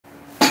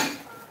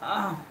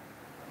Ah.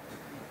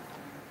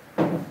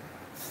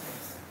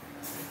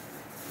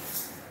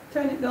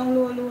 Turn it down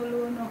low, low,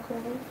 low, no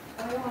cold.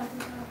 I want to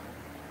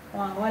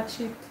know. Watch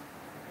it.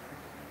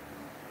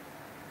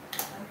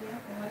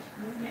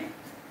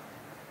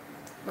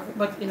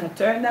 But you know,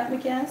 turn that we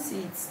can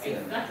see it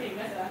still. Exactly,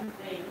 that's what I'm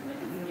saying.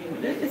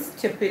 It's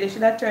stupid. You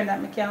should have turned that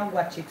we can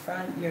watch it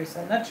from here,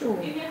 so not true.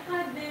 If you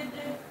had the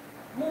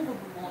movable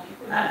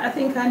one, I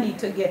think I need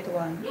to get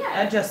one.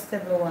 Yeah.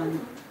 Adjustable one.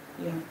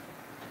 Yeah.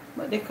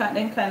 But they kind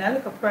of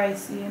look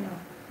pricey, you know.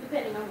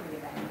 Depending on where you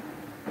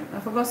buy. I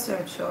forgot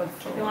search out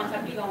for. If you want a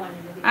bigger one,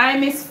 I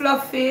Miss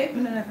Fluffy. I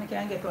don't know if I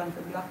can get one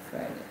for Black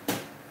Friday.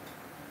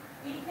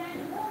 You can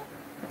do that.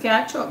 Okay,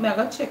 I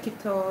gotta check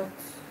it out.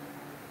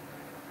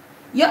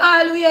 You're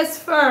always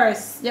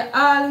first. You're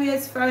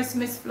always first,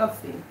 Miss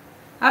Fluffy.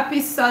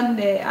 Happy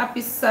Sunday.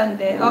 Happy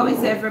Sunday. How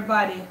is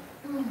everybody?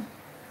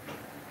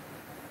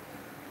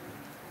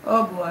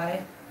 Oh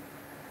boy.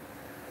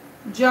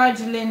 George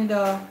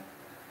Linda.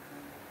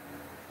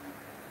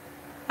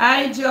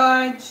 Hi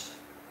George.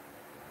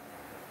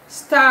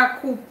 Star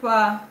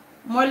Cooper.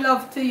 More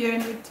love to you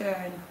in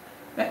return.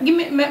 Give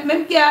me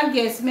give a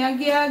guess. May I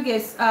give a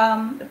guess?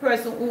 The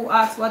person who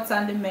asked what's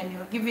on the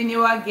menu. Giving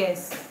you a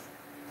guess.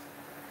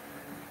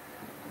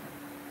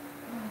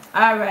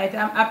 Alright,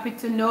 I'm happy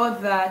to know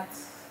that.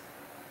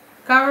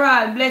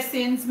 Carol,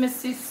 blessings, my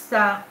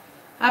sister.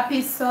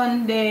 Happy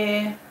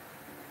Sunday.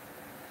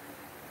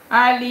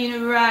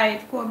 Arlene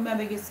Wright. Come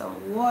maybe get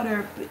some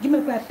water. Give me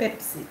a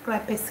Pepsi.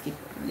 Pepsi,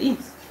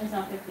 please.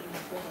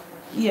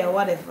 Yeah,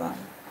 whatever.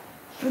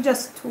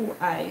 Just 2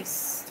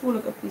 ice. 2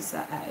 little piece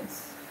of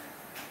ice.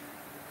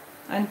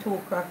 And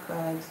 2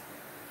 crackers.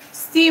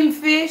 Steamed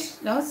fish.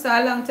 No, it's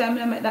a long time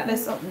I make that.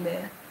 There's something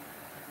there.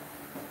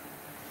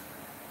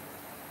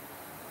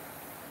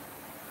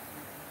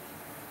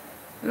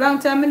 A long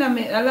time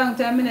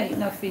I eat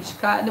no fish.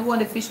 Cause the one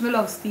the fish I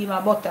love steam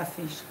a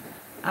butterfish.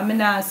 And I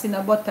not see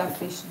no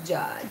butterfish,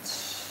 George.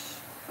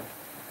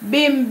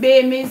 Bim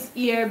Bim is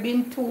here.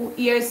 Been 2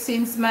 years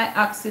since my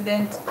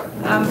accident.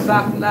 I'm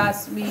back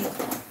last week.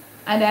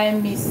 And I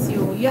miss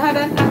you. You had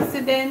an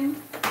accident?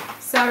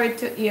 Sorry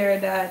to hear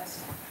that.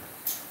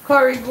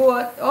 Curry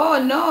goat. Oh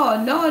no.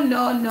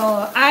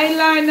 Hi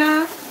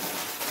Lana.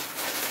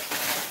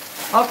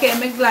 Okay,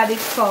 I'm glad it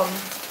come.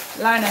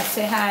 Lana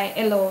say hi.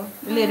 Hello.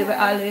 The lady will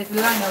always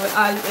Lana will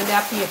always with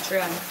their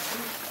Patreon.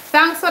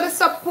 Thanks for the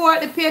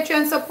support, the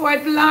Patreon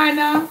support,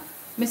 Lana.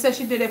 Me say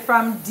she did it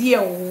from day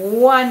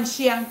 1,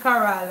 she and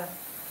Carol.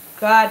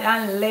 God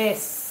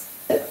unless.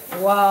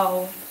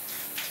 Wow.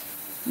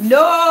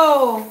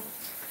 No.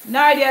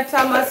 Nadia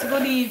Thomas,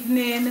 good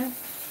evening.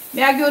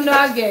 May I give you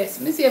no guess?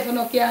 Me see if you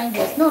no can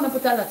guess. No,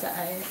 put a lot of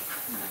eyes.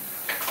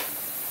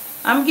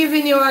 I'm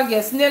giving you a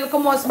guess. Neil,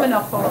 come on, me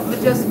no come. Me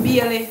just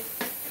barely.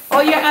 Oh,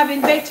 you're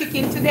having baked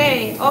chicken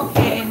today?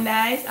 Okay,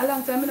 nice. A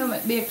long time I don't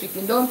make baked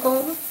chicken. Don't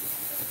come?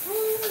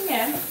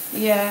 Yeah.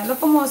 Yeah,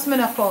 look how much me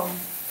not come.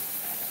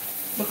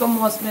 Look how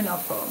much me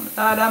not come.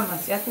 Lord have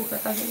mercy, I cook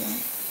it again.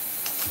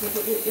 You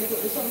put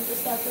the something to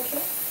start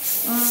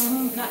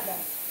with? Not that.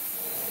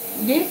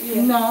 This?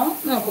 Yeah. No,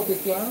 no cook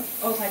it here.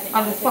 Okay.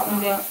 I will put in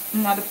there,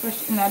 not the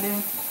fresh, not the...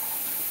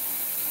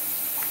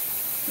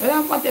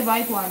 Well, whatever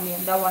it one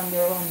name, that one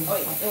there on.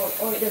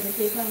 Oh, it doesn't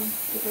take long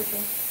to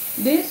pressure.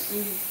 This?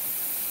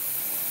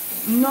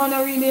 No,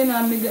 not really.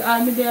 I'm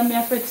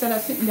afraid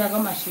that sitting there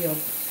going to mash it up.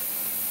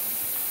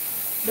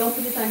 Don't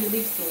put it on the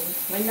big stone.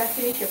 When that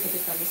finishes, you put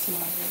it on the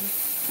small one.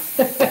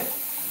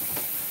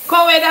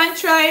 Cowhead and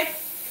Tribe.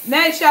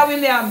 Naisha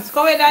Williams.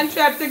 Cowhead and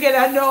Tribe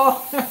together.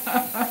 No.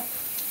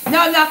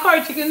 No, not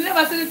curry chicken.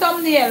 Never see the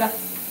thumbnail.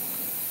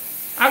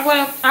 I'm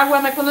going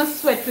to make a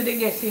sweat to the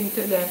guests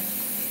into there.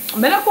 I'm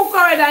going to cook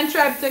Cowhead and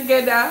Tribe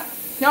together.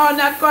 No,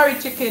 not curry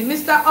chicken.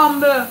 Mr.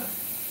 Humble.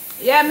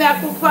 Yeah, me I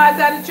cook part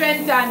of the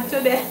Trenton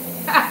today.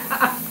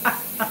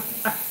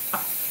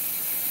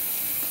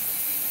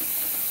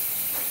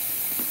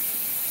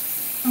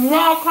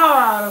 No,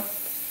 Carol.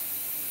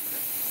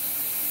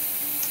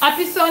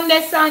 Happy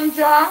Sunday,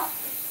 Sandra.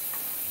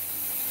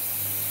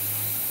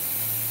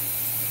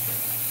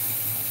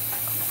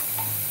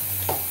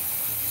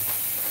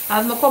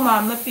 As I come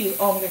on, I feel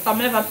hungry.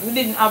 Because we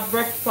didn't have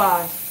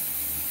breakfast.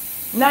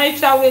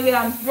 Naisha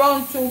Williams,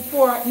 brown 2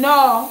 pork.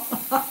 No.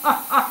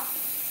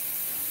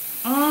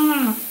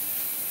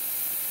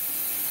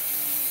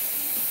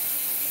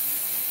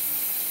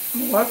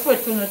 What's for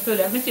to them?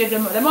 Let me see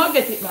them all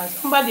get it, man.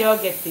 Somebody will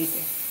get it.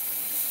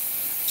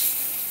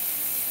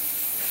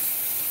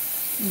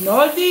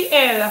 No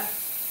DL.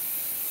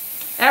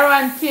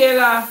 Aaron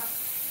Taylor.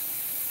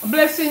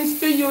 Blessings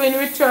to you in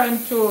return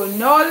too.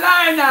 No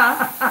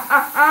Lana.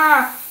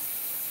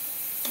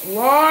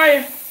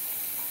 Boy.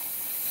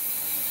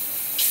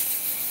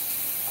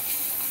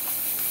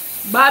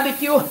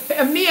 Barbecue.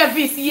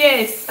 Mavis,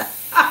 yes.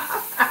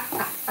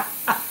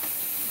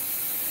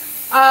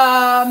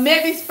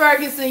 Mavis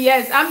Ferguson,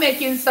 yes. I'm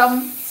making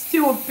some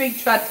stewed pig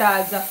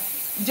trotters.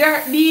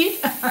 Jerk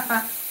beef.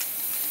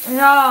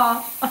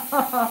 No.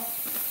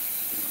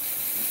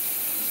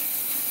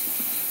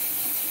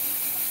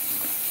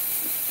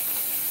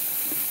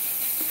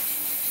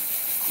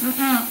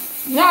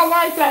 No,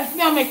 white rice,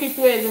 can't make it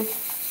ready.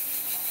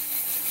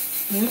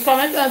 You come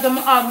and tell them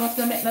almost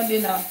to make no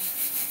dinner.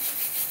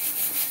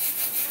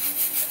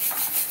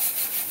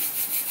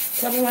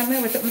 So I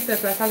never took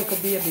myself like a little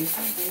baby.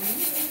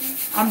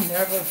 I'm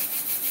nervous.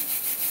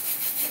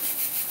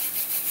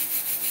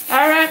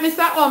 Alright,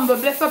 Mr. Humble,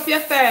 bless up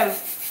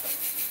yourself.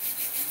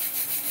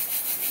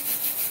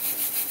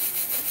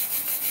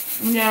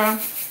 Yeah.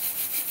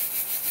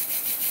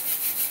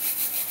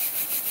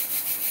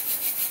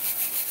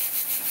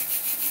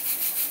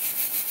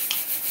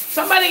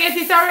 Somebody get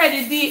it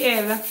already,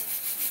 DL.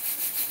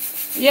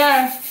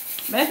 Yeah.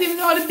 Let him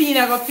know the bean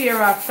I got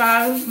fear of,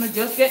 cause I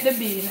just get the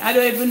bean. I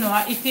don't even know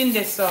I eat in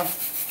this so.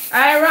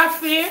 I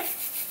Rafi.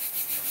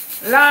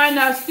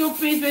 Lana,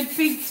 stupid with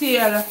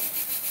pigtail.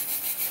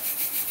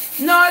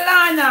 No,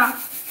 Lana.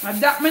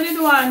 That me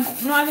do one.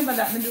 No, I never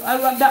that me do.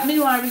 That me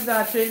do one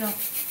resort to, you know.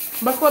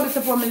 But what is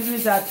the point me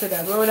resort to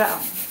that? Where would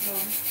that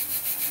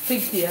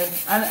pigtail?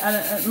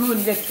 And me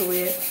wouldn't get through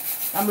it.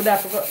 I would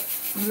have to go.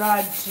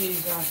 Lord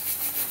Jesus.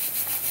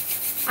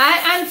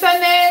 Hi,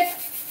 Antoinette.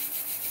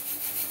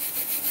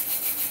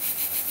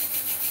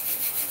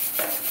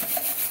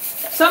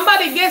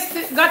 Somebody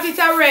got it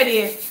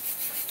already.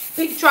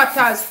 Pig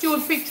trotters,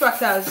 stewed pig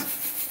trotters.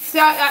 See,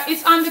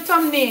 it's on the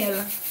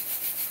thumbnail.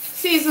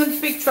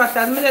 Seasoned pig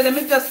trotters. Let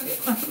me just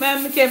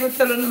be careful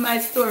tell you my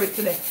story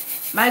today.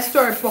 My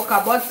story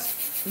poker, but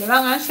the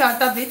long and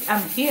short of it,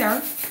 I'm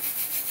here.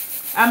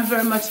 I'm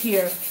very much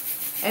here.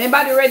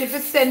 Anybody ready for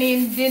send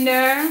in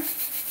dinner?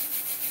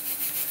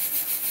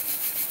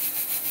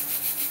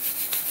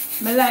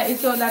 Me like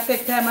it's all that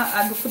take time.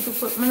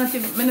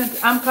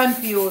 I'm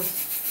confused.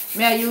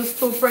 I use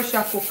 2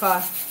 pressure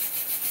cooker.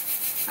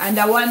 And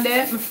the one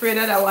there, I'm afraid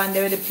of the one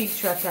there with the pig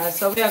trotters.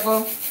 So we are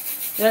going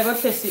to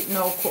test it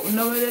now.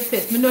 No, we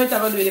test. I know what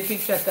I'm going to do with the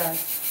pig trotters.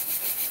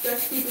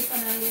 Just keep it on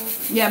the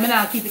water. Yeah, I'm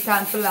not keep it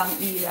on for long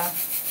either.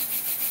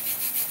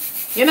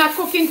 You're not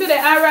cooking today?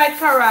 Alright,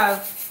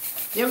 Carol.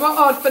 You go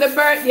out for the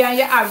birthday and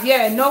you have,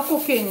 yeah, no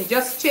cooking,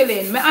 just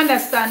chilling. I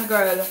understand,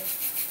 girl.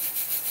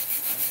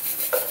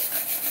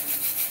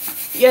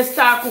 Yes,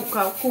 Star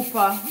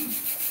Cooper.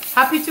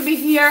 Happy to be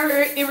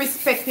here,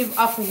 irrespective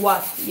of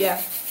what,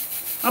 yeah.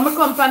 I'm going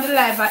to come on the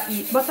live and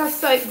eat, but I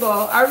saw it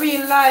go. A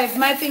real life,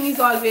 my thing is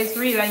always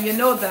real, and you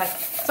know that.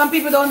 Some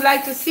people don't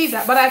like to see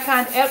that, but I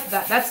can't help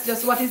that. That's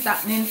just what is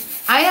happening.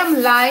 I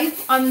am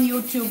live on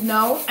YouTube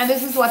now, and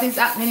this is what is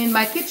happening in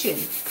my kitchen.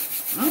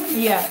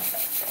 Yeah.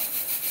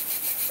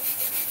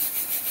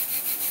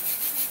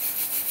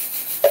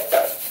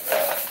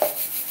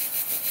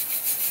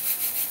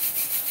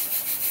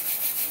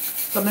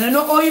 So I don't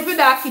know how you do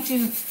that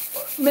kitchen.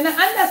 I don't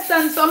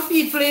understand some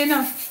people, you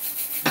know.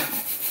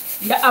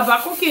 You have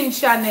a cooking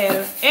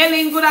channel.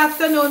 Ellen, good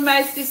afternoon,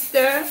 my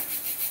sister.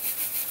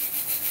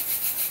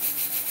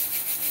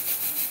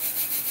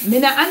 I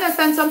don't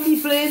understand some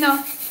people, you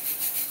know.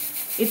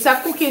 It's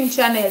a cooking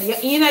channel. You're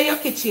in your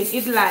kitchen,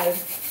 it's live.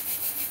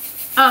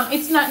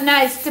 It's not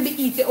nice to be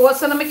eating.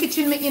 Also, in my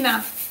kitchen, me in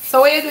a.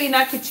 So what you do in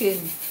a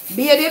kitchen?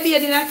 Be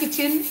in a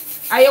kitchen.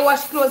 Or you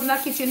wash clothes in a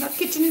kitchen. The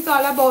kitchen is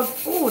all about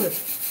food.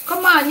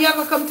 Come on, you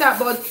ever come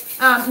talk about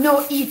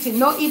no eating.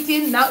 Now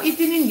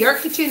eating in your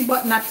kitchen,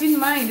 but not in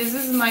mine. This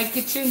is my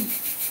kitchen.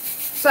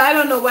 So I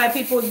don't know why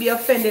people would be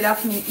offended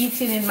of me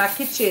eating in my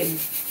kitchen.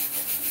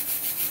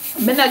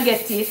 I not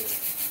get it.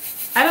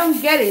 I don't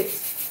get it.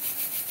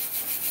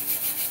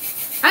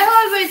 I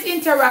always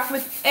interact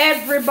with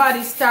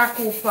everybody, Star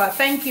Cooper.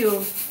 Thank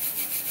you.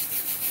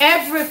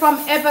 From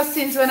ever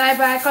since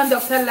whenever I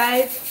conduct a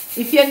live,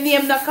 if your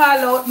name not call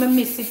out, I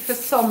miss it for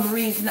some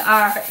reason,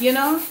 or you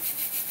know.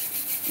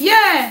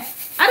 Yeah,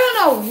 I don't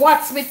know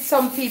what's with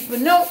some people.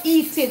 No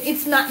eating.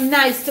 It's not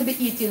nice to be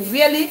eating.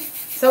 Really?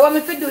 So what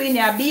am I doing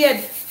here?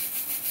 Beard.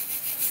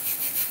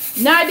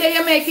 Now there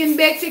you're making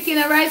baked chicken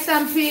and rice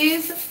and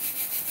peas.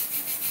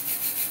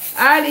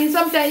 Arlene,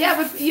 sometimes you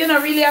have to, you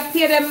know, really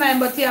pay them mind,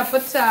 but you have to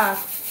talk.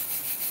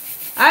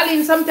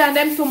 Arlene, sometimes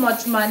them too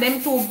much, man.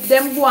 Them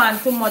go on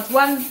too much.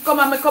 One come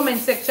on my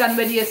comment section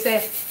where you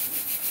say,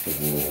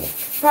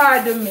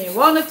 pardon me,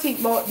 what do you think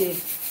about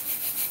this?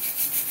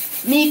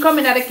 Me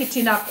coming at the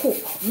kitchen and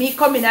cook. Me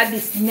coming at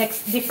this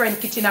next different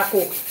kitchen and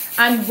cook.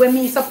 And what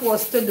me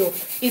supposed to do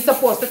is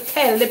supposed to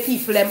tell the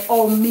people them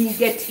how me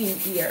get in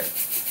here.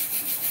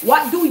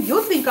 What do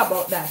you think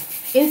about that?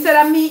 Instead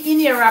of me in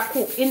here and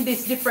cook in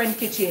this different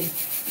kitchen.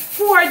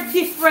 4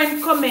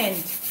 different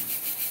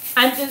comments.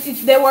 And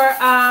they were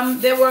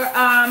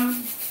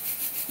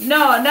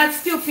no, not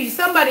stupid.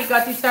 Somebody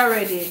got it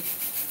already.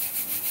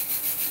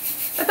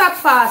 Let that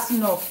pass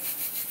enough.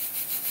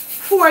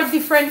 4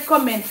 different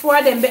comments, 4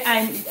 of them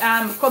behind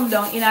come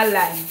down in a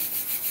line.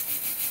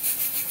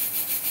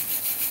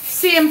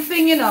 Same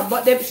thing, you know,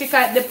 but the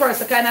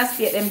person kind of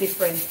state them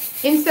different.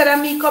 Instead of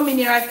me coming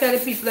here and tell the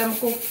people them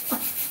cook,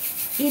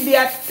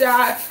 idiot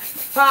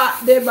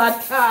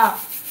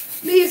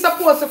me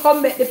supposed to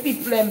come make the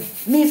people them.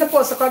 Me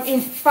supposed to come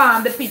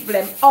inform the people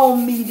them how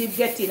me did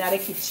get in at the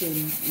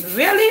kitchen.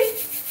 Really?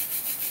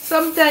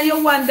 sometimes you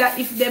wonder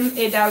if them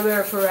head are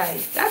work right.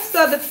 That's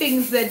all the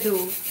things they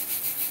do.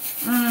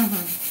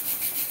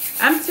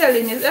 I'm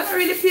telling you, I don't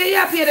really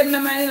pay them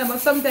no money,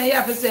 but sometimes you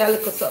have to say a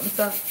little something.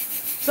 So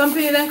some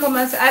people then come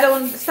and say, I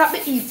don't stop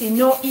the eating,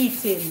 no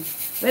eating.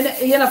 When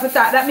you know,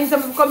 that means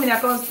some people come in and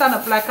can stand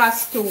up like a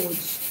stooge.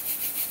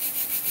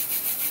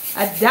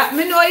 And that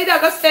me know you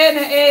don't go stay in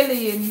the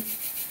alien.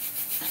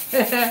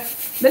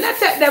 Me not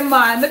take them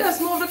man, me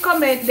just move the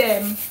comment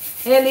them.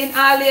 Alien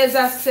always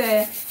I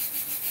say.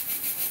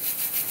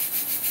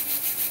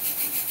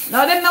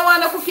 Now them no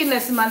want a cooking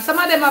lesson, man. Some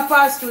of them are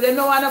past through, they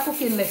no want a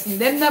cooking lesson.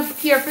 Them not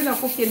care for no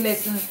cooking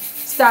lesson,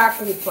 Star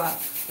Cooper.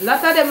 A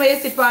lot of them when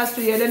you see pass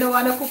through here, they don't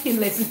want a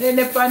cooking lesson.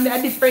 They find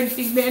a different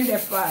thing they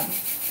find.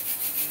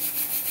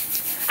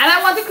 And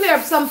I want to clear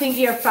up something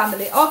here,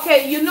 family.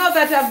 Okay, you know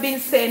that I've been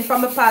saying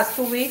from the past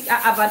 2 weeks, I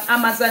have an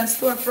Amazon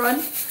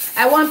storefront.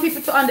 I want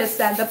people to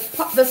understand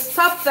the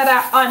stuff that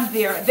are on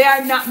there, they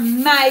are not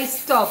my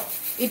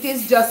stuff. It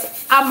is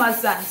just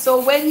Amazon.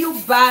 So when you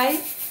buy,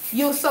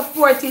 you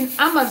supporting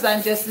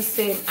Amazon just the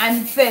same.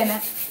 And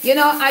then, you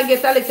know, I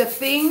get a little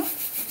thing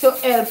to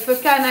help for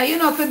kind of, you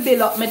know, to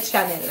build up my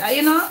channel.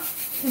 You know,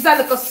 it's a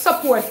little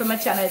support for my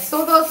channel.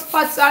 So those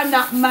pots are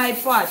not my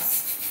pots.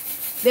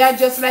 They are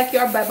just like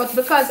your buy. But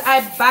because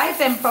I buy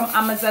them from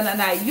Amazon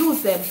and I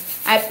use them,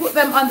 I put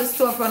them on the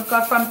storefront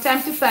because from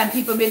time to time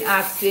people been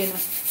asking.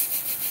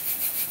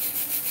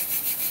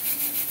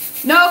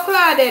 No,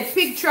 Claudette,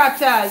 pig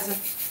trotters.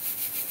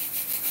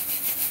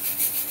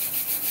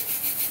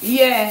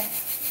 Yeah.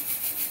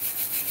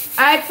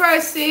 I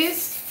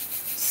persist.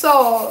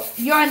 So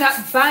you're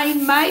not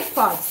buying my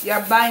pots.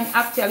 You're buying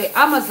actually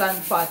Amazon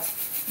pots.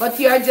 But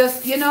you're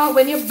just, you know,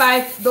 when you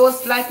buy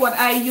those like what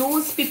I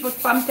use, people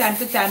from time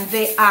to time,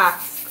 they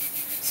ask.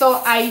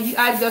 So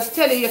I just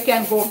tell you, you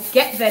can go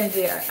get them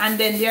there. And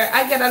then there,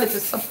 I get a little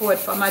support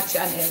from my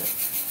channel.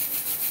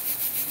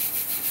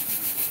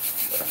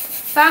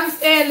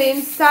 Thanks,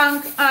 Eileen.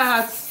 Thanks,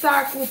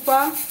 Star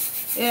Cooper.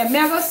 Yeah, me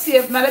I go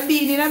save my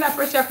bean in that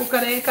pressure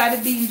cooker there because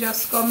the bean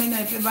just coming.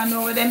 If you ever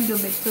know what them do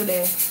me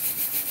today.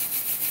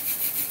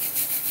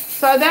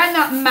 So they're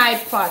not my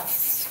pots.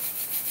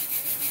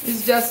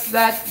 It's just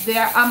that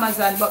they're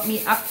Amazon, but me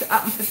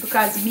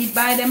because me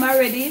buy them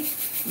already,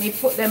 me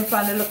put them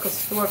on the local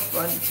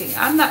storefront thing.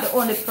 I'm not the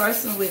only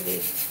person with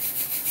it.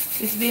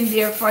 It's been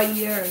there for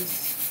years.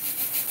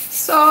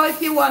 So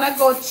if you wanna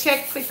go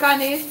check, click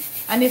on it,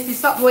 and if it's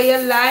something where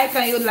you like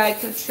and you'd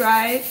like to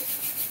try it,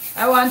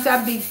 I want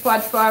a big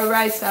pot for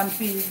rice and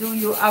peas. Do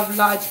you have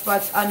large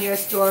pots on your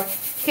store?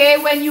 Okay,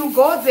 when you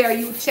go there,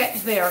 you check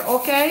there,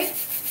 okay?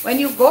 When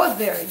you go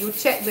there, you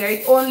check there.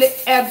 It only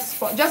helps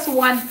for just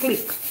one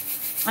click.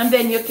 And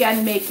then you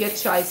can make your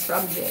choice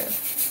from there.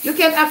 You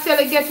can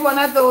actually get one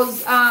of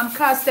those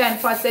cast iron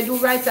pots. They do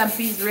rice and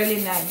peas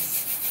really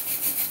nice.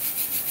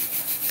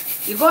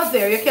 You go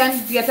there, you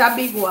can get a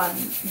big one.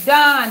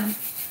 Done.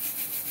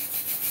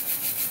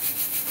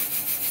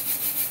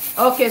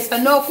 Okay, so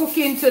no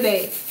cooking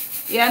today.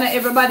 Yeah, not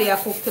everybody a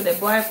cook today.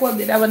 Boy, I call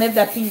me that one if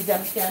the peas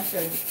and can't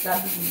tell you.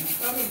 That bean.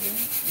 Probably.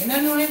 You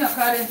don't know in a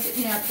car and sit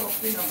here and talk,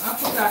 you know. I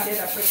put out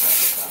there a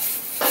pressure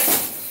cooker.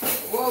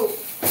 Whoa.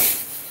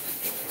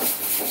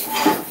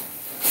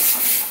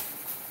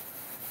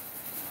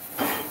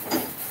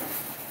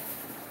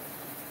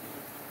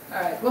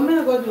 Alright, what am I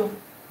going to do?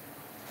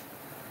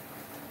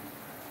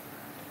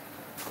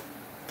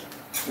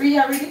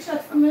 Rhea, really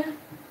chat for me?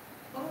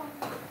 Oh.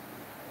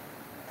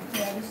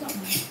 Yeah, there's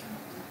something.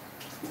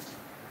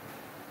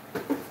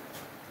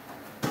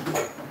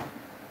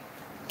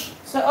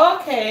 So,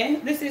 okay,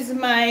 this is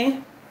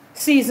my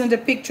seasoned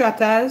pig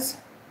trotters.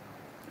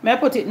 May I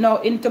put it now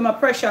into my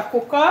pressure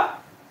cooker?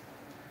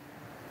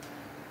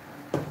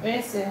 Where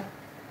is it?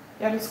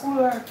 You have the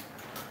schoolwork?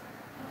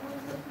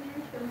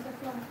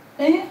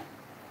 Eh?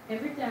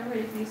 Every time I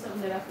ready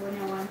something that I phone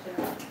you want to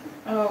know.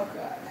 Oh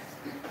God.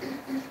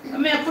 Let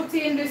me put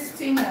in this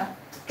thing now.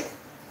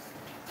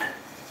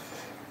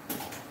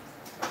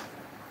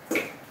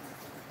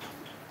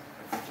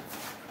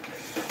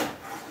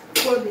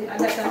 Hold it,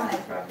 that's my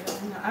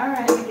problem.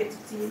 Alright, we get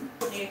it in.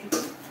 Yeah.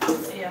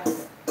 Come here.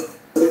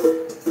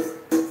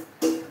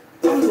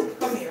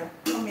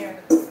 Come here.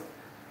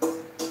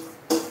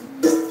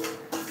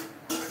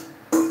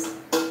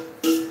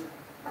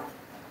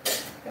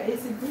 Okay,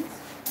 is it this?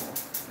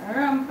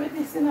 Alright, put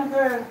this in a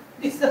girl.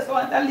 This just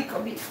want a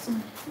little bit.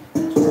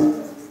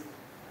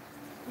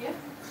 Yeah?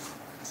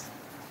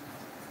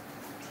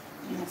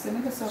 Yeah, so I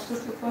just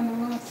put it on the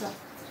water.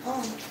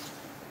 Oh.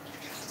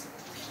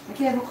 I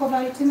can't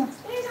cover it, you know.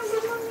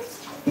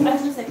 I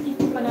just said keep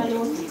it on a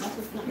low heat.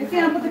 You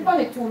can't put it on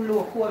it too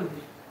low, cold.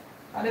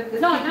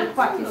 The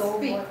pot is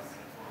thick.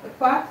 The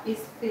pot is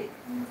thick.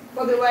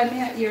 Otherwise,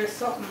 I hear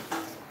something.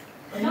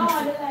 No,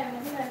 I don't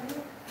like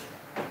it.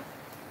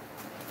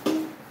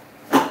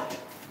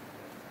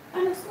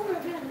 And the school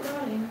will be at the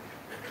darling.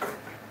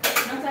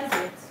 Not as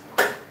yet.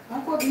 I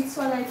put it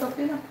so light up,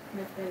 you know.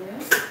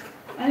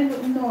 I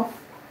don't know.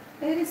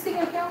 This thing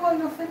I can't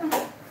hold enough, you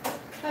know.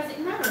 Because it's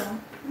narrow.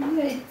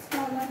 Yeah, it's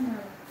small and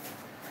narrow.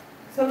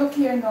 So look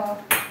here now.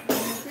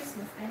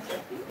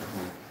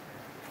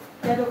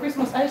 Yeah, the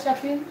Christmas eye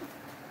shopping.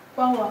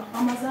 From what?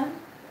 Amazon?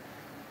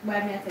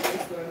 Buy me a take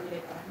this store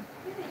later.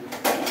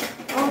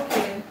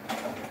 Okay.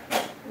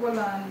 Hold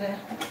on there.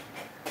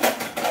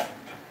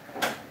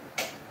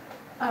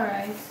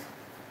 Alright.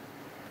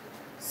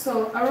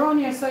 So around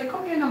here, so you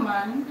come here, no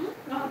man.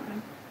 Okay.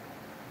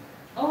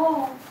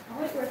 Oh,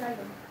 wait, where I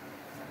go?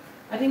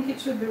 I think it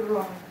should be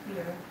wrong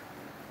here.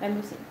 Let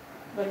me see.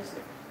 What is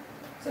it?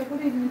 So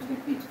good evening to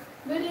repeat.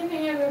 Good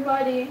evening,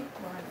 everybody.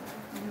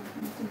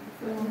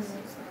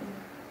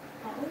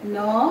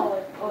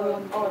 No.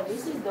 Oh,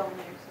 this is down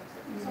there.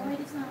 So why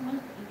it's not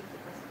one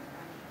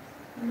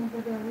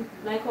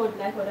like how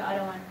the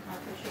other one have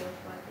to show us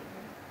what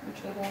it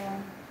Which other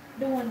one?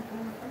 The one.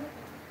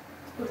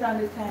 Put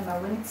on the timer.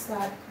 When it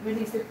starts,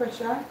 release the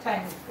pressure,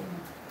 time it for me.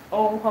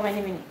 Oh, how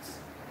many minutes?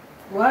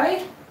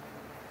 Why?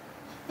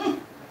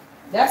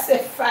 That's a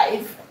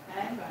 5.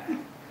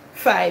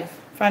 5.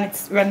 From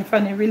its run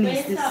from the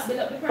release. When it start, build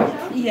up the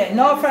pressure? Yeah,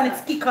 no, from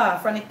its kick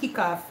off. From the kick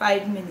off,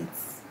 5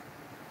 minutes.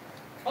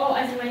 Oh,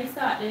 as in when you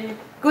start the...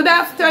 Good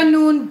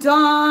afternoon,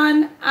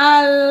 Dawn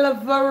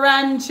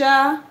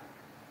Alvaranja.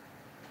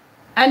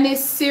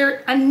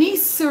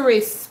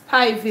 Anisiris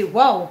Pivy.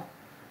 Wow.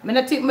 I'm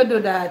not think I do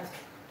that.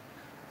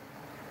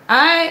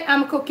 I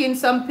am cooking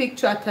some pig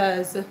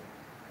trotters.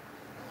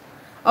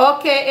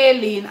 Okay,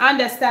 Aileen,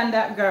 understand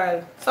that,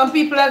 girl. Some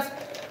people have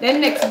the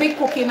next big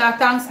cooking at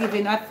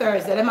Thanksgiving at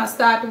Thursday. They must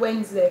start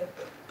Wednesday.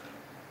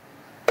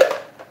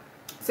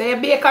 So you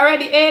bake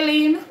already,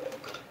 Aileen?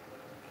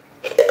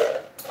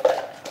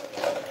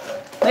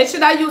 They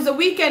should I use the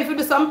weekend to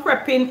do some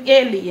prepping,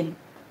 Aileen?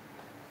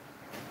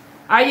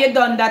 Are you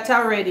done that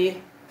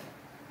already?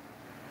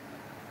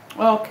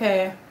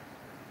 Okay.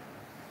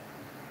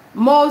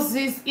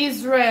 Moses,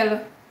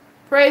 Israel,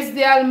 praise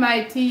the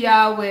Almighty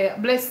Yahweh.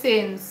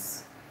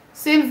 Blessings.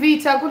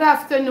 Sylvita, good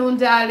afternoon,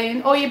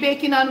 darling. Oh, you're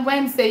baking on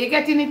Wednesday. You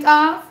getting it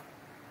off?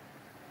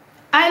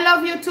 I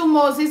love you too,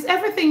 Moses.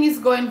 Everything is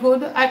going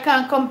good. I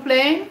can't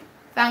complain.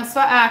 Thanks for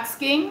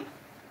asking.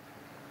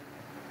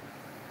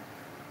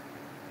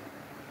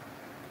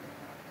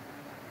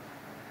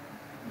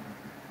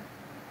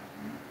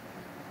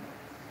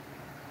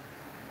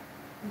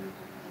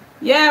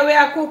 Yeah, we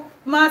are cook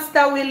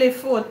Master Willie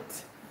Foot.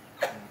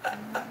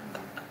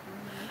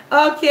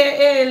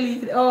 Okay,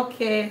 Ellie.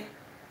 Okay.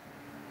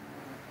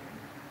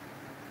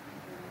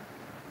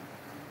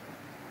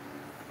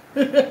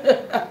 we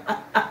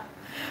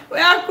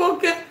are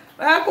cook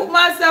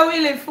Master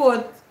Willie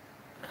Foot.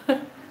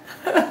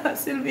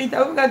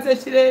 Sylvita, we got to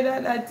say she did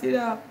that, you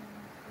know.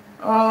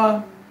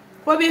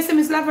 What you see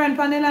Miss Laverne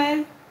on the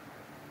line?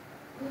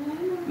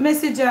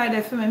 Message her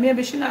there for me.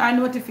 Maybe she know her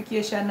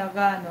notification not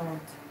gone out.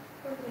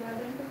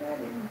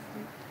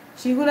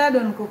 She could have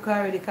done cook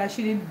already because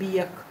she did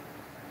bake.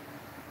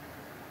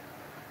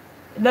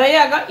 Now you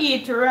got to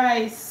eat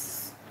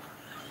rice.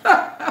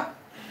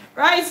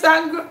 Rice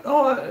and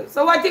oh,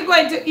 so what you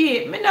going to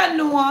eat? Me not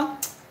know.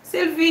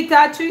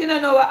 Sylvita, you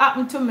don't know what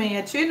happened to me.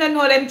 You don't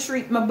know them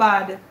treat me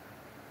bad.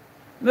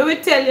 Me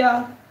will tell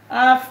you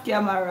off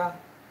camera.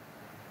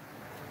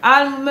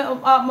 And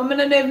I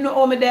don't even know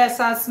how me there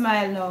so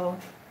smile now.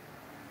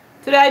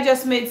 Today I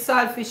just made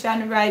saltfish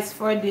and rice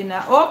for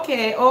dinner.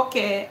 Okay,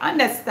 okay,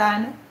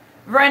 understand.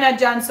 Verna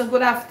Johnson,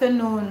 good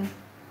afternoon.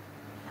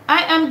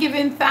 I am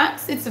giving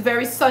thanks. It's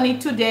very sunny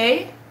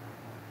today,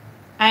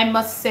 I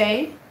must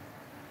say.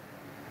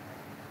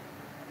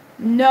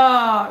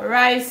 No,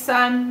 rice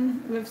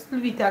and with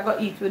Sylvita go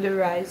eat with the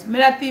rice. Me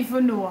not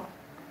even know.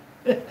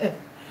 Me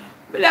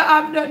not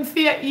have nothing for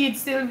you eat,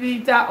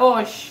 Sylvita.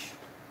 Hush.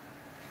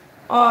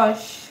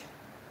 Hush.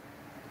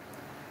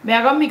 Me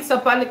I go mix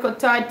up a little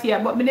tortilla,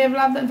 but me never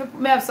have nothing for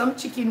me have some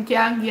chicken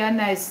can give a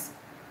nice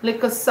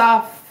little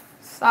soft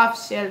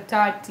shell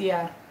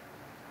tortilla.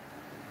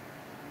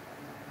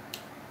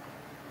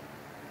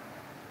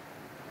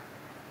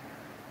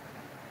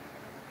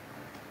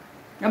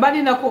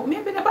 Nobody not cook.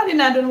 Maybe nobody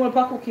not done what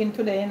for cooking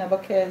today, you know,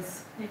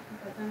 because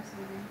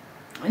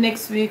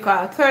next week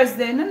or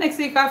Thursday, no, next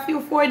week a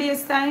few 4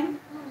 days time.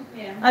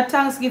 Yeah. At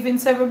Thanksgiving,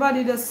 so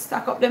everybody just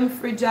stack up them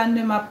fridge and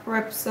them a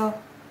prep. So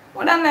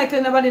more than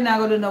likely nobody not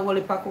gonna do no whole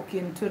heap of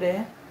cooking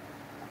today.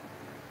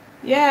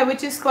 Yeah,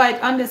 which is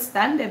quite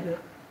understandable.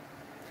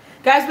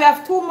 Guys, we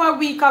have 2 more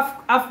weeks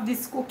of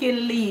this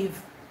cooking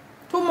leave.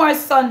 2 more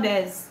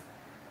Sundays.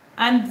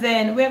 And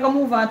then we're gonna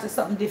move on to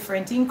something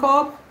different in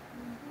Cope.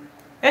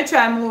 Let's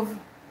try move.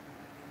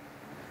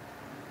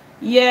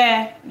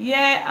 Yeah,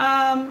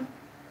 I'm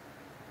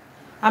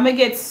gonna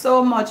get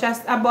so much.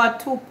 I bought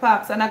 2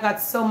 packs and I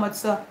got so much,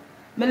 so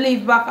I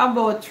leave back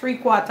about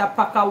 3/4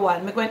 pack of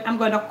one. I'm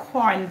gonna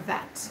corn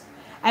that.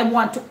 I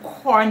want to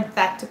corn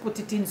that to put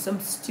it in some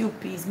stew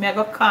peas. I'm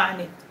gonna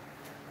corn it.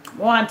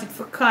 I want it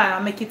for corn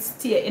and make it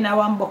stay in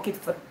one bucket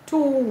for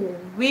 2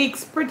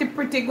 weeks.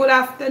 Pretty good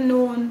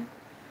afternoon.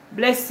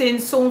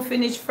 Blessings, soon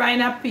finish frying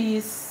a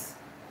piece.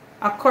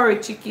 A curry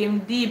chicken,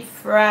 deep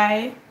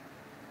fry.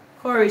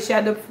 Curry, she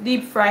had a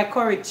deep fry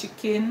curry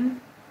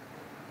chicken.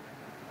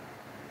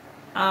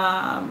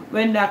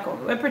 When that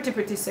comes, we're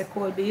pretty so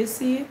cold. Do you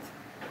see it?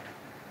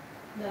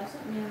 That's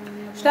what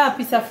me. She have a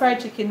piece of fried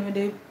chicken with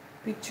the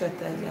picture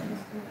tag.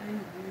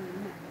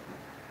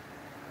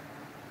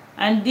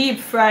 And deep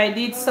fried,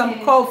 eat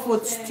some cow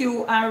food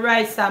stew and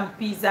rice and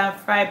peas and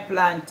fried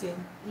plantain.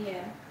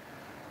 Yeah.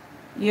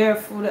 Your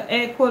food,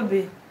 hey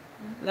Colby,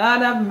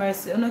 Lord have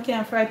mercy, you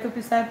can't fry 2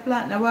 pieces of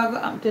plantain. Now what go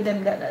happen to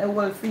them that the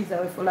whole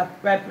freezer full of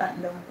fried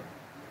plantain down?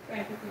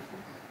 Fried for Christmas.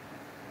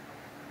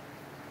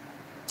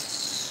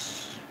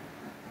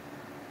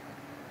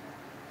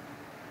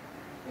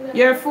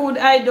 Your food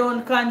I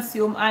don't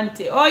consume,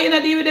 auntie. Oh, you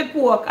know deal with the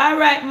pork.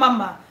 Alright,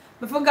 mama.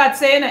 I forgot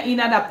say you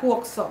know in the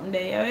pork something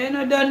there. You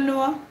know don't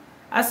know.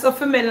 I saw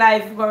for my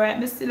life, alright.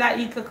 I still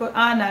eat little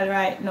Arnold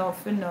right now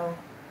for now.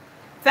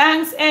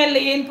 Thanks,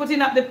 Eileen,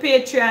 putting up the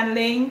Patreon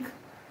link.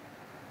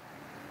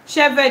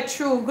 Chevette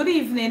True, good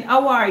evening.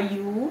 How are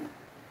you?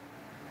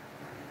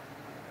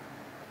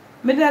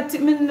 Me not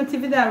even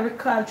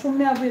recall. True,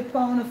 me have wait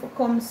for for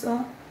come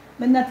so.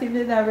 Me not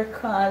even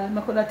recall.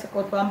 I could have take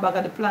out one bag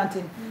of the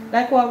plantain.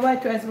 Like what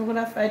white rice, we could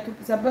have fried 2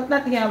 pieces. But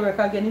that can work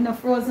again. You know,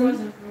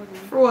 frozen.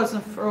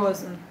 Frozen.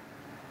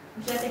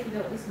 You should take it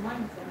out this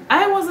morning.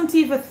 I wasn't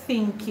even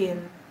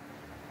thinking.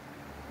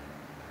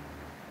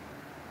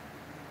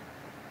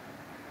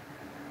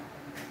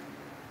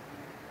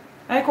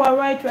 I call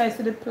white rice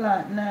with the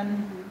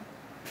plantain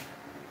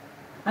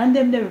and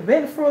them they're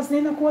well frozen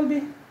in a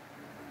Colby.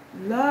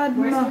 Lord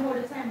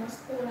no.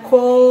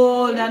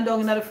 Cold and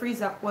down in the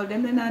freezer cold.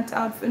 Them they're not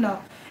out for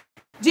now.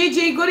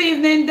 Gigi, good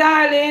evening,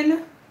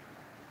 darling.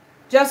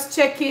 Just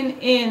checking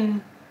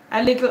in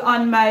a little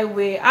on my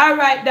way.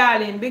 Alright,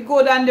 darling, be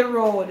good on the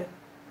road.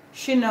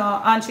 She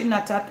know, and she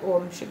not at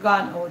home. She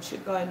gone out, she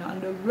going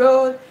on the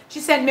road. She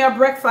sent me a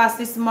breakfast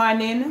this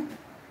morning.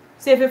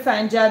 See if you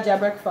find Jaja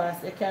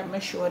breakfast, they can't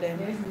make sure them.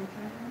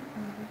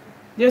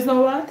 There's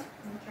no what?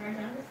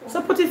 No,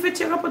 so put it for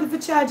check, put it for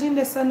charging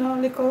this and all,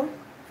 like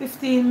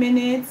 15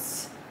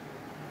 minutes.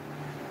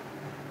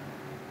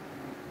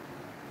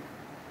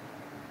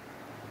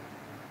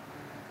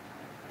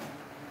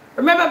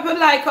 Remember to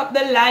like up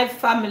the live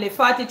family,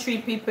 43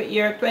 people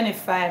here,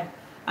 25.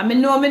 I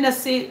mean, no, I not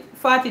see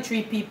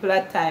 43 people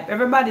at type.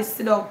 Everybody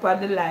sit up at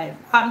the live.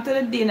 Happen to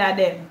the dinner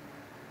them.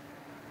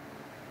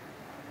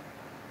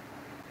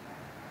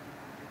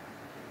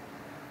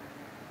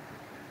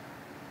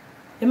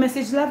 You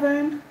message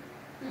Laverne?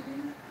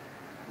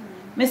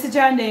 Message her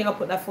and then you go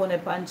put the phone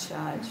up on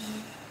charge.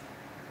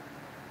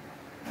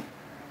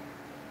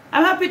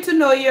 I'm happy to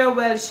know you're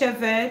well,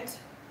 Chevette.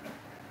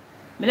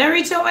 I don't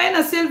reach out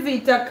to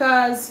Sylvita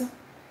because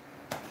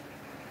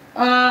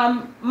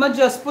I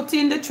just put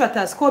in the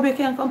trotters. Kobe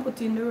can come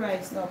put in the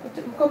rice now.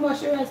 Come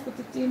wash your rice, put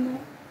it in now.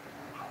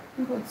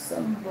 Put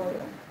some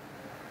butter.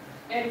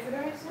 Ready for the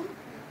rice now?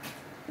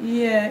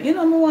 Yeah, you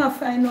know I want to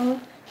find out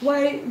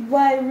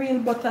why real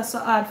butter so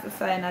hard to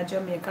find in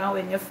Jamaica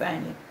when you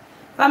find it.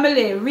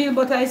 Family, real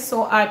butter is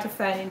so hard to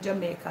find in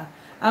Jamaica.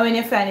 And when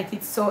you find it,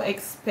 it's so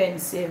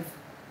expensive.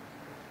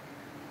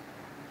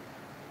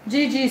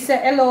 Gigi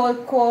said hello,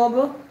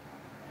 Cobb.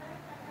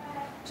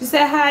 She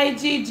said hi,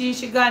 Gigi.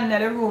 She gone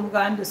in the room,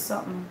 gone do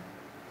something.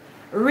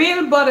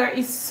 Real butter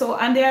is so,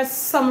 and there are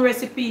some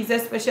recipes,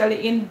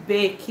 especially in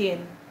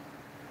baking.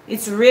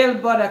 It's real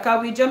butter,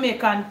 because we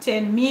Jamaican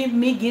 10.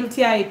 Me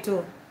guilty of it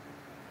too.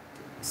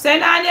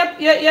 Send on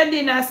your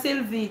dinner,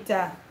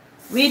 Sylvita.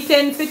 We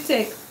tend to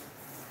take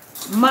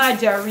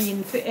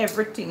margarine for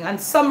everything.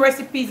 And some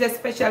recipes,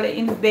 especially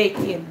in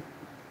baking.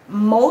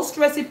 Most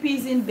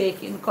recipes in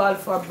baking call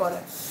for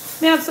butter.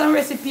 I have some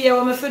recipe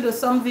where I do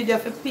some video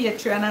for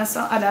Patreon and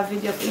some other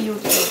video for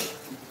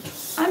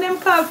YouTube. And them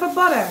call for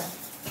butter.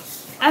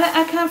 And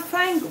I can't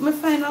find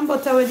one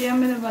butter with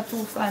them, I never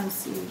too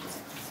fancy it.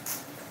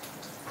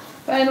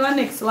 Find one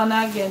next one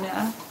again,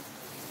 yeah.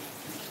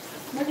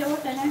 But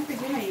what kind of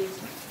fridge you use?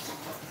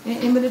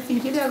 I'm going to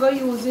think you're going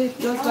to use it.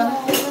 I'm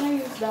going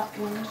to use that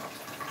one.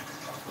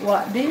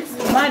 What, this?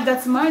 Yeah.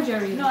 That's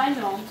margarine. No, I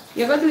know.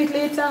 You're going to do it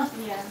later?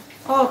 Yeah.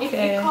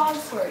 Okay. It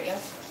calls for it,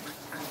 yes.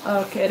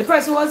 Okay. The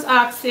person was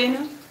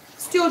asking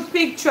stewed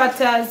pig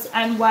trotters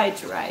and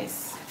white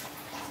rice.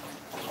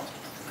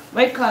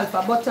 What it called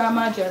for? Butter or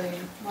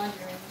margarine?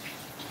 Margarine.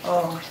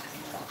 Oh.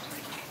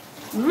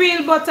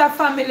 Real butter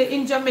family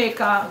in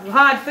Jamaica.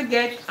 Hard to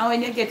get, and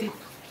when you get it,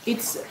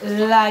 it's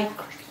like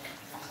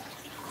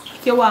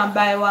you want to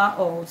buy one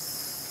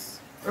house.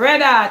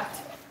 Red Hat.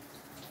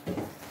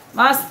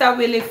 Master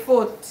Willie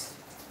Foot.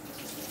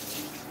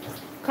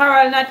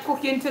 Carol not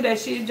cooking today.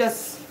 She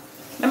just,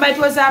 remember it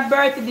was her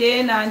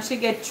birthday and she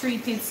get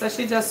treated, so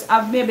she just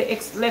have maybe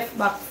left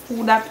back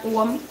food at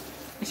home.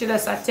 And she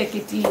just take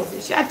it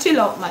easy. She a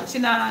chill out, man. She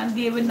not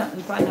deal with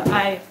nothing for the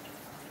eye.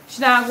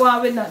 She not go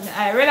on with nothing.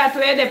 I Red Hat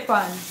where they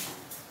pan.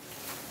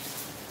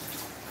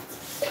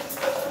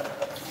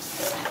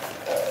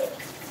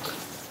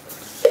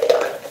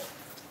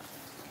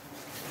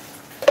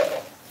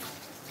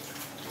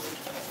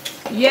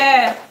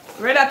 Yeah,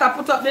 Red Hat, I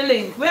put up the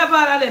link. We have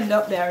all of them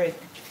up there.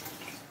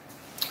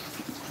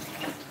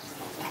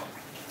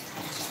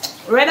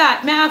 Red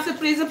Hat, may I ask you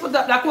please to put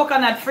up the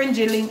coconut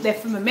fringy link there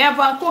for me. May I have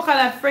one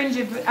coconut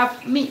fringy,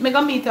 me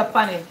go meet up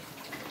on it.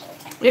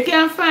 You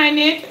can find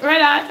it,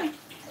 right at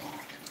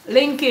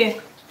Linky.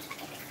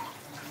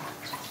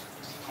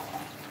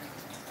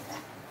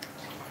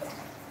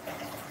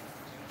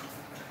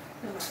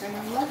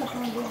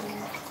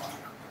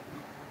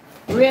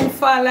 Rain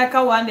fall like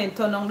a one, then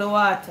turn on the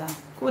water.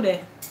 Could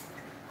they?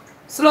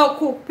 Slow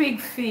cook pig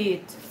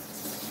feet.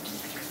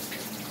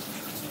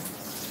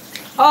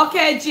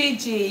 Okay,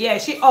 Gigi. Yeah,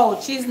 she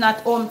out. She's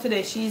not home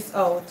today. She's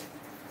out.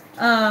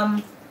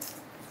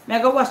 I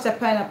go wash the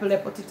pineapple,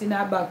 put it in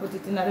a bag, put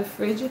it in the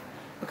fridge.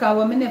 Because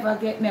when me never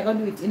get, I go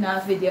do it in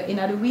a video in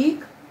the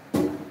week.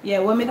 Yeah,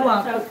 when me do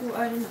one cook.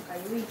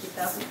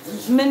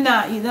 Me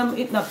not eat them,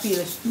 it not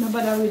peel.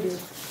 Nobody with it.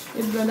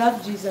 The blood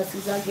of Jesus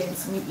is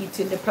against me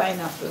eating the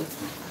pineapple.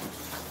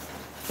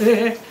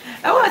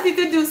 I wanted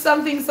to do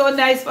something so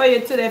nice for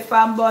you today,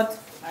 fam, but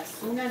as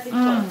soon as it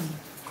comes.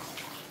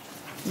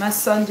 My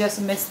son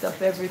just messed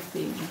up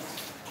everything.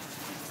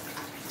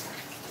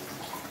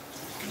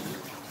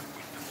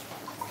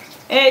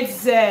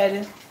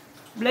 Zelle,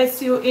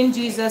 bless you in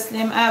Jesus'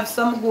 name. I have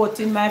some goat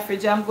in my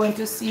fridge. I'm going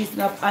to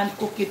season up and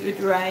cook it with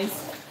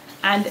rice.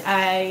 And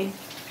I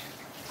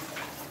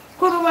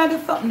could have the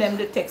something them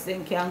the text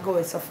then can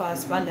go so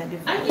fast and the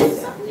I knew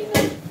something.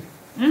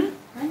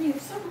 I knew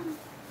something.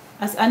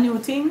 As a new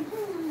thing?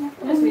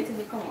 Just wait till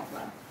they come up.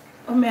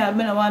 Oh, I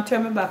don't want to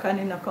turn me back and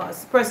in the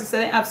cause. The person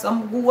said they have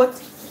some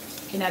goat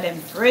in them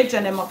fridge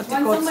and they have to take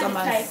out some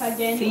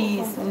and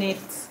season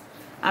it.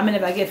 I may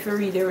never get to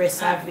read the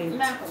rest of it.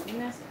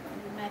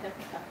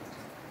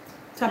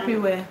 Tap it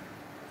where?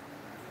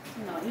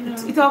 No, you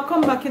know. It'll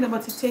come back in,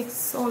 but it takes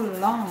so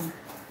long.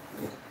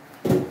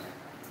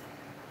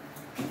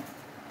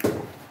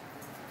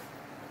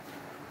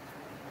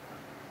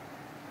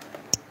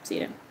 See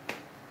them.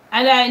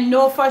 And I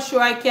know for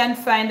sure I can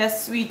find a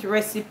sweet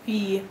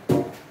recipe.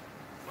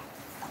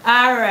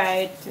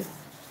 Alright.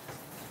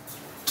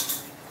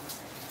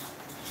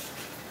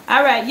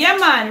 Alright, yeah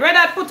man.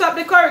 Rather put up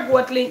the curry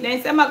goat link.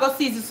 Then say I'm going to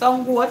season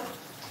some goat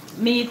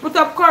meat. Put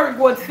up curry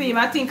goat for him.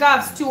 I think I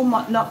have stew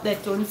mutton up there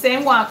too. Say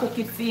I want to cook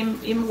it for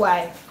him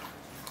wife.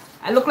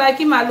 I look like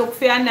him. I look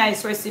for a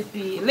nice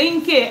recipe.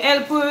 Linky,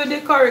 help with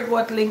the curry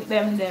goat link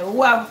them there.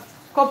 We have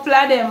a couple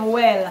of them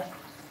well.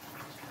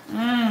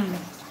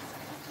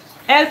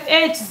 Help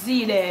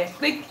HZ there.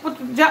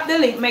 Drop the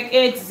link, make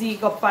HZ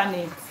go on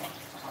it.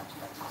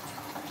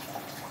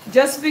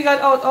 Just figured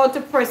out how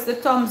to press the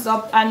thumbs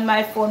up on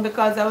my phone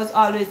because I was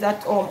always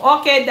at home.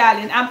 Okay,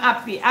 darling, I'm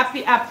happy. And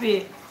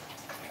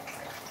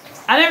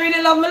I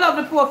really love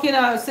the pork, you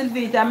know,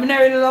 Sylvita. I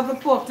really love the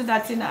pork to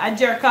that, you know. I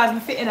jerk cause me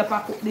fitting up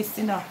and cook this,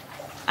 you know.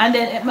 And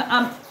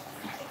then,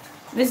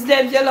 Miss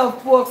Debs, you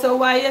love pork, so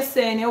why you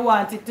saying you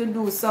wanted to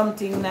do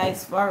something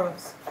nice for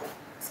us?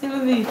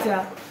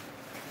 Sylvita.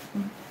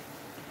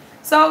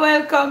 So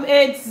welcome,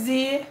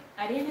 HZ.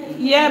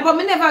 Yeah, but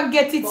me never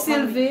get it,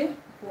 Sylvie.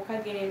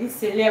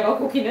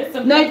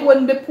 No, it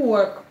wouldn't be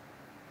pork.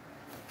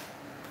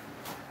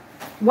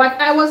 But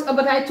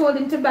I told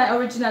him to buy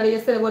originally, you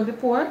said it would be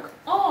pork.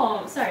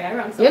 Oh, sorry, I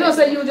wrong. You know,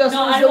 so you just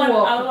use the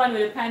pork. I want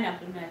with the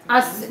pineapple.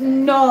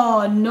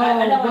 No,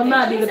 but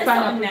maybe the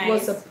pineapple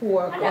was a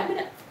pork.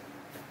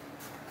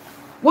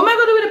 What am I going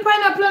to do with the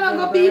pineapple and I'm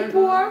going to be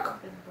pork?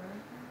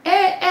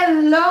 Hey,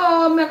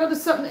 hello, I'm going to do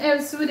something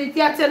else with it.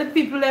 You tell the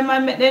people them I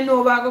make them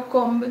know where I go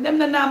come. But them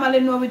don't normally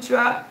know which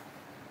way.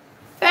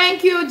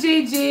 Thank you,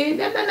 Gigi.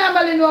 Them don't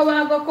normally know when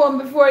I go come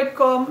before it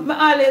come.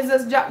 I always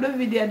just drop the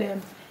video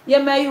them.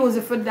 Yeah, I use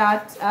it for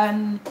that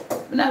and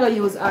I'm not going to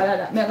use all of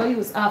that. I'm going to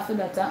use half of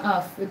that and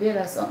half for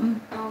there or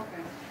something.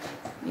 Okay.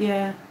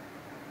 Yeah.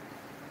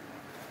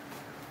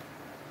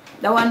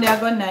 That one there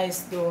go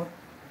nice though.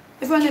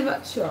 If I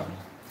never sure.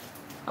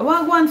 I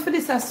want one for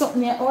this or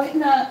something here. Or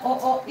in a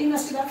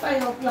should I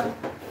 5 o'clock?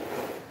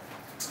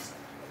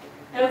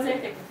 I was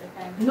like, take the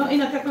time. No,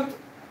 in a take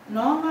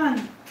no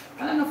man.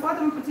 I don't know what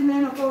I'm putting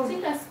in a coat.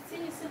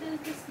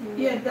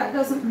 Yeah, that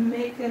doesn't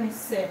make any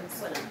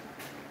sense. Well,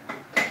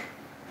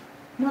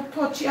 Not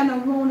touchy and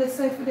around the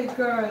side for the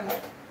girl.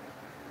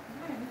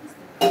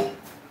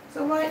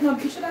 So why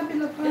not? You should have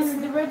been up on this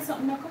is the red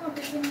something that come up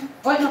again.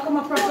 Oh, it not come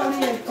up properly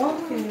yet.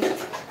 Okay.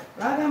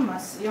 Rather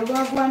mass. You're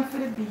going to go on for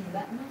the bee.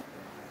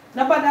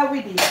 Not bother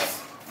with it.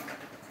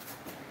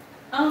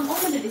 I'm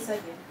going to this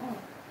again.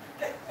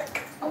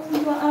 Oh,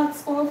 you want to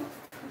ask all?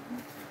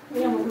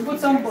 Yeah, put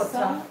some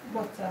butter.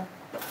 Butter.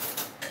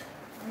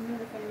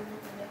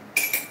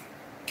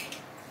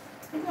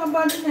 It's not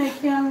bad in I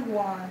can't go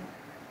on.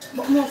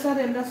 But most of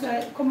them, that's why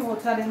I come out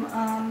of them,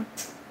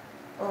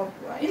 oh,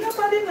 you know,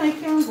 but then I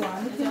can't go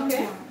on. Is it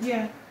okay?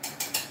 Yeah.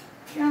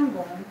 Can't go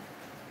on.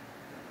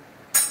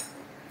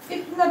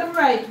 It's not the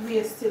right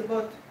way still,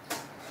 but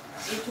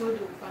it will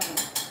do for now.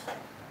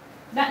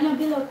 That not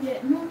build up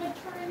yet. No, not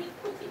turn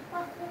it. Put it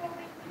back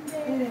over in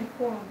there. yeah,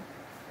 come on.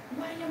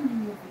 Why am I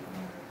moving?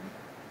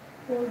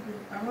 Hold it.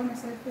 I want to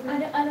say for On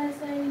that. the other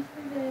side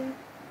for there.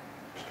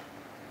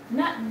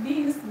 Not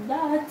this,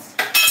 that.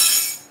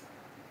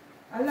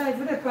 I like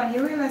with the pan.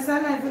 You realize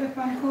I like with the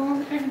pan,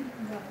 come?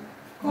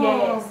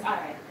 Yes,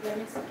 alright. Let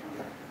me see.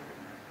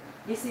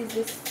 This is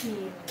the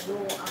steam,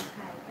 low and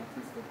high. That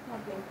is the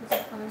problem. Put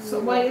it on So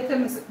low. why you tell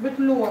me with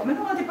low? I don't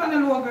want it on the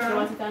low, girl. You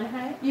want it on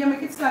high? Yeah,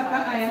 make it start on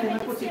high and then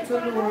put it to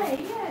low. High,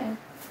 yeah.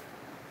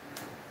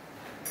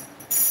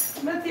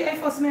 But the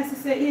first message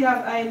say you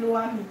have high, low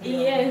and medium.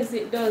 Yes,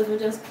 it does. We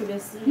just put a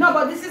steam. No,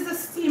 but this is the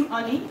steam,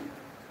 honey.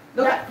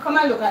 Look at, come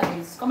and look at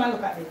this. Come and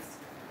look at this.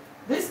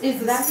 This is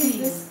the that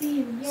steam. Is the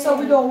steam, yeah. So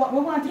we don't want,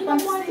 we want it You on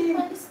don't the want steam. it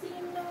on the steam,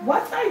 no.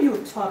 What are you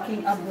talking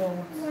about?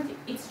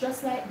 It's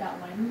just like that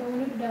one. No,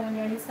 you do that when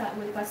you're in start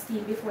with a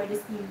steam before the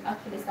steam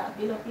actually start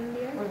build up in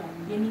there.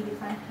 You need it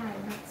on high,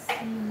 not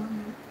steam,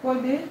 mommy.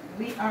 Hold it.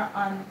 We are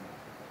on.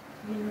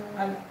 You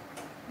know.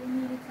 You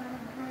need it on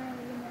high.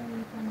 You don't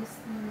need it on the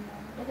steam.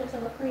 Let us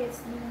have a create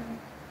steam.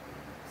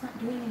 It's not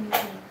doing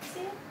anything.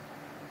 See?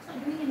 It's not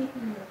doing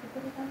anything yet. You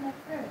put it on that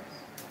first.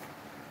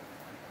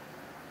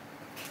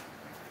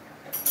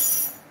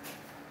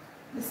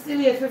 We're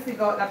still yet to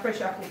figure out that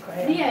pressure cooker.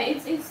 Yeah,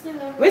 it's still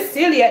a... We're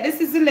still yet.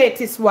 This is the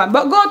latest one.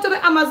 But go to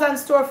the Amazon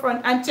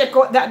storefront and check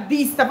out that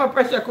beast of a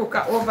pressure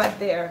cooker over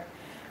there.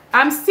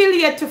 I'm still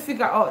yet to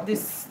figure out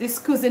this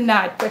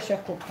Cuisinart pressure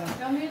cooker.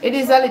 It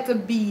is a little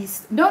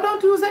beast. No,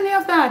 don't use any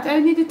of that. I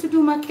needed to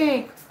do my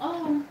cake.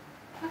 Oh,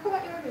 I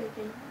forgot you ordered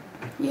it.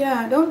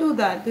 Yeah, don't do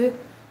that. The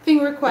thing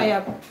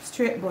requires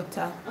straight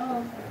butter.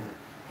 Oh.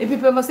 If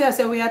people must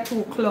say we are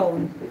too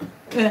clown.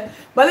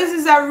 But this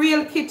is a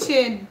real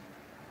kitchen.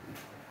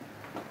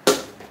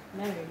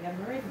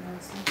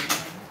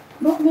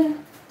 But me,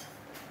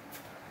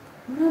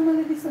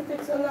 normally this will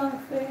take so long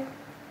for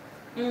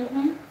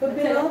But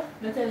tell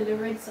you the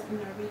red something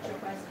will reach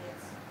up as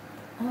yet.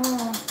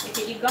 Oh. If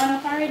it gone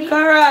up already?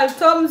 Carol,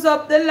 thumbs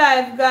up the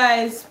live,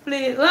 guys,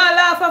 please. Don't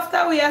laugh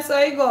after we are so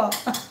you go.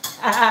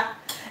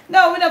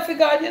 No, we don't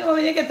figure out, you know,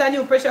 when you get a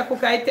new pressure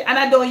cooker, and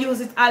I don't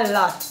use it a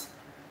lot.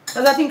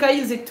 Because I think I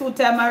use it 2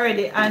 times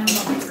already, and I'm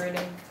not afraid.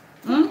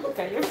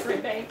 Okay, you're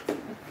afraid.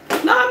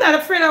 No, I'm not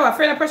afraid of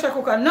pressure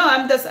cooker. No,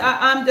 I'm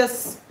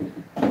just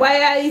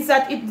why is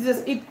that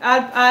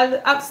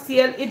I'll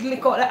oxtail it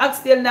lick out the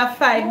oxtail in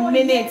 5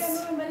 minutes.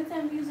 Yeah, by the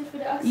time we use it for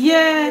the oxtail,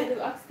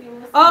 yeah.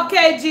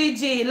 Okay,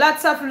 Gigi,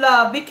 lots of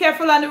love. Be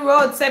careful on the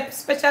road. Say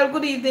special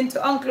good evening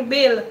to Uncle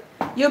Bill.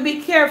 You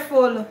be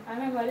careful. I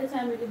remember by the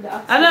time we did the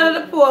oxtail.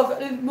 Another pork,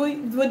 we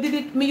did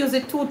it, me use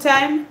it 2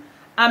 times.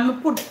 And we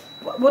put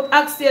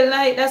oxtail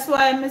night. That's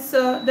why Miss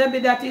Debbie,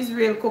 that is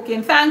real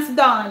cooking. Thanks,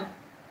 Dawn.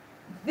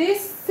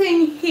 This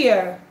thing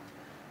here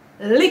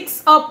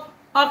licks up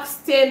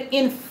oxtail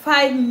in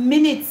 5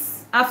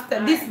 minutes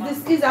after. This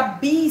is a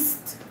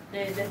beast.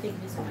 The thing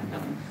is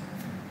on.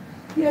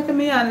 Yeah, come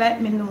here and let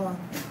me know.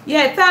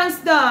 Yeah, thanks,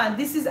 Dawn.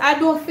 This is, I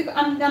don't figure,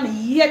 I'm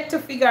yet to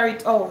figure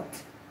it out.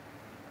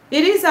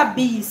 It is a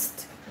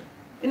beast.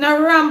 In a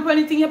ramp,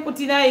 anything you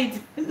put in it,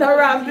 in a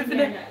ramp.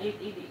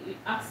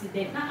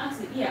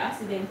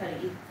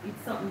 Accidentally.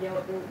 It's something they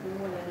will do.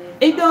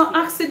 It don't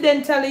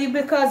accidentally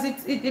because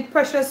it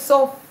pressures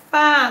so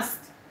fast.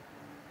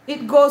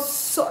 It goes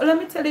so, let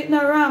me tell you, in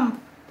a ramp.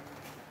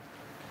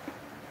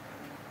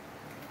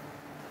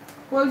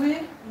 Well,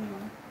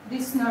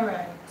 this is not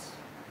right.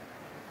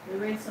 The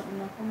red something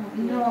not come up.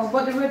 No,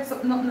 but the red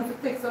something not enough to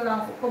take so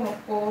long to come up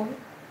for.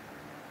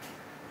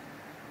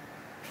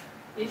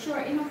 Is sure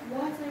enough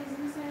water is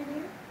inside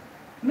there?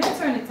 May I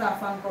turn it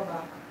off and go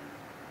back?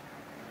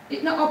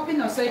 It's not up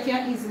enough so you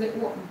can easily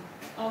open.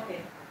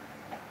 Okay.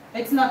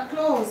 It's not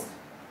closed.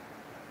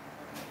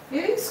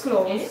 It is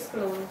closed. It is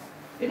closed.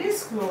 It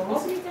is closed.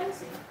 Open it and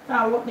see.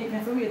 I won't make me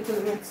wait till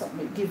the red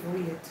something give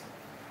weight.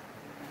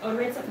 Or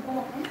red something come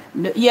up, huh?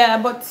 No, yeah,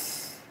 but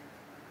Does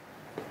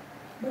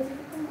it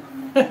come up?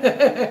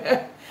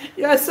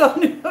 you're so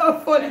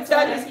funny,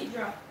 Charlie.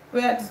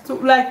 We are too,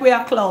 like we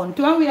are clown.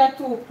 To we are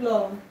too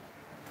clown.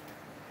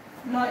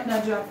 No, it's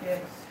not drop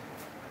yet.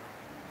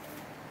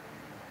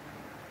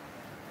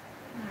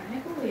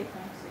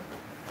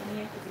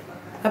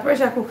 A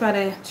pressure cooker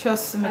there,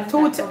 trust me.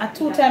 Two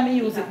times I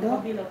use it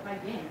though.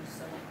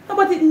 No,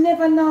 but it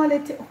never now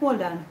let it,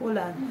 hold on. But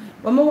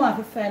I want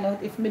to find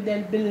out if me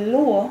then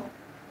below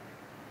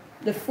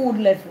the food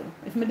level.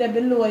 If me then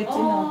below it, you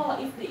know.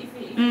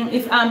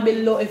 If I'm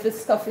below, if the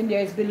stuff in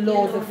there is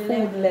below the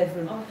food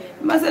level. Okay.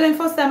 I said the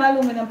first time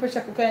aluminum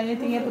pressure cooker,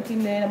 anything you put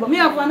in there. But me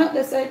have one up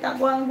there so it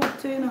go and good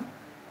too, you know.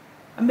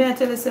 And me I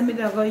tell you, say me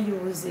don't go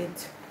use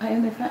it. I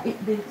never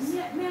eat this.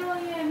 Yeah,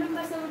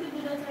 remember so we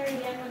did that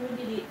already, and when we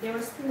did it, there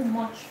was too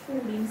much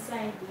food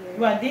inside there.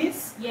 What,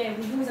 this? Yeah,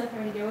 we used that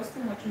already, there was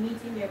too much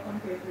meat in there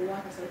compared to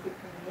water, so it could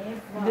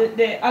never.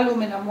 The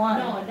aluminum one?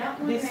 No, that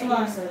one. This right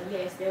one? there, so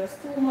yes, there was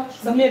too much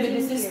So meat maybe in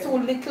this is there. too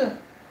little?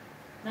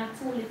 Not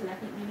too little, I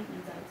think maybe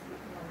it's a little bit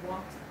more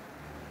water.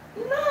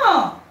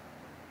 No!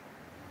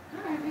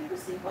 Alright, we could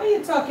see. What are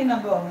you talking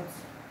about?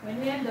 When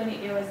we had done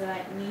it, there was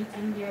like meat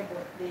in there,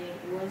 but it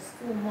was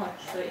too much,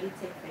 so it would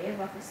take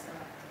forever to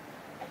start.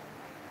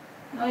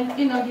 No,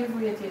 you know, give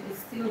weight yet. It's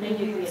still We're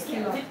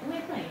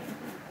playing.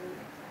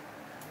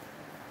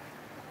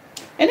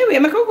 Anyway, I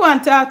could go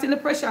and talk to the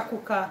pressure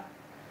cooker.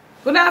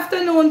 Good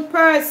afternoon,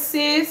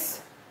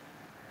 Persis.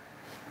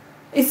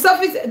 It's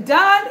sophisticated.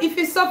 Dan, if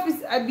it's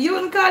sophisticated, you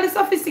wouldn't call it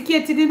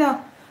sophisticated, you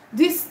know.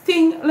 This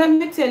thing, let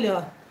me tell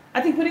you,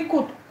 I think we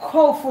put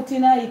cow foot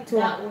in it too.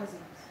 That was it.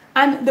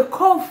 And the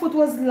cow foot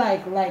was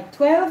like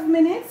 12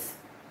 minutes.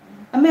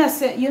 I mean, I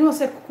said, you know,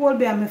 say cold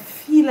beer, I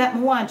feel like I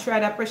want to try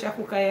that pressure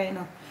cooker here, you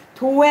know.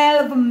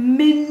 12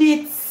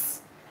 minutes.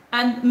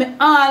 And me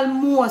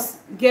almost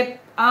get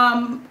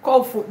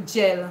cow foot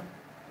gel.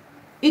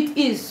 It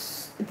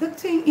is, the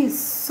thing is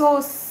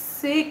so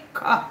sick.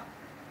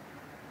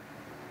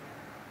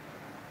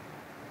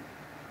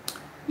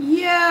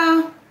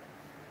 Yeah.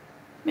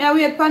 May I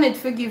wait on it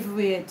for give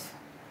weight.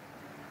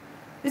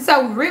 It's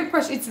a real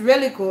pressure, it's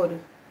really good.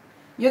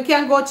 You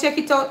can go check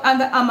it out on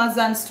the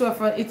Amazon store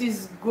for it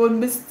is good.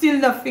 Me still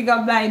not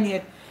figure buying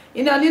it.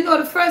 You know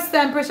the first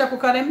time pressure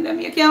cooker, them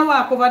you can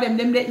walk over them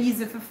they're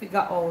easy to figure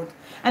out.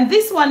 And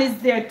this one is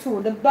there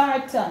too, the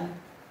Barton.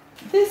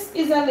 This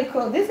is a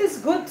little, this is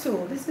good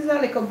too. This is a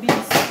little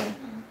beast too.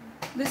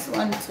 This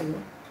one too.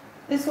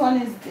 This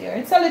one is there.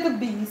 It's a little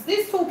beast.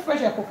 These two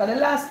pressure cooker, the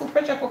last two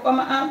pressure cooker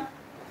I have,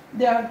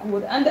 they are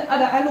good. And the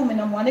other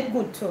aluminum one, it's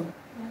good too.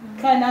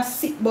 Kind of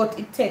sick, but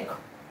it take.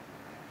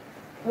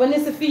 When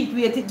it's a feet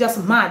weight, it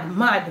just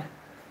mad.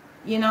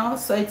 You know,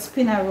 so it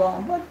spin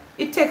around. But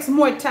it takes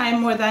more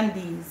time more than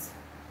these.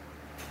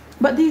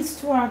 But these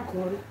two are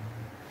good.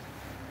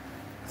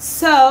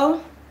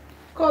 So,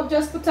 Cobb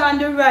just put on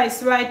the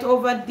rice right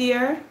over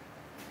there.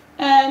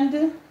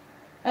 And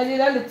I did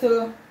a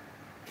little,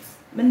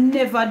 I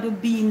never do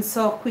beans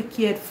so quick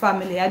yet,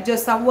 family. I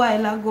just a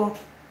while ago,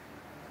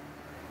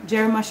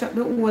 Jerry mash up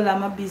the whole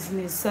of my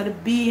business. So the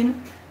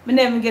bean, I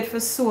never get to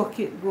soak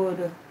it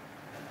good.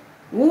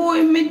 Oh,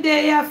 in me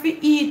day you have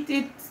to eat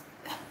it.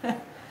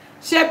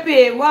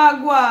 Sheppy,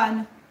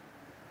 wagwan.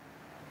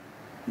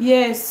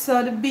 Yes,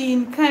 so the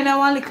bean kind of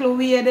one little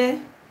weird there.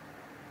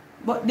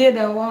 But they're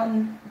the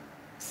one.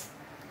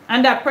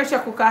 And that pressure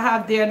cooker I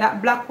have there,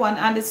 that black one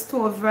on the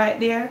stove right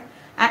there.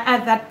 I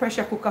had that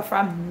pressure cooker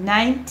from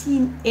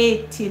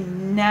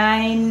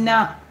 1989.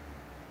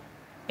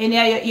 And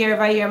you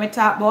hear me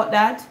talk about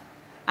that.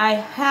 I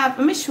have,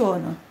 let me show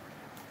you.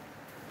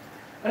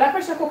 But that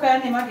pressure cooker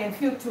name again,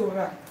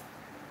 Futura.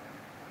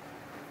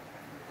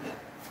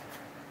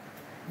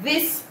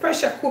 This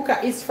pressure cooker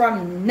is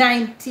from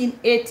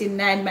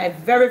 1989, my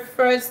very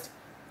first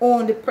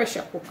owned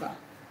pressure cooker.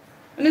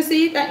 And you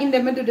see it in the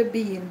middle of the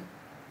bean.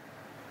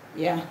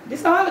 Yeah,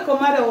 this is all like a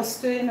mother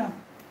was too, you know.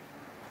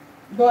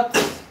 But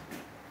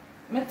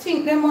I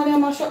think them money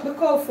mash up the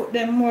cow foot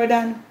them more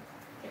than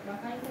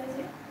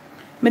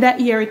me that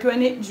hear it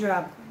when it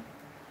drop.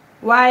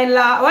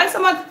 While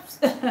some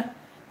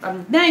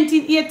from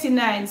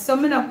 1989, so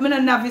me no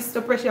novice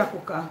to pressure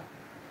cooker.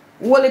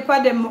 All of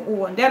them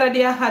own. The other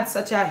day I had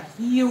such a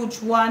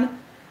huge one,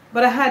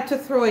 but I had to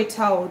throw it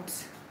out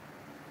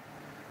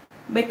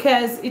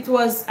because it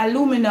was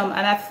aluminum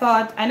and I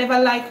thought I never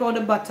liked how the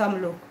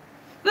bottom look.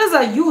 There's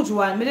a huge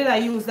one. Maybe I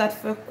use that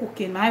for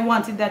cooking. I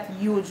wanted that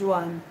huge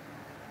one.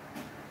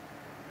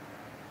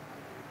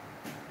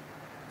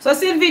 So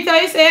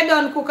Sylvita, you say you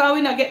done cook and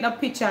we not get no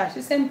picture.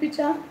 She send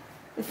picture?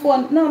 The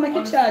phone, no, make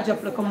it charge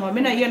up look more.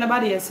 Me not hear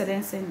nobody else so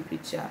then send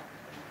picture.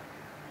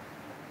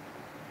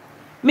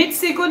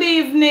 Mitzi, good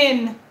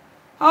evening.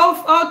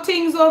 How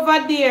things over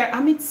there?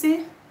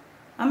 Mitzi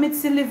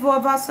live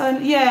over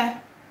son. Yeah.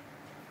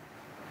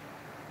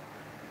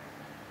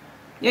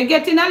 You're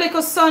getting a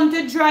little sun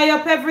to dry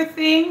up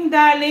everything,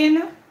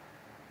 darling.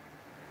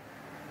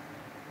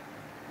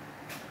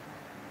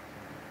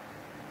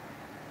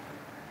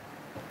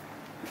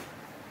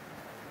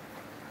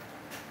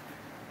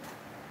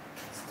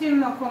 Still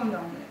not come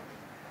down yet.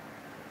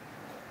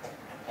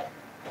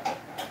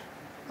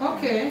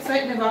 Okay, so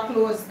it never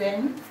closed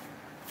then.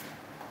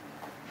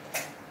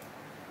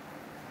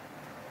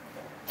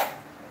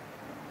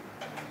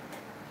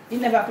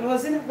 It never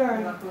closed in a girl.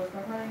 Never closed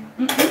properly.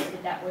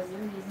 That was the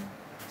reason.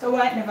 So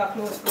why it never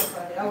closed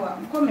properly?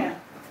 Come here.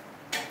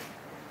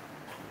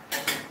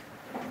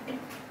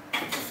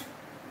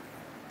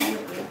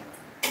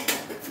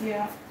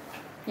 Yeah.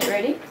 You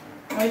ready?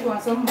 I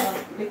want some more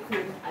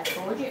liquid. I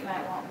told you it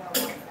might want more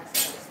water.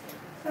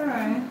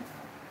 Alright.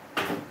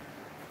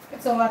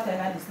 It's a water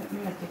and I just make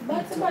it.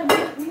 But somebody the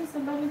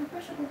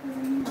pressure cooker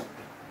in here.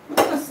 I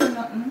don't see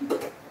nothing.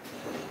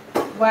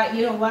 Why?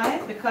 You know why?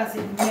 Because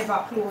it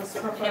never closed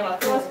properly. Never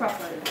closed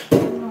properly.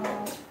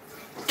 No.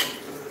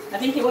 I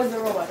think it was the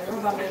rubber. The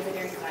rubber may be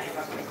there in my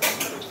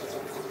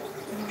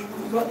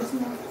But it's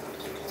not.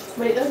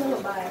 But it doesn't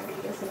look bad.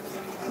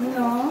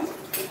 No.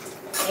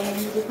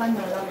 And you depend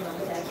on long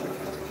time.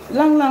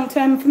 Long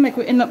time to make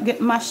we end up get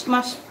mash.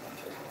 I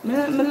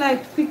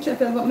like picture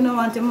but I don't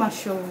want to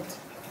mash out.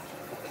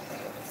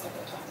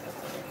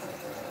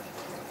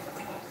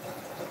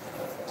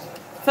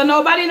 So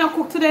nobody no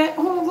cook today?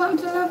 Oh, 1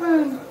 to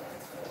 11.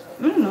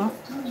 I don't know.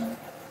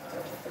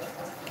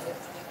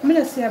 I'm going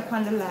to see her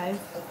on the live.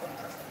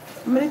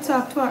 I'm going to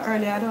talk to her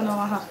earlier. I don't know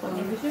what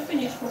happened. If you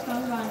finish cooking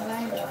on the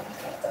line,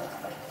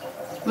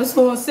 I'm just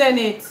going to send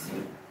it.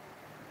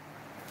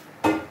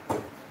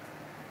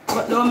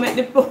 But don't make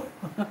the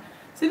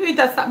See if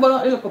it start burn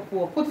out the little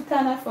pork. Put it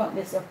on the front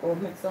this up,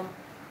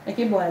 make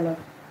it boil up.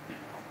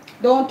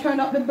 Don't turn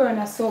up the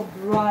burner so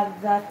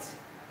broad that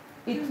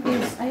it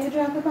is. Are you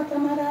drawing the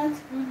bottom of that?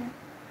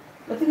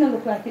 But it doesn't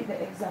look like it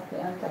exactly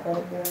on top of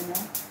the burner.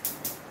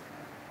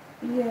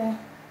 Yeah.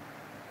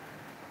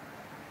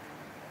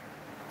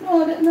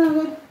 No, that's not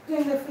good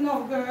thing that's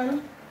no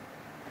girl.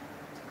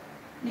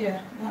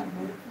 Yeah, not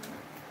good.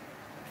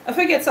 I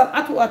forget some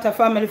hot water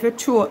family if you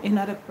throw in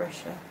the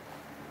pressure.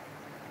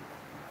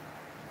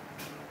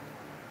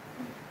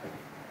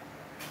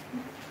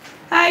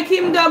 Hi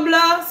Kim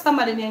Doubler.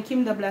 Somebody named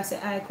Kim Doubler say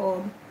hi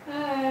Cobb.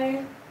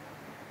 Hi.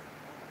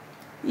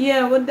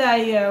 Yeah, we're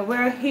there.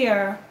 We're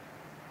here.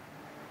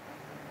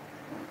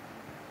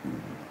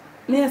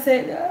 Me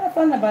say, I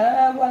found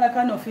about like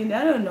enough in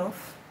there. I don't know.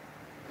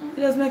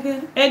 Just make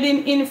it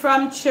heading in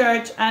from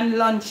church and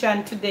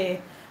luncheon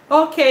today.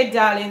 Okay,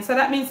 darling. So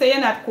that means that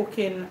you're not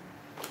cooking.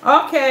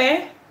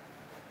 Okay.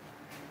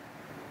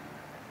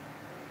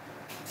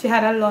 She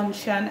had a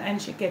luncheon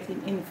and she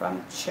getting in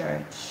from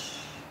church.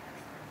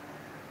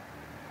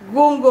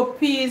 Gungo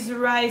peas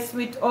rice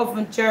with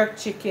oven jerk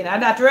chicken.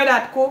 And that ready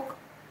to cook?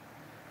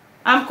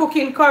 I'm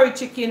cooking curry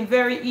chicken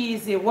very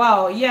easy.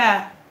 Wow,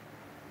 yeah.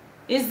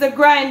 Is the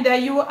grinder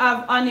you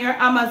have on your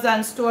Amazon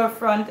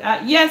storefront?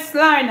 Yes,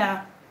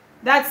 Lorna.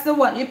 That's the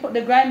one. You put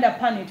the grinder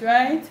upon it,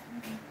 right?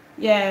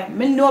 Yeah.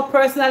 Me know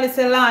personally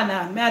say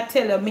Lorna. Me I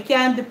tell you, me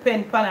can't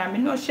depend upon her. Me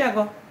know she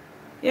go.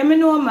 Yeah, me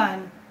know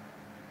man.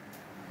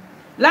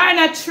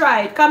 Lorna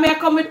tried. Come here,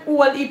 come with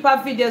all heap of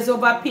videos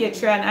over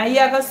Patreon and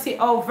you're going to see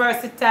how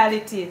versatile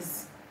it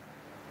is.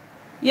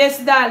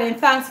 Yes, darling.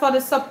 Thanks for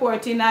the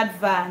support in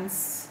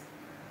advance.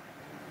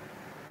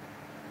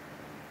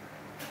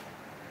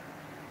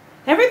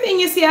 Everything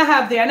you see I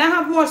have there, and I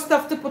have more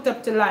stuff to put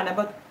up to Lorna,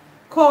 but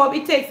Cobb,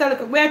 it takes a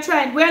look.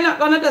 We're not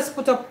going to just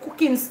put up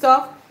cooking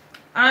stuff.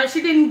 And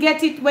she didn't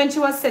get it when she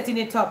was setting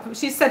it up.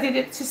 She set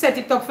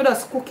it up for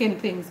us cooking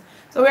things.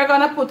 So we're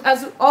gonna put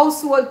as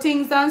household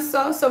things and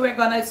stuff. So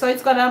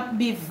it's gonna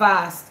be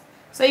vast.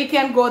 So you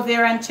can go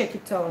there and check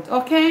it out.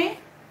 Okay?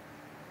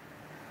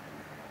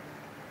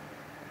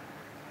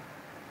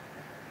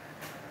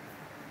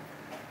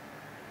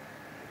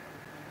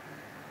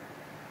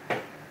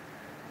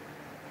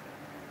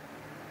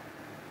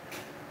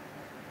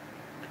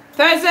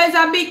 Thursday is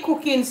a big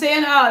cooking, so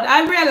you know,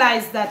 I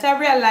realize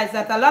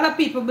that a lot of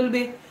people will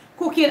be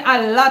cooking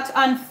a lot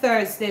on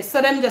Thursday,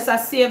 so them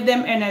just save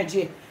them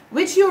energy,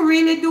 which you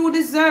really do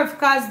deserve,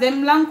 cause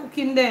them long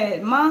cooking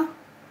there,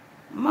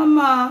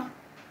 mama.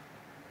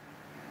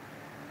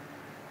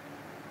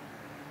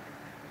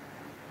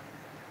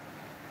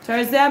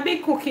 Thursday a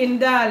big cooking,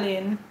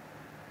 darling.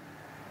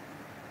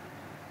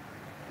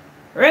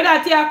 Ready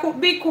that you cook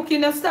big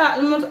cooking and start.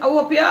 I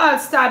hope you all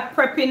start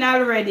prepping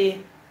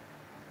already.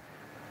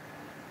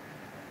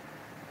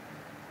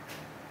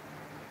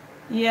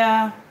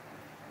 Yeah.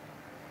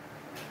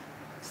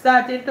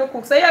 Started to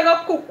cook. So you're going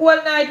to cook all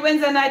night,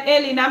 Wednesday night,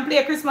 Ellen, and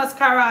play Christmas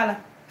Carol.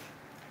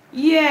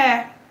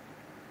 Yeah.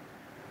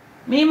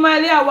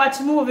 Meanwhile, I watch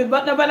movie,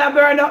 but nobody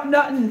burn up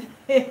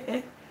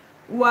nothing.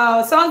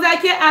 Wow. Sounds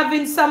like you're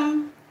having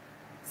some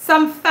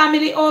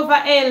family over,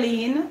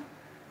 Ellen.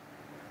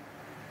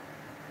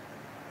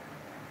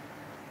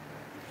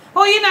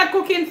 Oh, you're not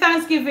cooking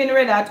Thanksgiving,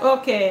 Redat?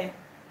 Okay.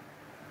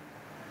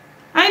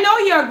 I know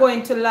you're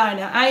going to,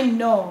 Lorna. I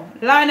know.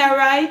 Lorna,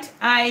 right?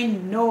 I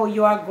know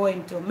you are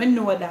going to. Me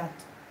know that.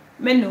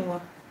 Me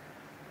know.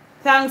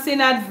 Thanks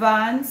in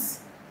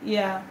advance.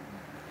 Yeah.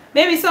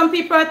 Maybe some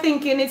people are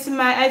thinking it's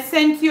I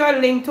sent you a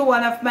link to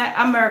one of my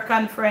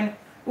American friends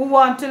who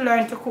want to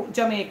learn to cook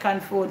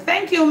Jamaican food.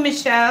 Thank you,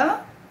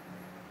 Michelle.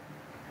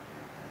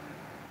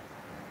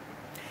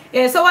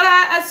 Yeah, so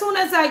as soon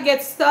as I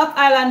get stuff,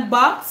 I'll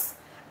unbox.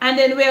 And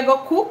then we're going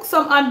to cook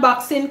some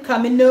unboxing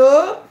coming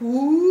up.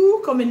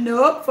 Ooh, coming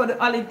up for the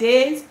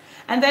holidays.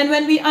 And then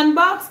when we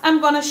unbox,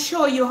 I'm going to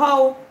show you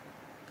how.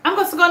 I'm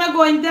just going to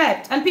go in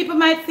depth. And people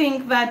might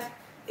think that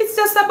it's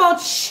just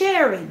about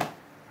sharing.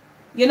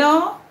 You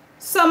know?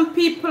 Some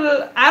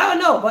people, I don't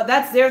know, but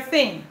that's their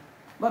thing.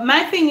 But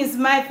my thing is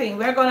my thing.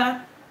 We're going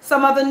to,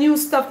 some of the new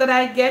stuff that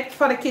I get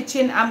for the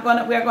kitchen,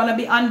 we're going to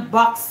be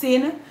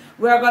unboxing.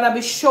 We're going to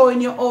be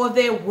showing you how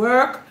they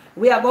work.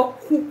 We are going to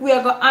cook, we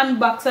are going to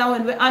unbox, and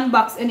when we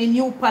unbox any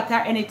new pot or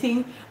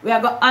anything, we are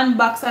going to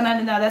unbox and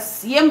another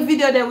same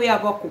video that we are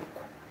going to cook.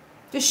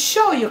 To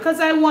show you,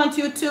 because I want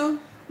you to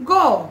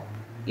go.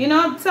 You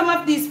know, some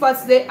of these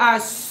pots, they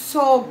are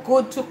so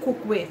good to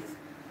cook with.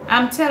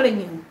 I'm telling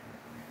you.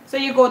 So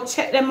you go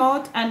check them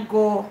out and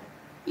go,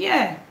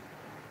 yeah,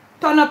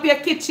 turn up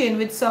your kitchen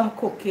with some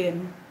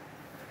cooking.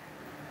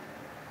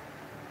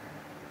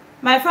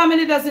 My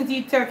family doesn't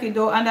eat turkey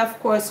though, and of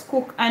course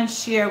cook and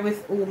share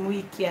with whom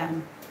we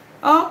can.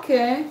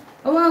 Okay.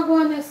 I want to go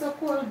on this so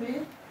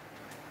Colby.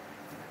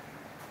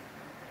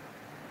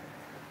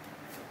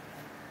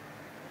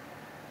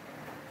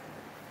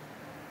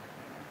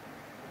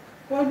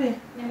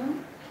 Colby, Yeah.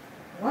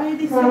 why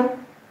this?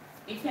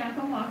 It can't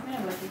come off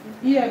now, but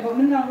Yeah, but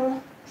I'm not going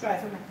to try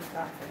to make it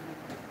off.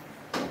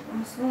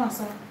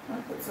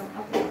 I'll put some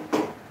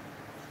apple.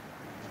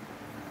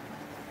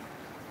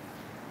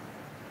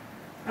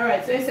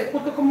 Alright, so you say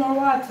put more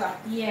water.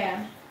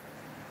 Yeah.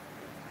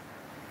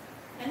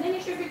 And then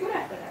it should be good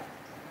after that.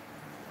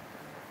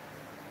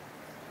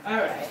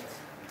 Alright.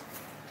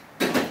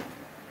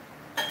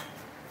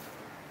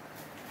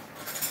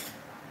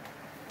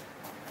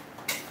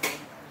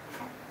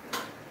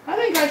 I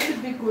think I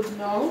should be good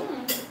now.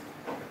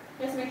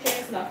 Just make sure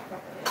it's locked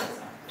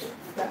properly.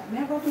 That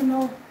never to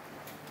know.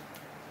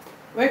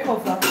 Wake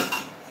up.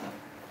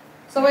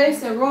 So where you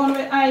say round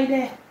with eye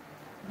there?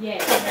 Yeah,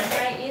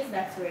 where eye is,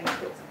 that's where you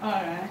put it.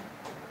 Alright.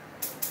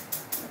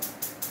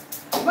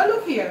 But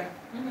look here.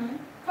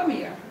 Come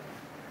here.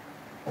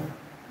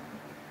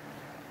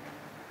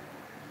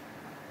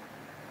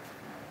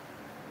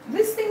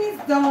 This thing is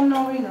down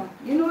now, you know.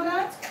 You know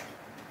that?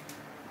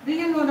 Do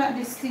you know that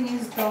this thing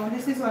is down?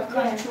 This is what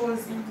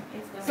controls it.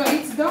 So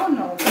it's down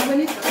now. So when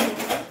it's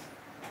closed.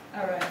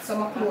 Alright,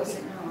 so I'm close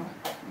it now.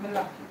 I'm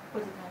lock it.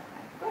 Put it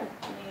on high.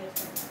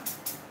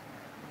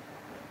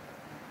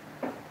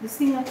 Good. This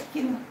thing is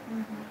kicking.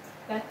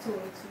 That too,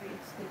 it's really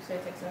stiff, so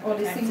it takes a Oh,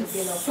 this time thing to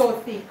build up. is so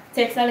thick.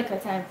 Takes a little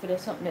time for the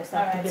something to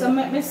start to Alright, build so up.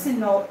 let me see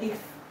now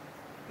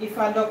if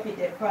I dump it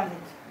upon it.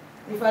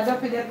 If I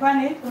dump it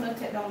upon it, I'm going to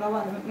take down the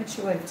one and make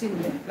sure it's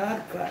in there.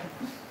 Lord God.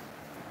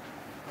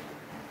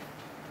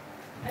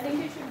 I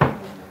think it should be good.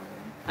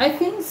 I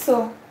think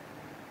so.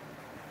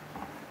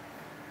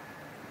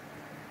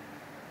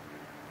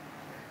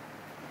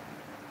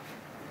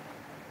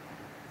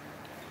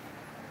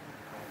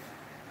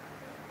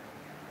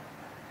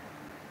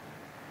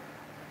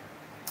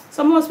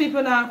 So most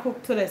people don't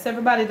cook today. So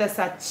everybody just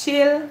a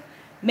chill,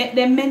 make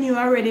them menu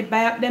already,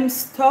 buy up them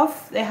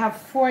stuff. They have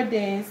 4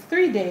 days,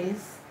 3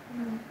 days.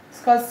 It's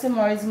because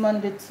tomorrow is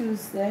Monday,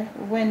 Tuesday,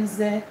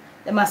 Wednesday.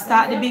 They must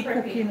start the big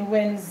cooking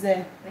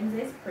Wednesday.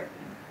 Wednesday's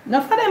prepping.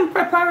 Enough for them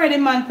prep already,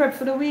 man. Prep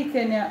for the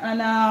weekend, yeah.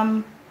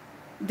 And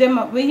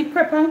them when you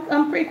prep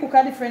and pre-cook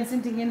a different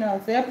thing, you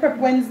know. So you prep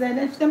Wednesday,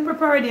 then them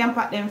prep already and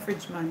pack them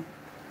fridge, man.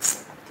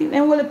 Think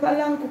them will up a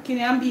long cooking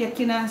and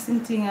baking and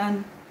something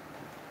and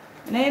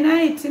then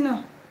I eat, you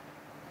know.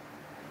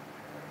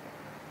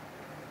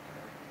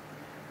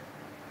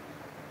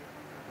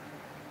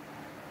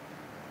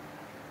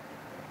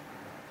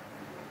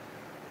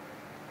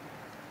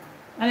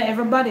 And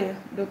everybody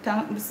do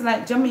it's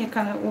like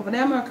Jamaican over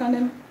there, American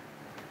them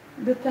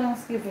do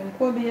Thanksgiving.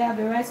 Kobe, you have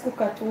the rice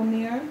cooker too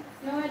near?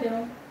 No, I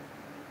don't.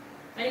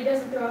 And it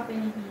doesn't throw off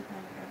any heat on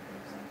the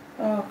crackers.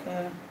 So.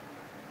 Okay.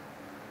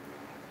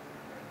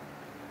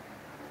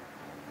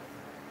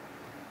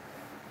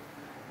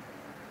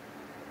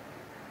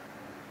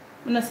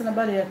 I'm not seeing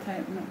nobody at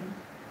type nothing.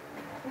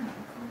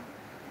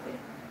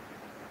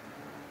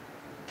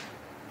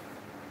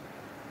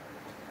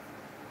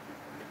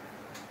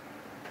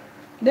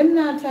 Them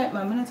not type,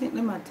 man. I don't think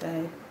them are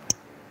type.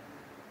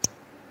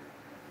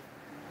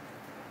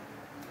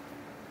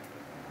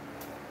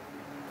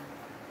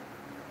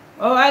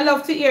 Oh, I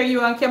love to hear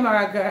you on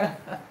camera,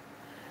 girl.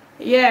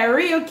 Yeah,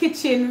 real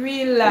kitchen,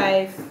 real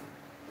life.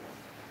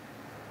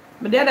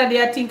 But the other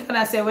day I think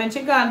I said when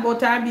she gone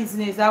about her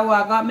business, I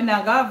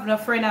not have no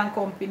friend and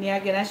company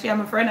again. And she have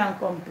a friend and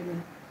company.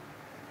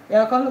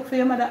 You can look for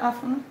your mother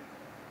often?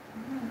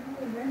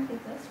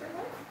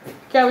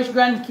 Can wish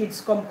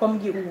grandkids come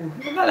get you.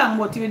 Look how long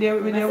about you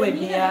there with the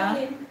wedding, yeah?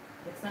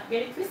 It's not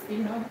getting twisted,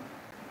 no.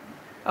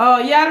 Oh,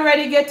 you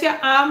already get your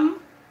ham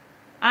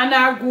and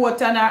our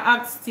goat and our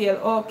oxtail.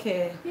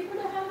 Okay. People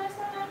don't have my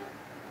son.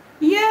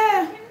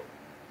 Yeah.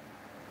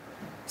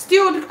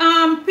 Stewed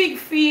pig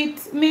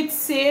feet,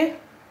 mitzi,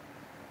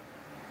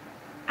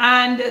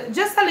 and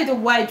just a little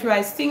white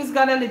rice. Things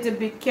got a little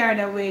bit carried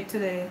away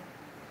today.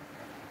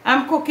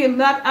 I'm cooking,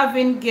 not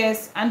having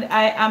guests, and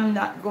I am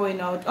not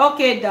going out.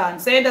 Okay, Dan.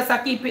 So you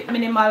just keep it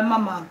minimal,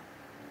 mama.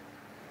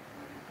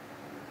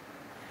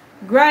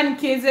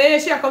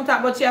 Grandkids, she come talk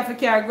about she have to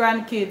carry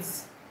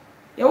grandkids.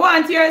 You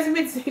want yours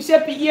with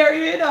Sheppy ear,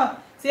 you know?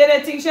 Say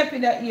that thing Sheppy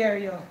that ear,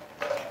 you.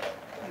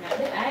 Not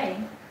the eye.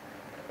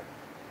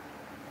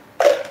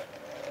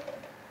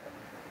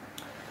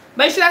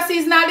 But she should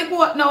season all the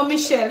goat now,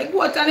 Michelle. The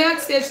goat and the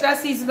oxtail should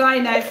season all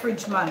in the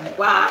fridge, man.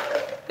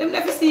 What? Them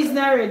never season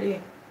already.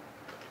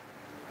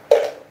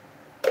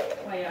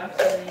 Why you have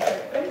to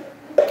leave?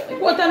 The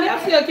goat and the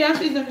oxtail can't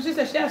season. She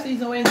said she has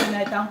season Wednesday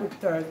night and cook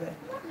Thursday.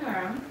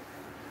 No.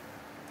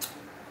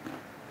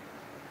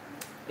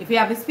 If you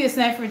have a space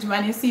in the fridge,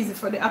 man, you season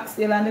for the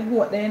oxtail and the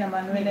goat there, you know,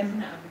 man. When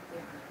them,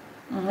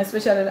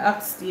 especially the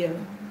oxtail.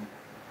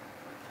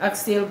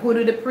 Oxtail good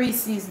with the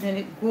pre-seasoning,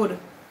 it good.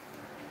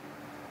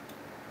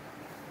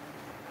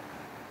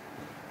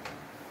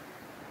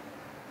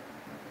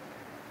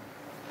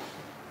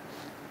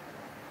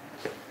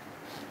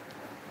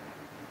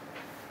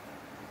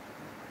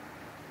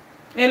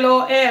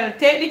 Hello, El.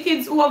 Take the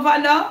kids over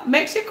now.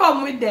 Make she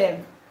come with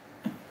them.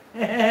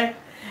 Hey,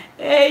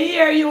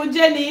 here you,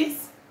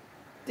 Janice.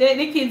 Take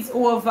the kids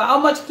over. How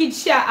much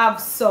kids she have,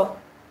 so?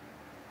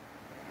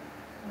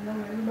 I know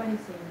everybody's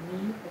saying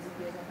me because if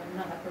there's like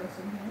another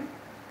person here.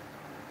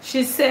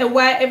 She said,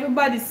 why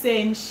everybody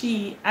saying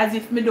she as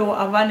if me don't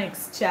have a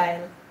next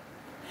child?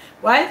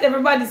 Why is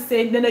everybody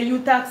saying then you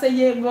talk say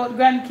you got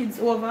grandkids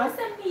over? What's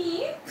that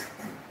mean?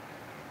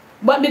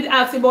 But me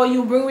ask about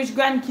you bring which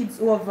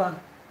grandkids over?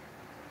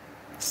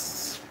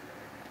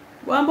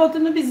 What about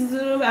in the business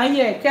and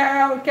yeah,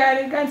 carry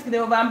the grandkids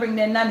over and bring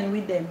their nanny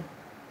with them.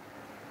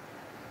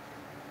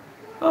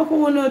 How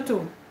could we know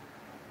too?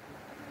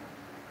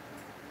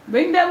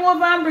 Bring them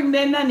over and bring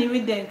their nanny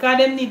with them. Because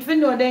them need to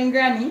know their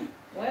granny.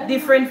 Well,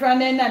 different from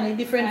their nanny,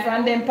 different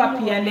from them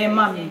papi and their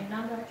mommy.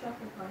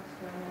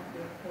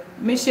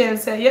 Michelle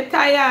said, you're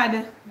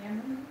tired.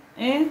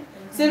 Eh?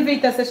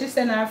 Sylvita said she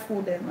sent her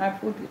food them, her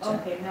food picture.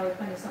 Okay, now we're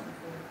finding something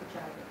for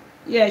charge.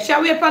 Yeah,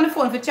 shall we up on the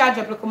phone for charge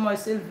up like more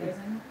Sylvia?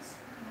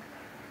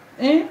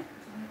 Eh?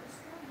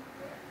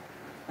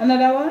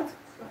 Another what?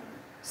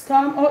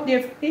 Storm out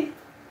there for me?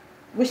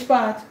 Which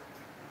part?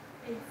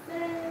 It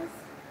says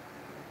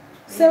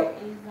so, there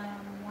is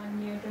one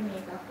near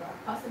Jamaica for a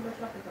possible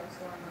tropical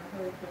storm and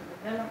hurricane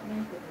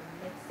development within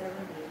the next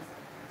 7 days.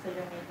 So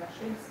Jamaica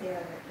should stay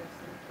alert just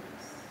in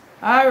case.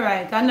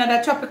 Alright,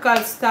 another tropical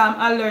storm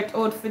alert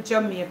out for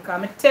Jamaica.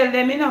 I tell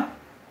them, you know.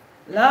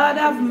 Lord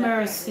have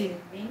mercy.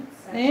 The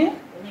name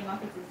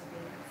of it is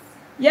Vince.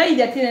 Yeah, you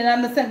didn't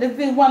understand.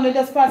 The one that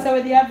just passed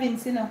away, they have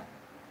Vince, you know.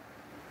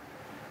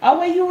 How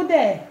are you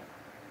there?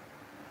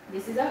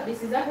 This is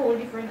a whole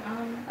different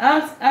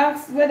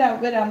Ask whether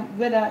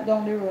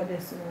down the road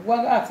is so.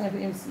 What ask me if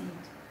him see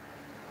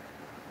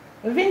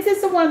it. Vince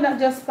is the one that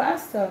just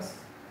passed us.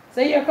 So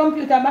your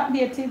computer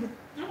backdated.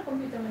 No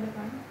computer on the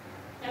phone.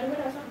 I do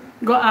something.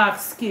 Go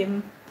ask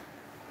him.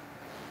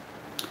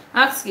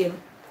 Ask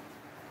him.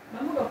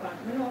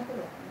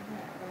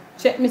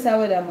 Check Mr.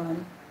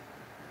 Weatherman.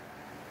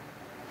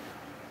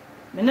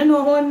 I don't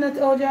know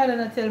how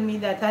Jordan tell me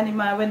that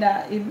animal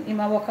whether him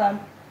a work on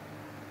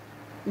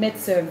med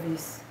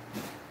service.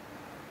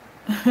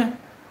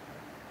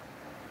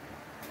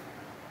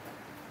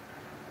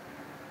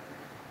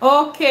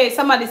 Okay,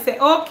 somebody say,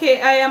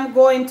 okay, I am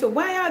going to.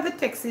 Why are the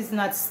texts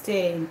not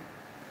staying?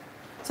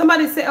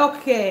 Somebody say,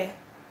 okay.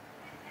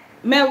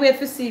 May I wait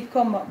to see it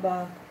come up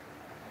back?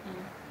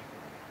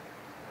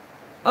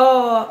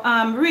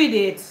 Oh, read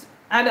it.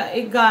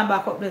 It gone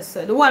back up this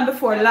side. The one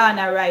before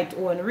Lana right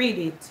one. Read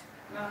it.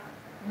 No.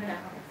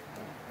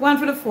 One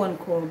for the phone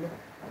call.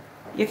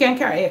 You can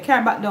carry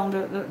back down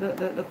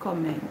the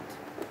comment.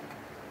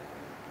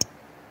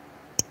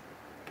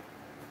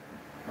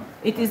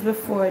 It is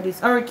before this.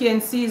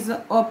 Hurricane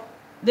season up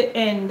the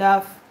end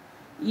of.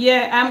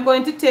 Yeah, I'm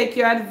going to take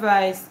your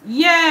advice.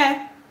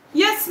 Yeah.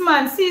 Yes,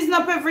 man. Season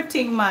up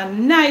everything,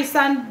 man. Nice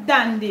and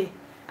dandy.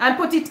 And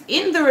put it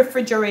in the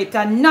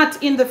refrigerator,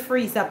 not in the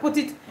freezer. Put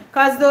it,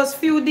 because those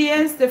few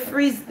days, the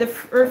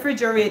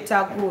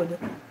refrigerator good.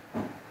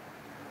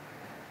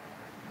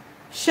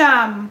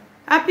 Sham,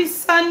 happy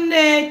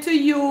Sunday to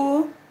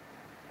you.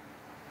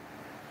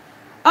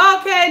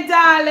 Okay,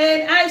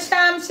 darling. Hi,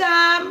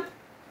 Sham.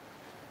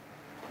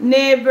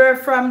 Neighbor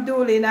from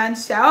Doolin and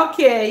Sham.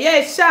 Okay,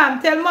 yes,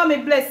 Sham. Tell mommy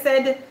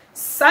blessed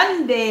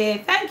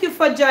Sunday. Thank you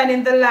for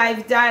joining the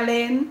live,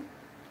 darling.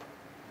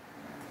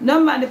 No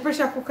man, the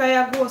pressure cooker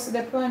ya goes to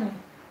the pani.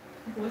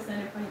 Goes to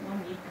the pani,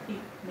 mommy.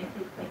 Make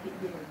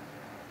it good.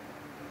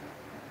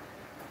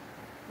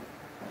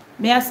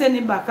 May I send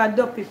it back a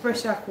dopey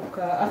pressure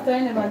cooker after I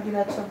never give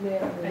that trouble.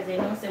 Because they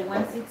know say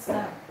once it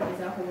starts,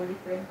 it's a whole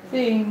different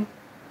thing.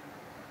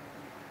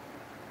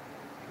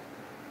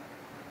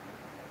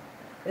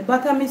 The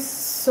bottom is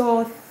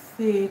so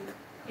thick.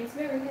 It's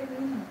very heavy,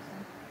 you know.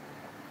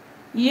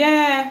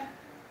 Yeah.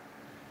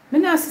 Me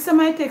now see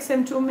somebody takes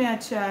them to me a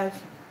charge.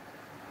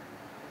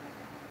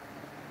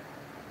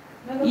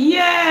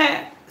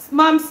 Yeah.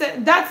 Mom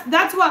said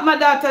that's what my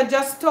daughter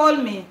just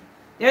told me.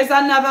 There's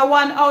another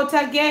one out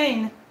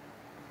again.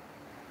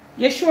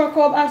 You sure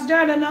come ask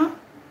Jordan now?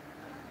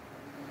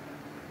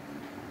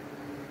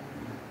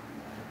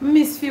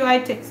 Miss few I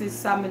text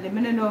his family. I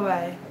don't know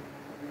why.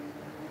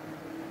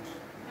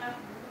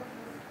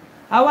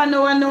 I want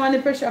no one the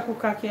pressure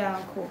cooker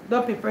can cook.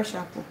 Dopey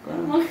pressure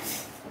cooker.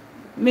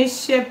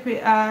 Miss Sheppy,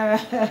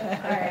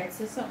 alright,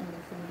 so something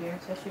from there.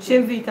 So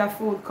Chevita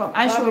food come.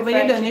 And show when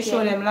you done, you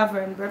show them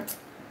laverne breakfast.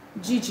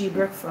 Gigi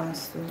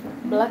breakfast.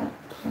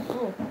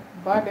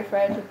 Barbie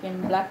fried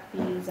chicken, black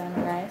peas and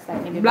rice.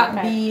 Like maybe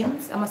black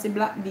beans. I must say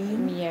black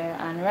beans.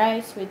 Yeah, and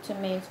rice with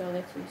tomato,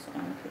 lettuce,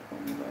 and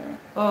cucumber.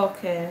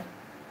 Okay.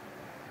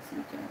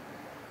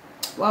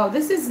 Wow,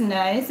 this is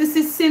nice. This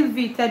is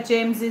Sylvita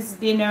James's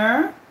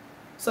dinner.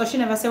 So she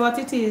never said what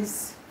it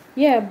is.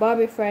 Yeah,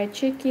 Barbie fried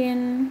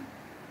chicken.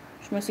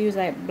 She must use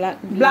like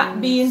black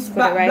beans.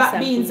 Black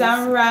beans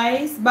and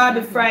rice.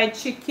 Barbie fried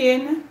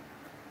chicken,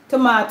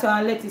 tomato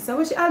and lettuce.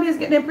 So she always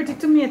get them pretty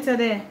tomato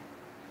there.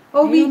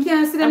 Oh, we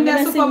can't see them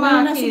in the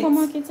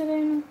supermarket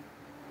today.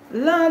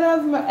 Lord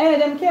of my, hey,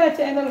 them carrot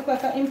and look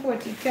like an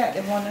imported carrot.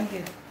 They want to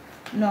get.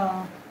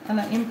 No, I'm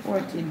not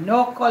imported.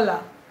 No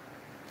color.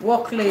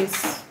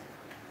 Workless.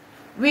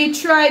 We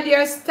tried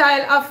their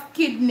style of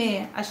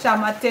kidney.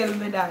 Ashama tell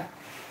me that.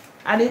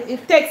 And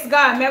it takes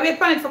God. May I wait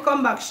for it for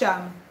come back,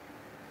 Sham.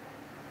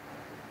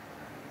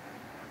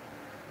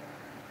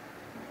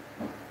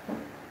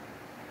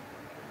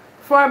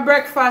 for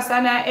breakfast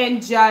and I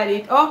enjoyed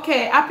it.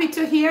 Okay, happy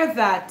to hear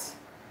that.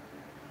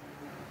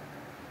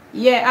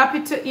 Yeah,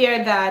 happy to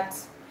hear that.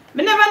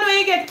 Me never know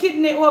you get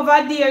kidney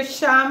over there,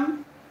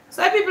 Sham.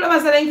 So people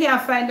must say they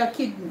can't find a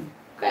kidney.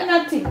 Can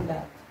I think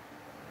that?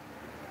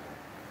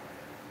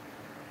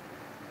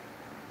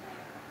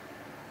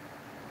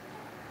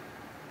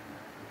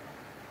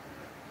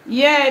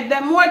 Yeah,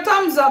 the more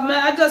thumbs up,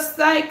 man. I just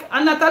like,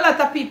 and not a lot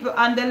of people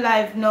on the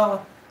live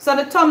now. So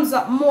the thumbs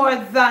up more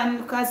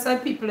than, because some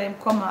people them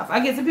come off. I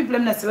guess the people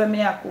them not see when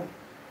me a cook.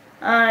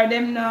 Alright,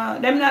 them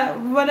not,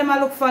 what them a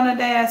look for no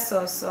day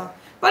so.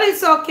 But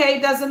it's okay,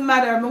 it doesn't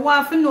matter. Me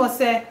want to know,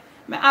 say,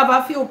 me have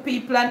a few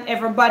people and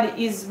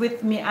everybody is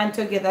with me and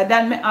together.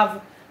 Then me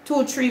have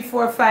 2, 3,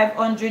 4,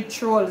 500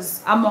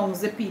 trolls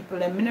amongst the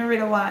people. And me don't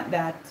really want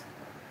that.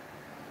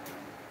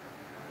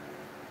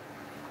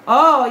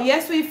 Oh,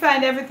 yes, we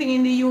find everything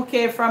in the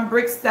UK from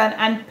Brixton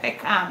and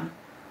Peckham.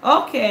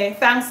 Okay,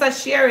 thanks for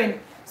sharing.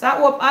 So I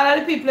hope all of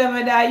the people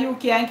in the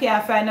UK and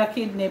can't find a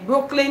kidney.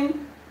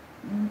 Brooklyn,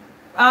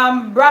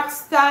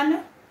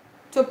 Braxton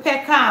to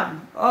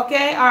Peckham,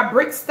 okay? Or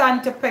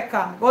Brixton to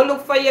Peckham. Go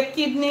look for your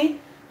kidney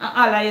and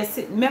all of you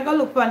sit. Me go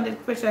look on the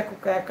pressure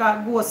cooker. I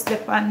can't go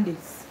step on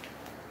this.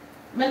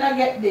 Me not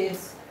get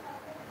this.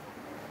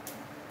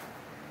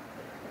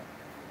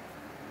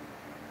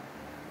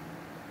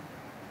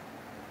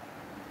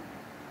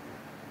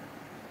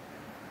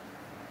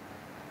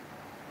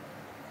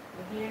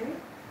 Hear it?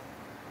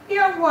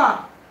 Hear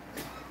what?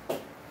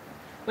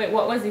 Wait,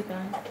 what was it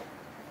on?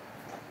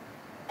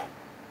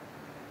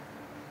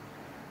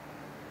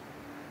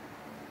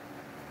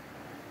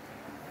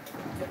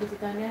 Put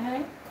it on there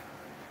high?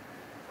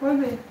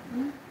 Hold it.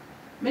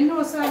 Me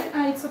know so the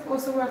eye it's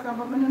supposed to work, but I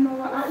don't know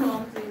what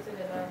happened.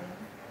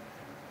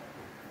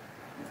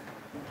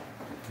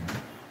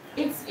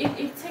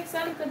 It takes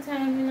a little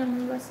time, you know,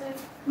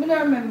 I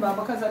don't remember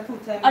because I 2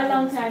 times. a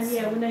long time,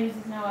 yeah, when I use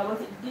it now,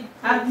 but it did.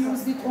 I've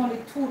used it only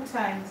 2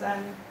 times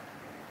and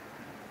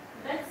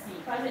Let's see,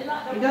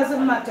 it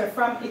doesn't matter.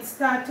 From it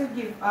start to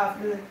give off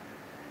the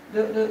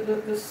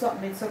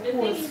something it's the thing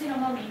supposed. is, you know,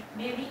 mommy,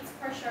 maybe it's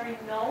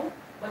pressuring now,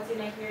 but you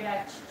don't hear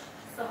that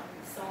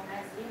something sound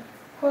as if.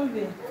 Hold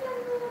it.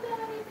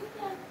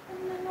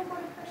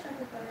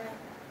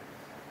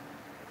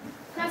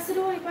 Kasi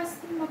doon,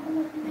 ipastin mo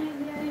kung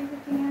pinahili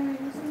everything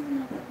already.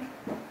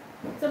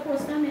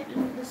 Suppose na may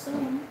the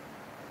song.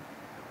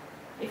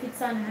 If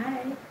it's on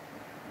high.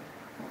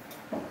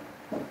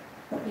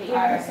 Yeah, you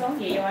want the song?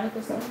 Yeah, you want it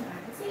to song?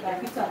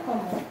 Like it's a come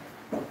on.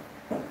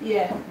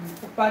 Yeah,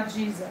 Papa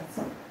Jesus.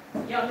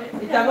 Yeah,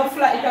 It a go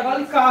fly, it a go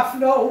lick off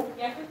now.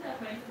 Yeah, put that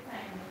when the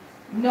time.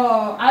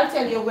 No, I'll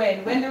tell you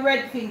when the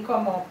red thing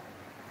come up.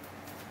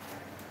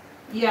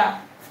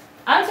 Yeah,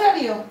 I'll tell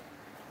you.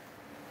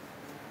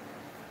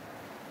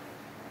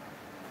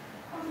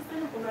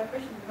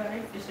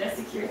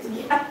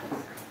 Security.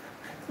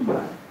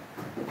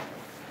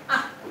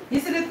 You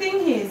see the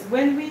thing is,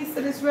 when we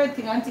see this red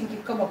thing and think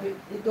it come up, it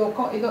don't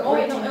come, it don't. Oh,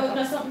 it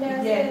don't something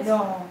there. Yeah,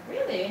 no.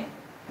 Really?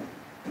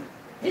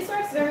 This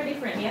works very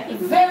differently. I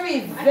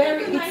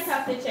think we might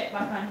have to check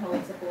back on how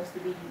it's supposed to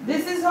be used.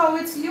 This is how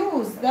it's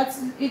used. That's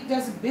it.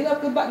 Just build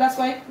up the back. That's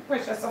why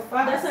pressure so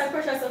fast. That's why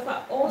pressure so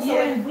fast. Also,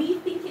 Yeah. when we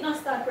think it not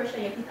start pressure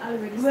yet, it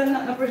already Well, started.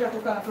 not the pressure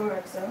cooker for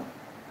work, so.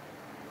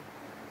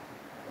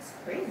 It's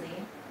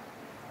crazy.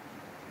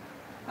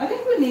 I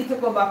think we need to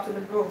go back to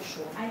the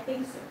brochure. I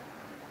think so.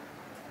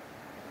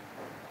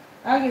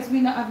 I guess we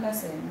not have no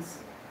sense.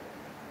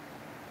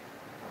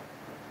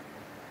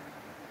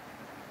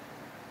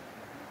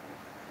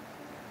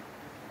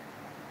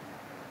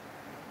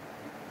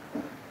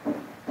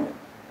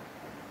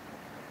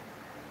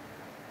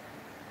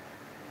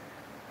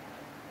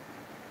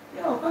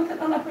 Yo, come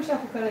take on a pressure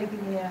cooker like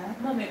in here.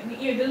 Mom, me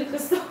hear the little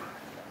stuff.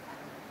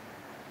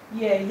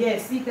 Yeah,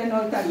 see it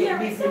now, it can get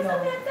busy now.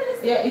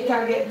 Yeah, it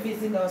can get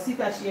busy now. See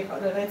that shake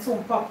out there, and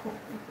some pop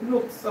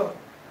look so.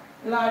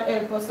 Lord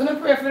help us. Gonna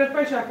pray for the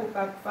pressure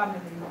cooker family.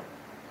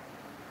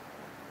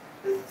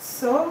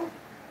 So,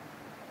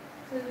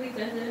 So we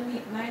just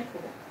meet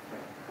mindful.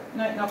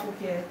 no, it not cook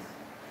yet.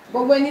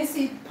 But when you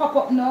see it pop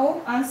up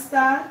now and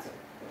start,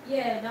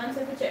 Yeah, don't have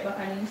to check back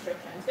on the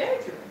instructions.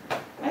 Very true.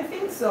 I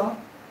think so.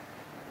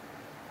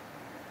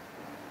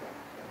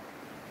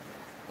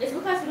 It's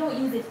because we don't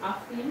use it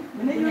often.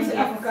 When I use it,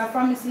 I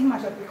promise you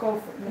much of the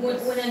comfort.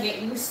 When I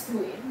get used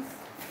to it.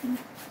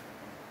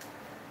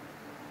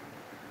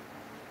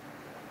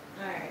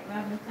 Alright, we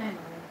have no time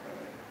on it.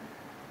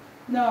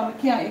 No,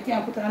 you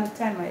can't put it on the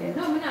timer yet.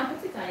 No, we're not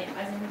put it on it,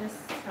 as in we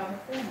just have a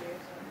phone here.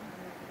 So.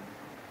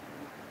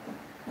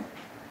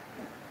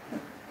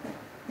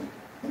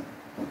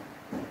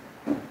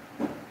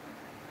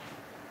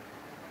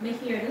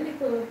 Make here the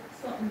little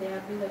something there,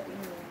 I'll be like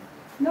in there.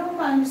 No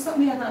man,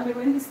 something like that.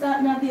 When you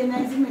start now being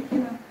nice, you make, you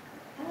know.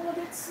 Oh,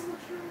 that's so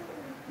true.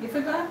 You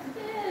forgot?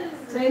 Yes.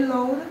 Say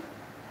loud.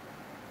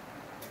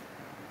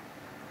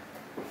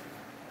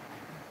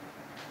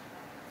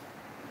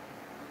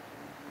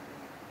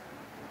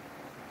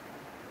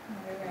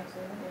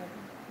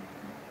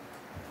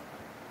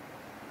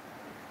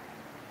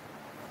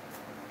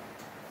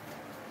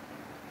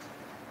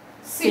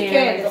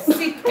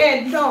 sick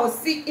head. No,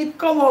 see it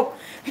come up.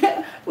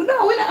 No, we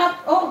don't have,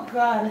 oh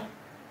God.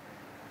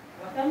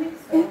 What I mean,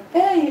 so?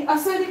 Hey, I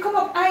said it come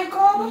up, I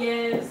come?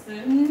 Yes.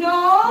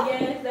 No?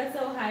 Yes, that's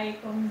how high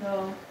it comes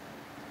down.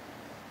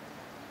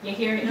 You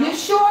hear it now? You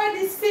sure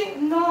this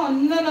thing? No.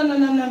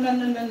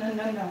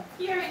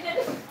 Hear it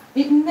then?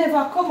 It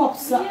never come up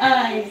so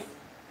high. Yes.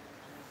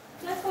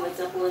 That's how it's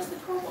supposed to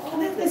come up.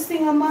 Let this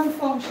thing a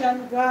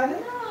malfunction, God.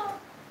 No.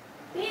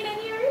 They didn't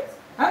hear it?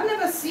 I've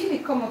never seen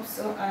it come up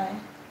so high.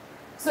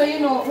 So you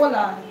know, hold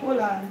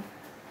on.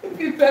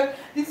 People,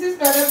 this is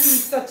gonna be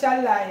such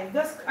a lie.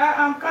 Just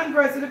I'm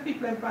conversing with the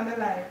people in front of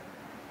the live.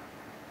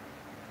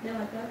 They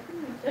want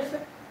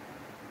that.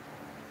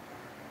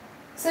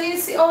 So you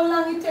see how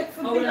long it takes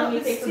for How long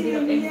it takes to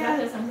build up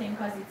exactly something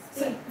because it's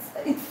thick.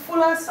 It's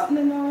full of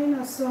something now, you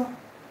know, so.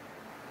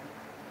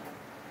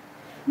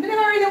 I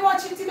never really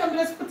watch it, you know, but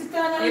just put it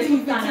on and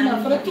leave it, you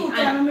know, for the 2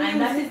 times.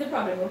 And that is the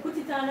problem. We'll put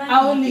it on and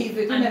I will leave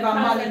it, you never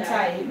monitor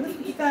tie it. Just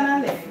put it on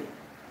and leave it.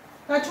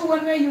 That's true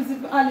when we use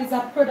it, all is a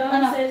product.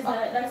 Dawn says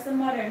that that's the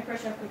modern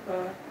pressure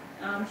cooker.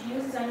 She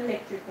uses an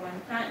electric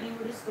one. Can't leave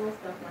with a stove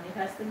top one. It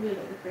has to build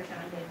up the pressure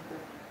and then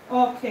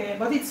cook. Okay,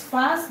 but it's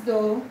fast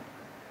though.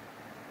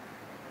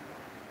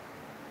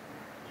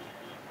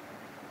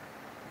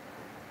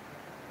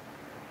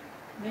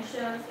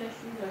 Michelle says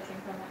she's watching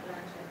from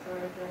Atlanta,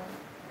 Georgia.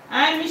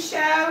 Hi,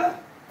 Michelle.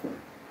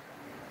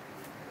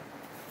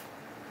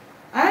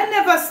 I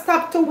never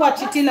stopped to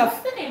watch it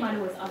enough. What's the name of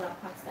those other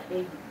pots that they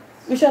use?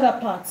 Which other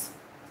parts?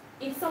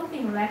 It's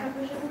something like a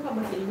pressure cooker,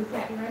 but it looks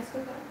like a rice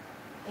cooker.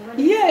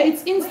 Yeah,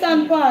 it's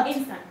instant pot.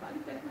 Instant pot.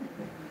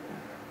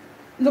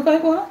 Look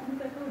like what?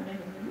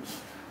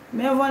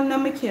 Me have one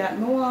in my cat.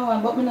 Me want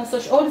one, but me not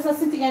such. Oh, this is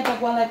something I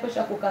take one like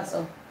pressure cooker,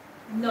 so.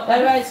 No.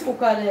 The rice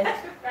cooker there.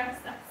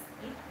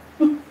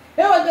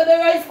 You want the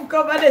rice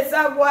cooker, but this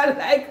have one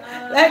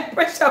like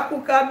pressure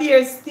cooker,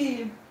 beer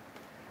steam.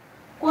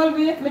 Well,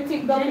 we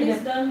think that Then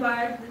it's done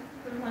by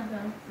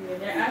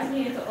they're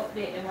asking you to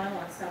update them on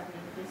what's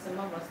happening. Because some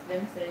of us,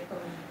 them say they're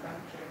coming in from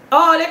church.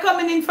 Oh, they're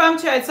coming in from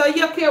church. So,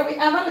 yeah, okay, we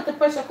have a little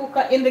pressure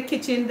cooker in the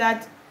kitchen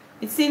that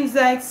it seems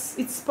like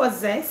it's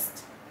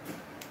possessed.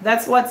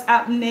 That's what's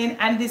happening.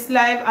 And this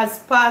live has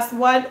passed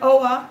 1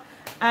 hour.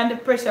 And the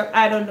pressure,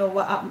 I don't know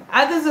what happened.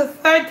 This is the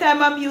 3rd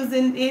time I'm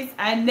using this.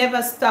 I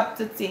never stopped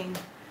to think.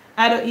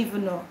 I don't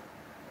even know.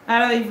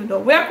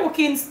 We're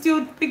cooking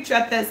stewed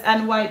picture test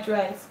and white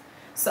rice.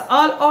 So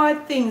all our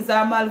things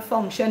are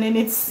malfunctioning,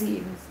 it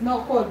seems.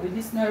 No, Colby,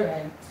 this is not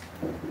right.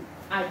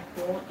 I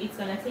don't. It's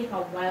going to take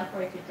a while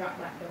for it to drop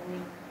back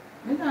down.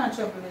 I'm not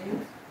trouble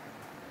you.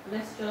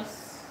 Let's have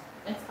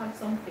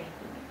some faith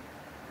in it.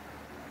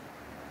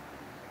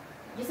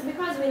 Just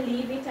because we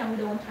leave it and we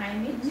don't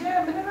time it.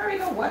 Yeah, but I never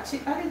really watch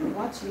it. I didn't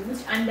watch it.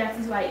 And that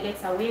is why it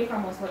gets away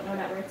from us. But now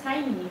that we're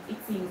timing it, it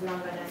seems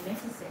longer than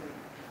necessary.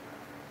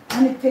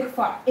 And it takes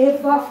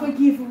forever to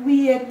give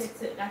weight.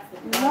 That's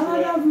the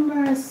Lord have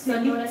mercy.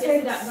 So now that you see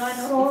that gone up,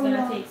 it's going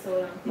to take so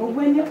long. But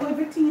when you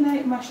everything in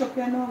it mash up,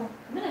 you know.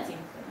 I don't think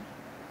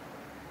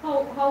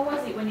so. How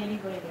was it when you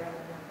leave it there?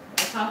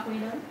 Like halfway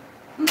done?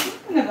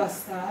 Never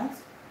start.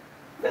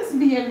 Just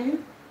barely.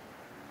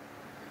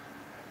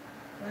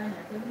 Why not?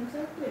 Everything's so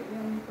quick. You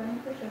only put in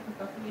pressure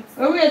cooker for it.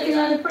 We're waiting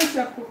on the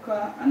pressure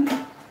cooker. And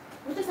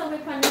we just have a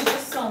pan with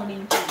just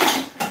sounding too.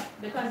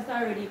 Because it's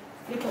already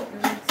flip up the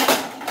roots.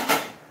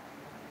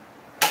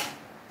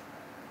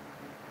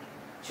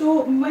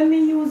 So when we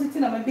use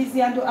it, I'm busy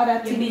and do other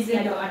things. You're busy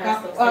and do other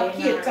stuff. Or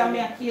cater.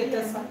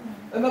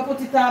 When I put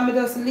it on, I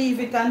just leave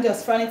it and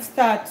just from it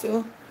start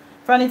to.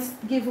 From it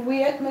give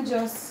weight, me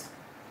just.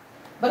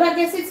 But I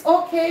guess it's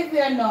okay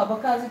there now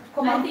because it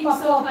come and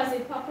pop up. I think so, because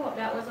it pop up.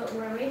 That was what we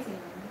were waiting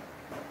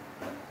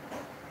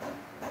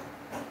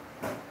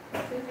on.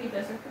 2 feet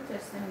are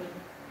protesting me.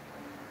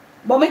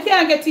 But we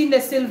can't get in the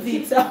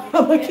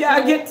Sylvita. We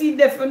can't get in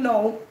there for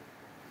now.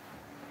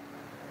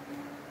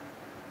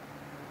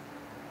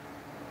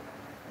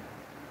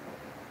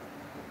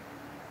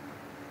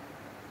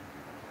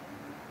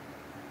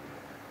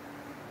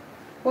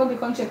 Well, we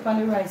can check on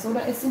the rice. So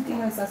that is something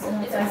else that's in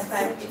it has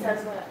 5, it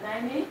has what,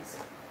 9 minutes?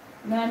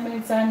 9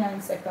 minutes and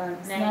 9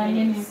 seconds. 9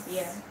 minutes,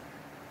 yeah.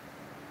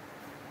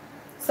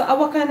 So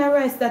what kind of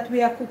rice that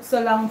we are cooked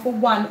so long for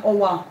 1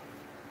 hour?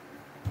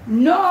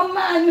 No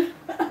man!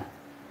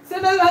 So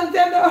no long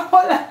time,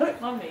 how long?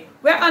 Mommy.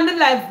 We're on the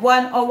live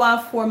 1 hour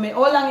and 4 minutes.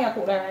 How long you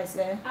cook the rice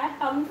there? I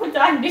haven't put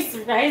on this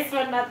rice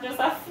for not just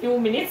a few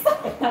minutes.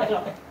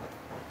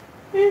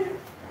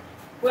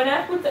 When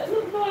I put it,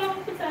 look how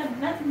long put on,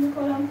 nothing look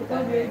how long put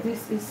on.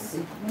 This is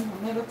sick.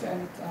 Never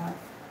turn it off.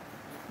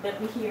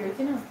 But we hear it,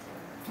 you know.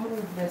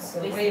 Oh, bless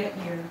her. We Wait hear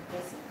here.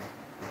 Yes.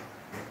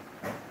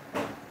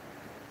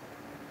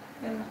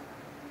 Yeah.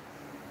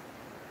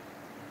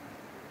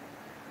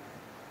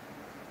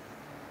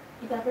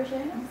 Is that pressure?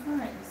 It's not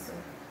right, so.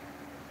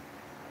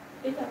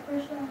 Is that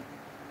pressure?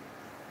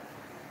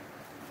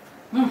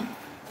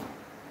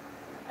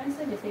 I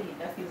said you take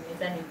it a few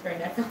minutes and you turn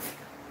that off.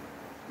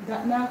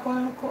 That not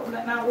going to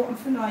that not open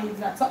for now. Is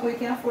that something we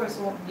can force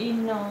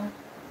open? No.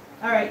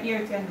 Alright, here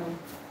it can now.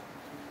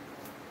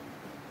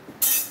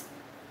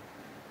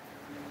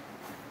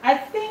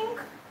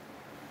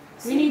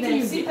 We need to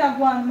use it.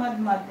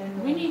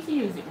 Then we need to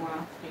use it more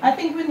often. I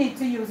think we need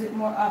to use it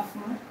more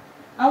often.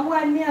 And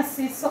why me I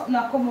see something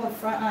that come out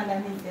from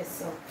underneath this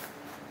so.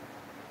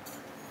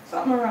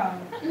 Something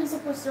wrong. Nothing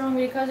supposed to wrong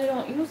with it because we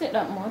don't use it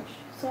that much.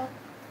 So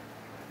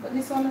but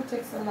this one will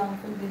take so long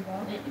to build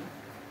up.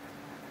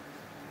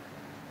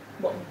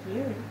 But we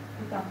hear it.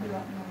 You can't build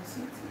up now.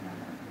 See it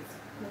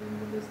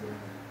like this.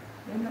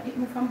 They're not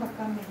eating from back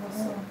on me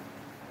also.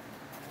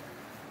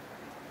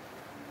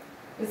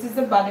 This is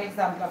the bad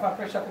example of a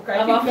pressure cooker.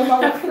 I think them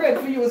are afraid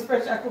to use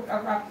pressure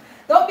cooker.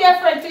 Don't be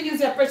afraid to use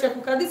your pressure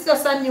cooker. This is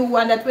just a new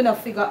one that we don't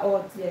figure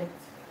out yet.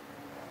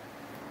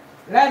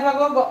 Like we're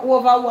going to go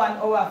over 1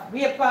 hour.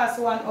 Way past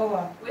 1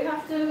 hour. We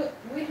have to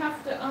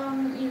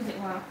use it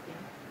more often.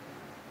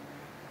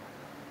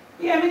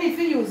 Yeah, we need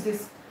to use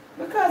this.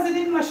 Because it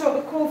didn't mash up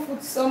the cold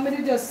food,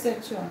 somebody just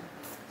said so.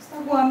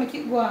 Stop go and make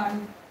it go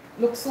and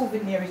look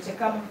souvenir-ish.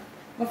 I'm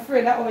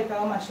afraid that way it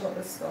will mash up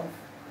the stuff.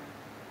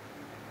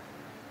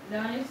 The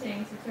only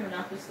thing is to turn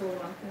off the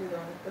stove and cool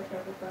down the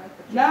pressure cooker.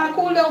 Nah,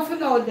 cool down for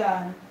now,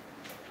 Dan.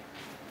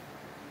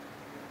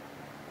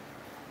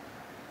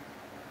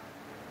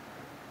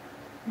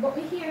 But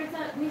we hear it a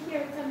bit.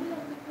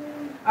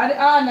 At the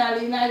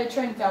Arnold in the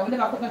Trenton, we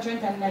never put no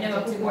Trenton in the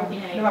Never put 41.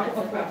 49, Never put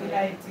that's the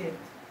 49 yet.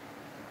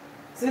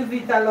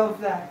 Sylvita love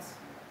that.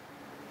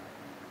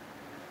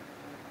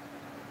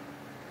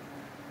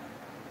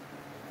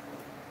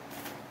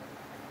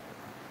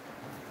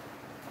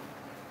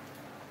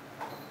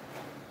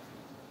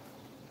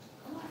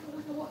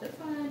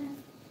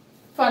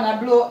 Fan I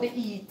blow up the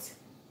heat.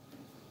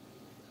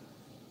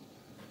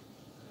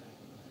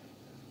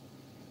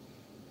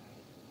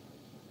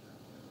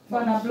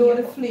 Fan I blow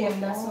the flame,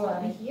 that's why.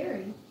 I hear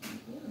you.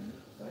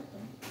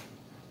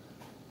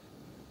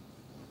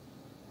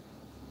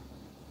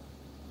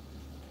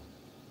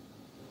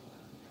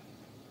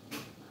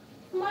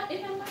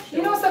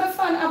 You know, so the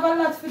fan have a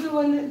lot to do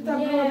when it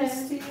blow the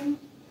steam.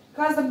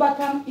 Because the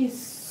bottom is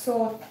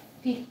so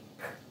thick.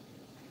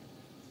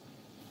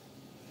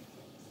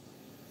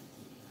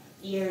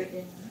 Hear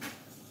it.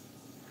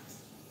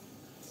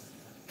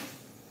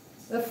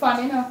 The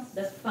fan, you know?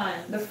 The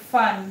fan. The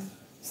fan.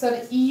 So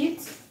the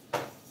heat.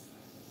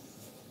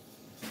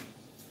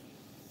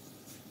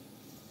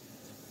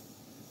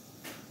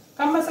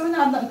 Come on, so we don't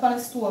have nothing on the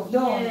stove,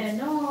 don't Yeah,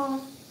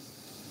 no.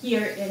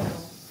 Here, you know.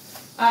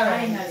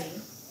 Alright. Finally.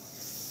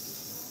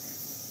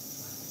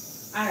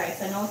 Alright,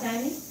 so now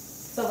time is?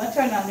 So I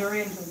turn on the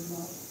rainbow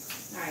now.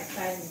 Alright, 5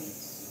 minutes.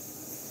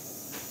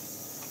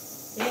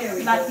 There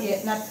we Not go.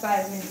 yet, not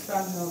 5 minutes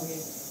from now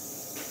yet.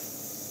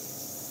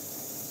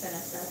 Then I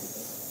start it.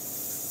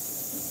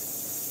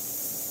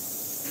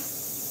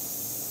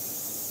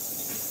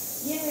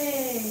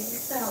 Yay!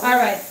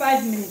 Alright,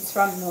 5 minutes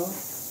from now.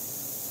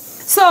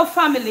 So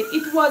family,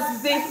 it was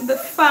the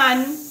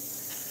fan.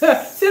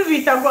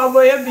 Sylvita, go about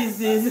your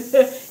business.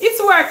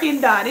 It's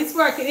working, Dad. It's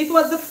working. It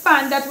was the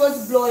fan that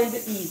was blowing the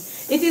heat.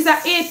 It is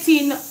a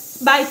 18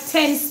 by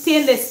 10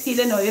 stainless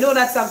steel. You know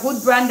that's a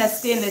good brand of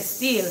stainless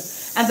steel.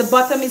 And the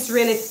bottom is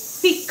really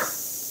thick.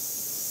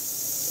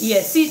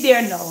 Yeah, see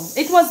there now.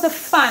 It was the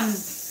fan.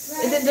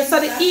 Right, so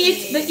the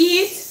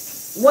heat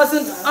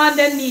wasn't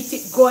underneath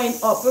it going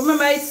up.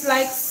 Remember, it's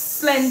like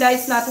slender,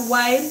 it's not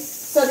wide.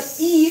 So the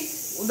heat,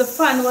 the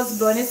fan was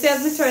blowing. It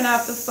says we turn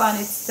off the fan,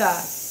 it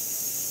starts.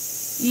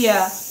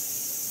 Yeah.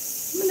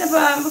 Because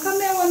I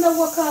wonder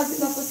what caused it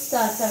not to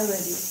start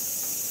already.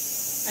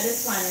 I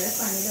just find it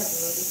up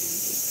already.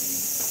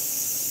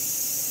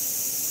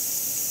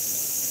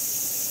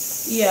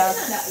 Yeah. It's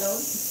not that low.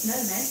 It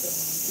smells nice though. It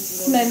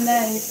smells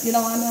nice. You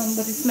know what I know,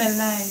 but it smells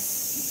nice.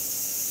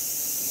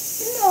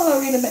 You know, I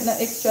really make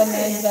that extra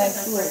nice like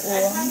so. I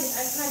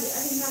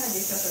didn't have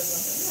this chocolate one.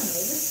 I don't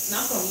know, it's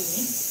not for me.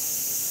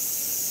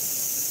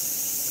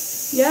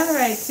 Yeah,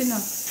 right, you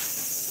know.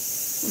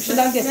 We should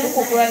have get to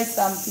cook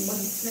rice and peas. But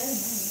it smells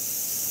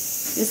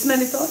nice. You smell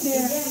it out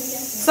there?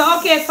 Yeah.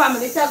 So okay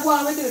family, let's go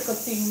on with the little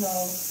thing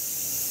now.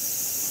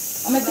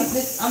 I'm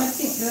gonna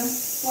think the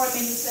 4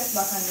 minutes left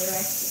back on the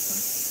rice cooker.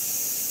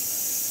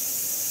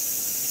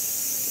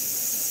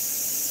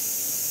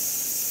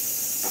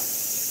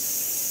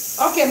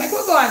 Okay, make we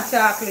go and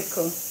talk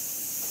little.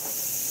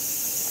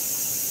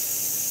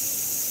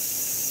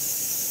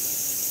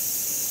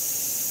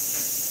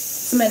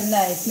 Smell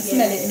nice. Me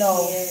smell it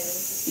now.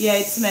 Yeah,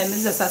 it smells.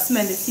 It's just a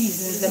smell the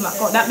seasons.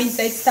 That means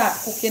it start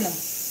cooking. Yeah.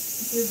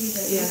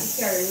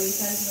 Carry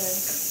weight as well.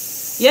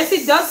 Yes,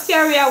 it does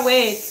carry a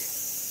weight.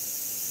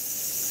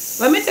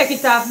 When we take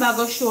it off, I'm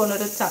going to show you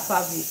the top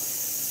of it.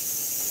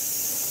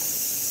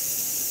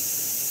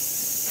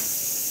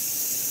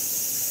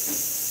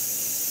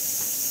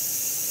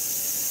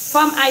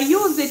 I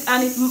use it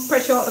and it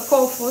pressure out the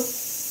cow foot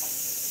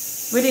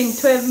within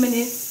 12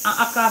 minutes and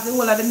I cut the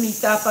whole of the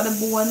meat off of the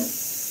bone.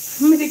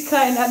 Me the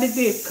kind of the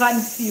day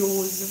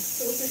confused.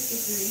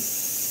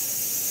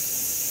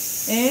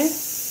 253. Eh?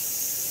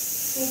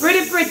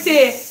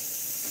 Pretty.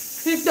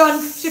 She's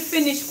done, she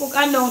finished cook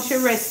and now she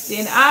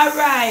resting.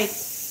 Alright.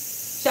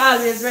 She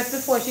always rest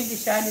before she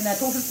dish her dinner.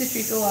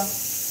 2:53 to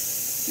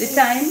the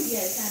time?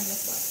 Yeah, time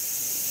is what?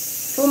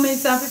 2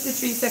 minutes and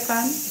 53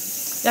 seconds.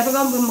 You have to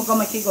go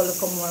make it go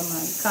look more,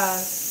 man.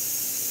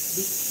 Cause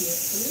be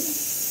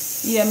careful.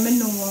 yeah, me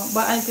know,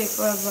 but I take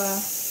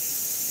forever.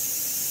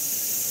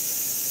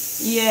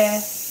 Yeah.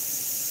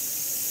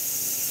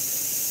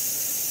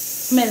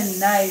 Smell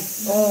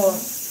nice. Oh,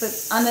 but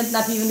and it's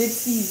not even the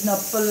season up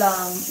for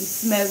long. It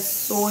smells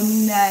so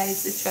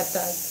nice. The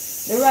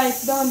chatters. The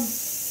rice done.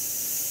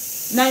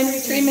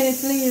 93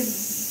 minutes leave.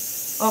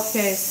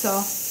 Okay,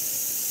 so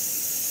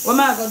what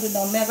am I gonna do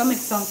now? I'm gonna make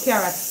some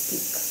carrot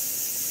stick.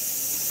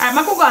 Alright,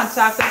 I'm gonna go and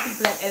talk to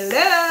people like,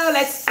 hello,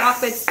 let's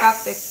talk.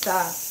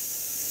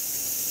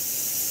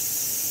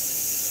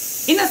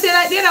 You know, see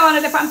like the other one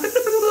of the fan, it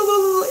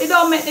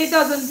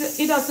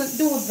doesn't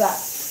do that.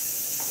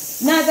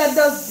 Neither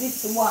does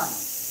this one.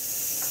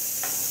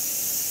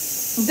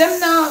 Them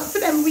now, for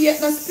them we have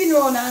to spin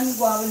around and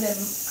go on with them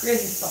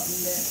crazy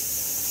something there.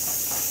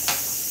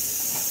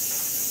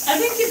 I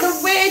think the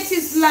way it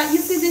is like, you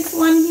see this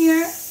one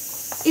here?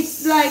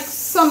 It's like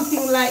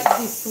something like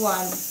this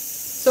one.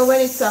 So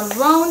when it's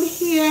around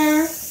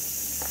here,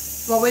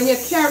 but when you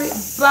carry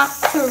it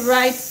back to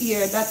right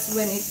here, that's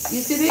when it,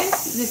 you see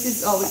this? This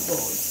is how it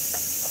goes.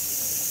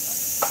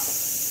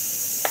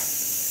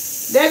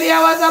 Debbie, I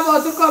was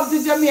about to come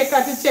to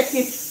Jamaica to check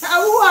it.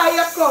 Who are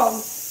you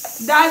come?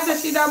 That's what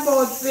she's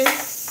about to.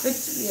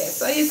 Yeah,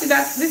 so you see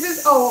that, this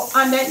is how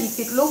underneath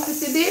it looks. You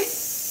see this?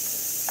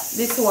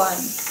 This one.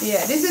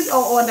 Yeah, this is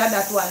how under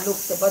that one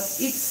looks. But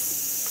it's,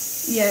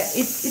 yeah,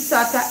 it's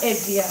sort of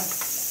heavier.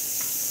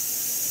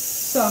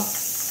 So,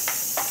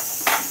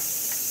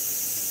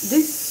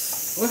 this,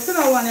 what should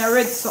I want? I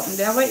read something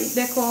there. What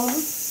they call?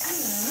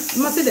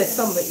 You must see that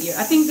somewhere here.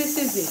 I think this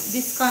is it.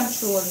 This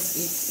controls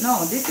it.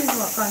 No, this is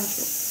what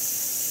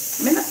controls.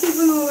 I may not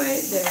even know where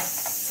it there.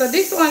 So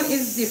this one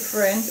is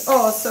different.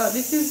 Oh, so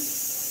this is,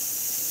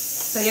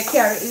 so you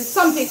carry, it's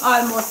something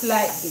almost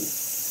like this.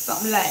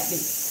 Something like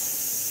this.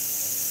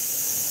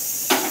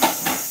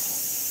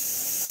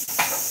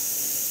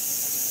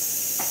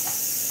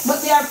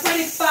 But they are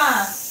pretty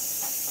fast.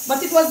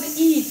 But it was the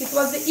heat. It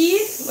was the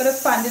heat where the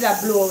fan did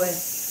that blow away.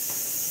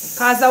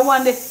 Because I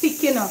want the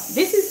thick, you know.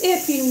 This is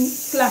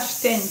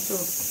 18/10 too.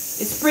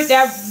 It's pretty,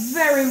 they're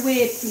very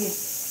weighty.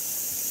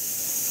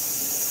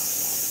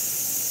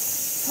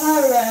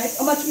 Alright,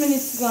 how much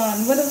minutes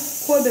gone? What the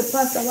cold the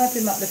pasta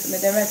wiping up for me?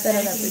 The right side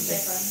of that picture.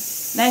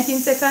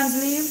 19 seconds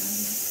leave?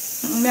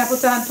 I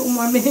put on 2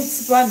 more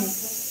minutes on it.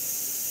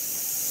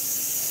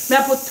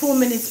 I put 2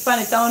 minutes on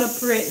it. I want to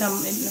pray it now.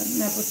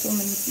 I put 2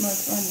 minutes more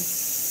on it.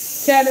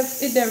 Can't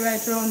it there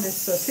right around this.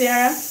 So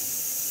Sarah,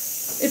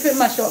 if it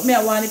mash out,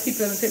 I want the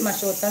people if it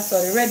mash out, that's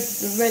all. The red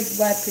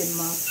wiping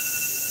mark.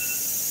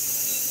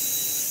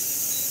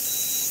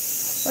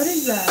 What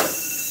is that?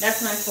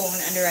 That's my phone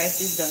and the rice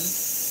is done.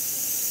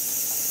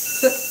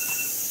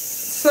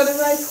 So the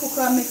rice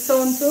cooker makes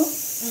sound too?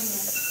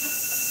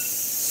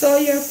 So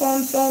your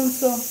phone sound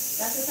too?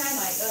 That's the time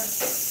I done.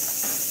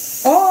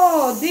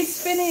 Oh, this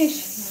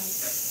finished.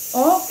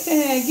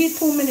 Okay, give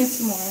 2 minutes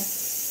more.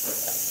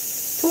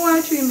 2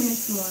 or 3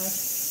 minutes more.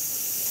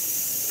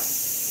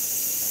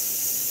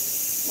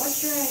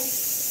 What's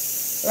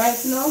rice?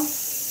 Rice now?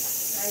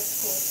 Rice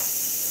cold.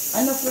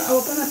 I know I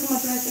open up too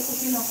much rice to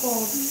cook in a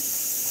cold.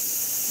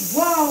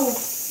 Wow!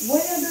 Why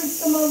are you doing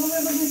so much? Why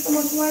are you doing so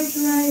much white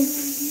rice?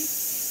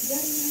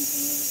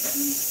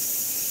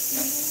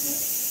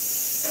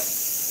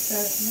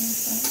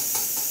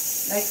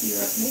 Like you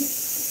of me.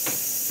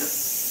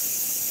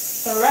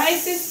 So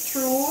rice is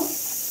through.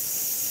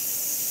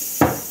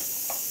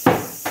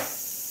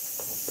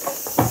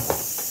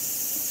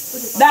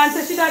 Dan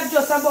said she not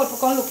just about to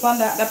come look on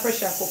the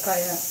pressure cooker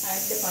here. I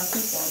step on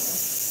people.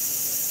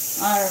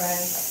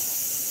 Alright.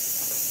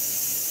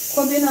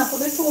 Come in and put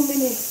the 2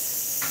 minutes.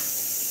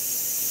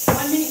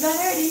 1 minute gone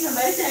already.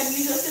 By the time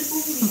we just 2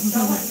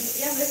 minutes.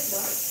 Yeah, let's go.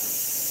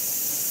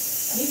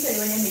 You said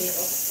when you made it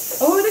up.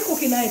 Oh, the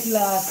cooking night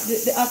last,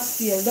 the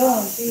oxtail,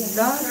 don't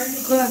that?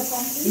 God,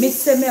 me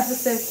say me have to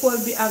say,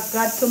 Colby, I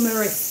God to me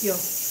rescue.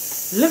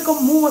 Look at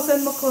most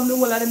and me come the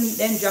whole of the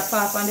meat then drop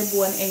off and the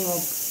bone hang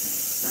up.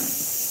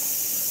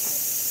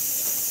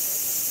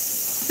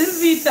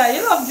 Sylvita,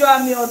 you love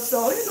drawing me out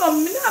so. You know,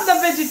 me have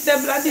the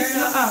vegetable at this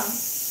now.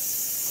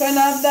 Can I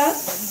have that?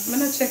 I'm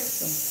going to check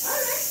some.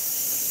 Alright.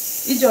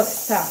 It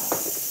just stop.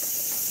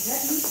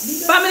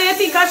 Family, I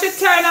think I should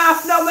turn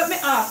off now, let me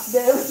ask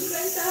them.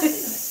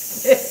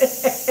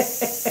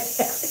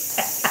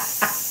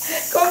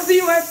 Come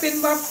see my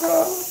pin back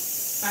home.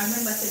 I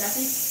remember that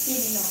is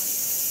thin enough.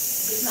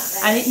 It's not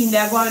like and in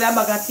there going with a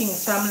bag of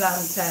things from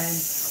long time.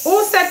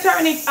 Who said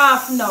turn it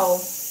off now?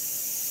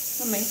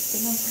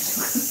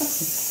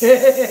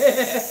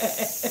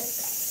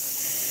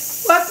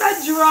 What a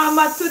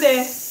drama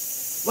today.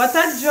 What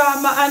a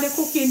drama on the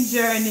cooking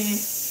journey.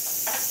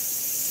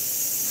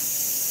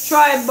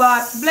 Try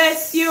boss.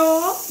 Bless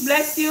you.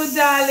 Bless you,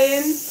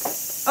 darling.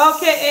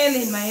 Okay,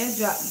 Eileen, man, you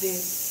drop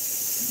this.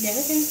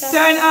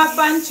 Turn off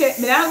and check.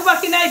 Me I go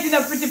back in it in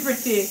a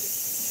pretty.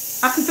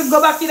 I have to go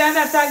back in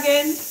that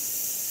again.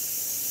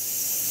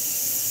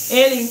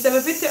 Aileen, so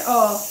if it's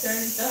off.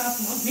 Turn it off,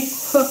 mommy.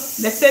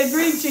 They say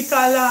green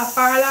chicken laugh,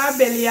 all our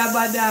belly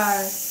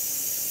abadar.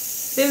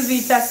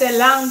 Sylvita say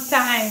long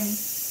time.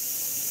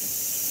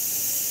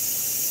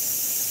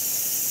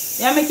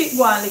 Yeah, make it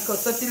go on little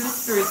so till the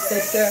spirit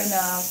say turn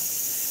off.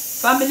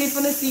 Family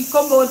for the see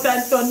come out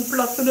and turn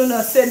plus to do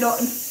not say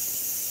nothing.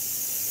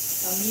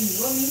 I mean,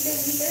 you want me to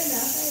turn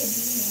off? I do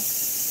know.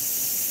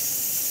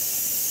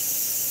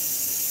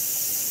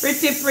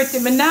 Pretty.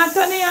 Me not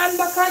turn it on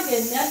back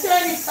again. Me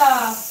turn it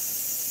off.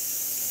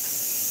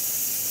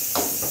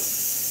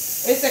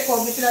 It's a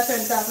call, we should have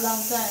turned it off a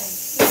long time.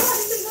 No,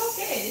 this is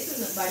okay. This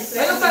isn't bad. It's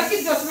Well, look like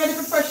it's just ready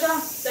for pressure.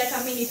 It's like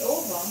a minute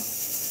over.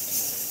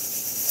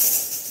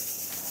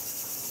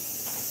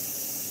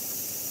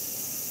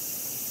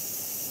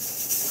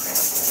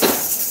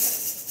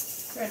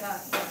 Turn on.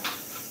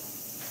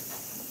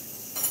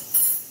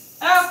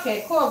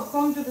 Okay,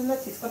 come to the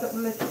lettuce. Cut up the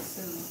lettuce.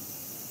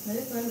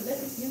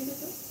 Lettuce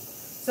beautiful.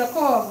 So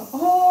come.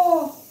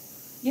 Oh,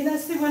 you know,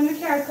 see when we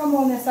carry come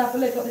on and start to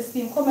let out the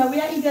steam. Come on, we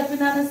are eager to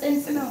not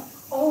sense, you know.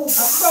 Oh, I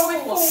saw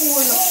it cool. Oh,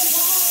 wow.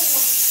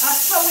 I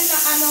saw we not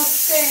have no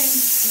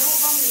sense. No,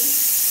 mommy.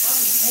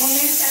 How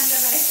many times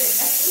have I said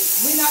that?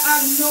 We not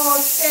have no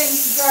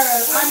sense,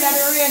 girl. Under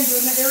the rainbow,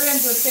 may the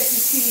rainbow take the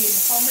scene.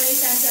 How many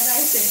times have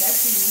I said that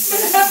to you?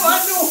 We never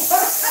know.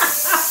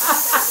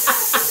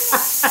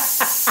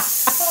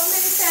 How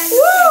many times?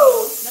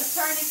 Woo! Now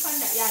turn it on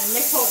that. Yeah,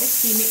 let out the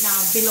steam it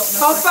now. Build up the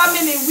Our pressure.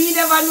 family, we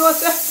never know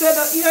so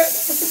don't hear.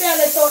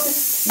 Let out the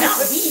steam. Not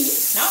we.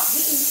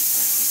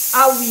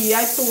 Are we?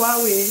 I too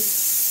are we.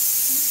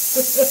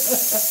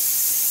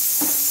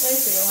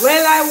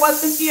 Well, I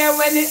wasn't here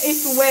when it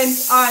went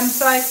on,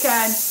 so I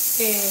can't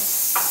say.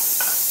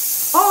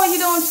 Oh, you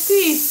don't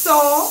see. So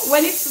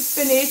when it's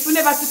finished, we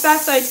never sit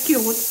outside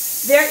cute.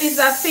 There is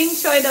a thing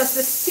showing us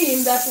the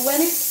steam that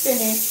when it's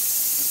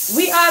finished,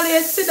 we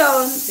always sit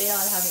down. They all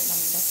have it,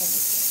 mommy. That's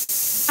everything.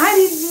 I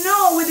didn't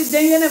know with it.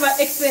 Then you never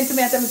explained to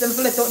me at times to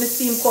let out the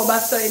steam cover,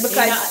 sorry,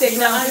 because it's taking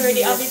long.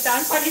 Already have it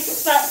on for it to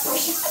start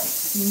pushing.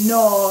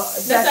 No,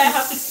 That's why I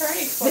have to turn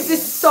it for this you.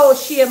 is so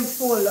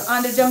shameful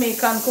on the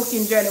Jamaican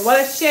cooking journey. What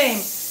a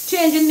shame.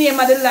 Change the name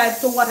of the life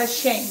to what a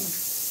shame.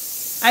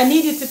 I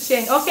need you to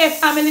change. Okay,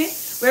 family,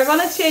 we're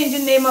going to change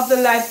the name of the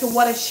life to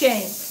what a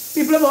shame.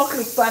 People are going to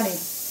click on it.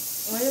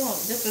 What do you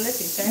want? Just a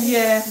little, right?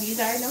 Yeah. These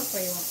are enough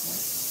for you want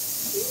more?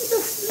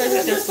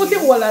 Just put the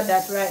whole of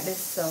that right there.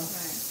 So.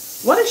 Right.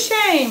 What a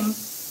shame.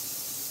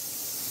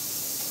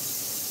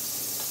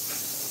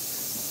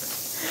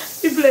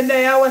 People in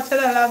there are watching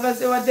and laugh and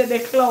say, what did they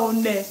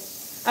clown there?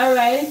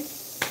 Alright?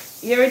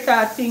 Here it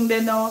are thing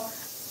they know.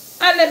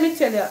 And let me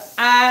tell you,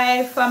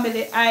 I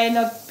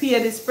not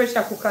pay this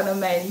pressure cooker no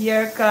mind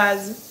here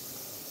because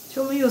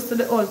we used to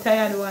the old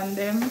tired one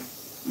them.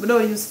 We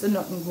don't used to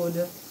nothing good.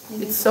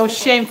 It's so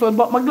shameful,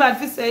 but I'm glad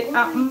to say it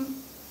happened.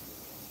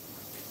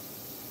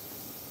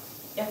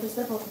 You have to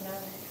step up now.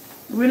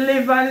 We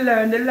live and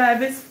learn. The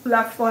life is full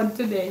of fun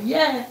today.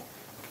 Yeah.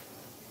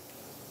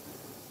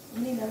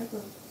 You need a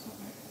little.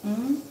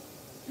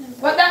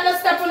 But that no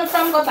step on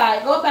from go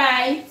bite. Go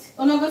bite.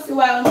 You not go see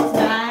why you need to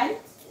bite.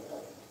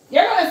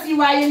 You're gonna see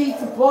why you need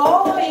to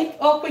boil it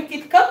how quick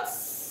it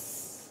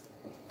cooks.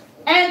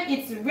 And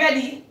it's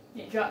ready.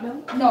 It drop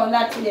down? No,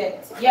 not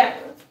yet. Yeah.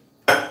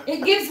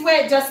 It gives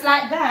way just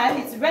like that.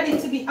 It's ready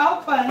to be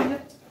opened.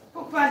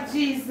 Papa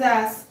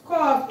Jesus.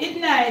 Come. It's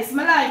nice. I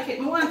like it.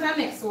 I want the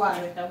next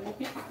one.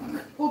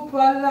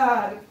 Papa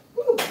Lord.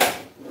 Woo.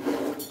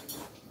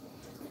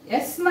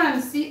 Yes, man.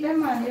 See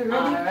them, man. You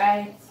ready?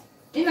 Alright.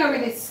 It's not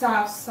really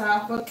soft,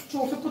 but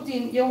to put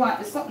in, you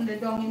want something that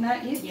down in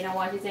it. You don't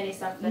want it any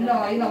softer?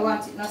 No, you don't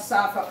want it not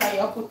soft, because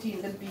you put in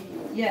the beef.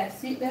 Yeah,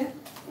 see there?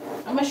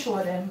 I'm going to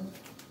show them.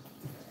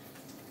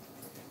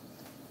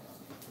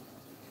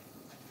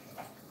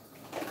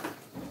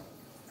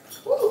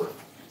 Woo.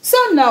 So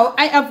now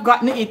I have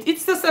gotten it.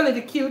 It's just a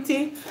little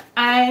cutie.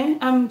 I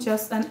am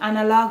just an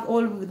analog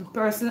old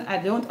person. I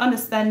don't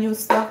understand new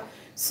stuff.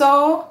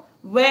 So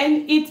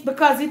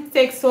because it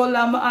takes so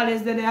long, I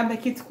always do I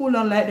make it cool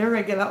on like the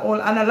regular old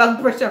analog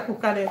pressure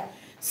cooker there.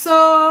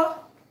 So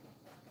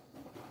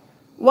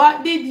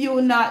what did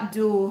you not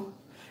do?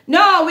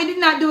 No, we did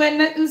not do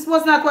it. This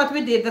was not what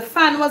we did. The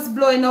fan was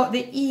blowing out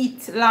the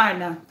heat,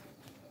 Lana.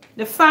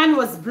 The fan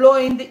was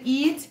blowing the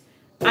heat,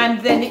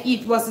 and then the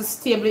heat wasn't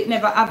stable. It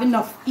never have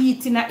enough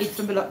heat in it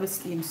to build up the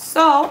steam.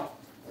 So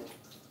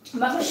I'm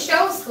going to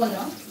show you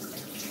now.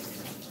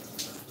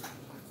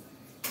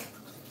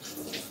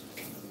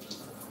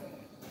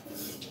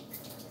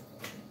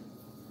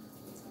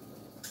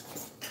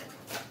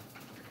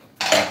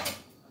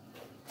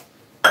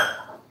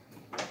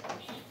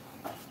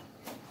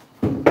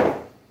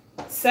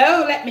 So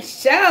let me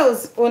show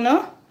you,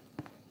 Uno.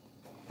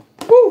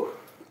 Woo.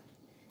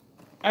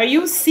 Are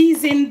you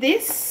seizing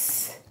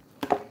this?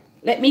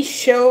 Let me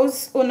show you,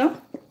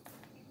 Uno.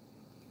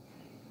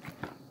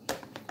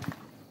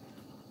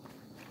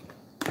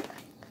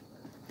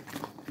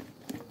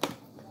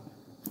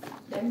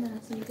 Them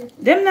not see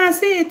it. Them not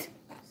see it.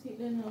 See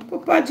them now.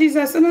 Papa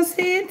Jesus, you not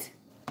see it?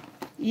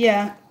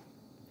 Yeah.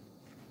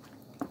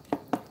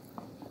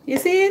 You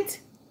see it?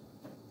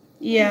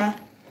 Yeah.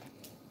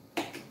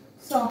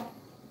 So,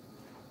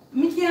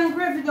 me can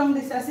grab it down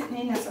this as it in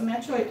here, so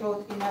I throw it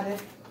out in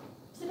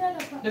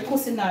the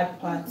cuisinart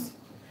pot.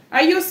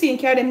 Are you seeing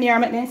carry them near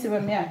me and see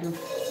what I do?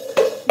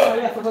 No,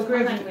 we have to go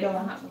grab it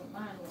down.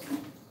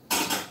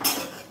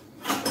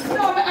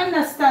 No, I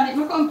understand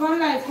it. I come from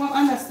life,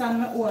 I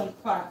understand my own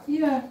part.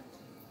 Yeah.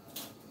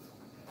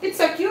 It's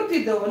a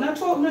cutie though, not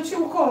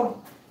too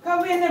cold.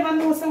 Because we never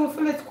know some of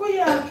it. We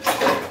have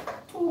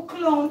 2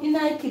 clowns in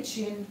our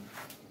kitchen.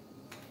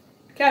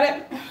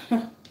 Carry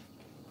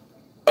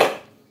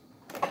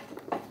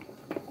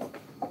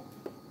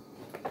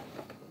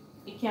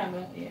You can't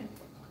go there.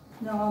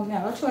 No, I'm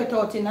not throw it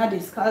out in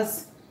this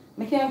because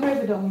I can't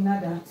grab it down in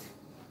that.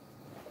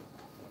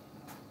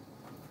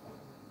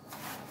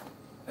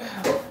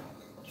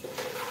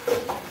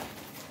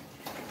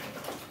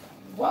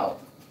 Wow.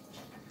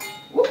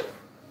 Whoop.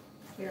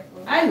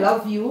 Careful. I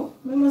love you.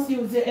 We must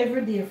use it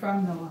every day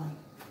from now on.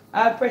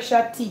 High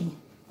pressure tea.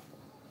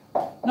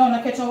 No,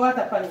 not catch no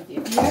water on it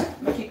yet. Yeah?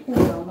 Make it cool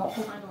down. Not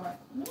cool.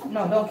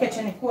 No, don't catch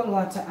any cold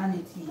water on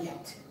it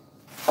yet.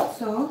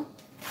 So,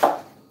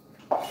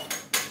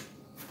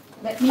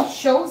 let me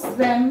show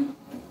them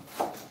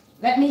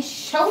that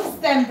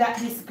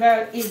this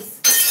girl is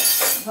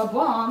the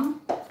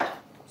bomb.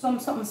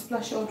 Something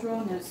splash out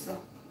around us. So.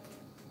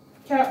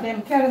 Carry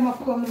them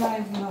up, come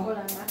live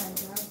now.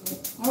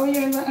 Oh,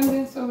 you're not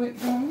doing so it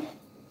girl.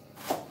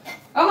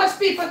 How much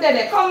people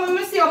there? Come, let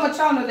me see how much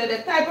channel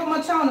there. Type how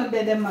much channel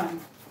there, man.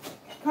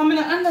 Come, I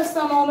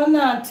understand all of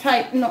that.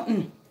 Type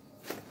nothing.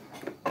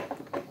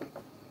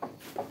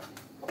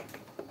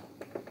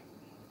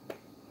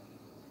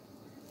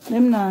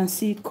 Them not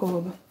see it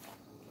cold.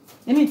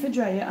 You need to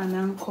dry your hand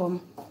and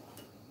come.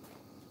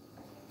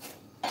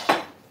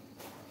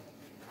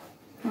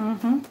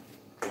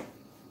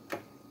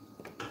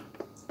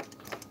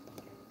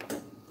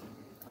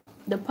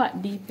 The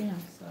pot deep in,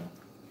 so.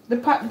 The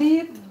pot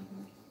deep?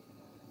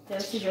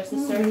 That's just the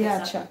surface.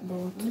 Yeah, chat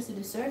about. Let me see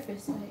the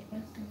surface.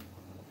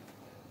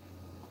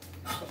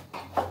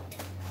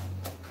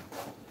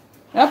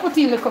 I put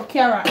in a little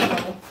carrot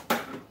now.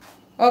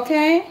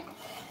 Okay?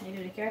 You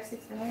do the carrot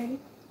sticks already?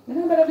 You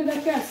don't better do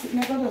that carrot stick.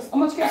 How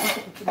much carrot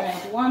you put today?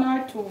 1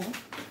 or 2?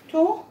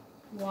 2?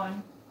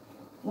 1.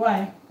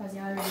 Why? Because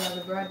you already have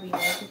the broad bean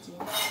right with you.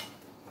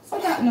 So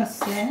that not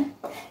say.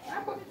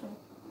 I put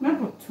 2. I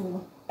put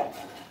 2.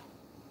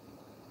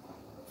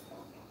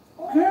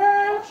 Oh,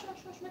 Girl.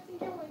 shush, I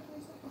think you're right.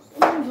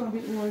 I'm a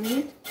bit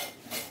worried.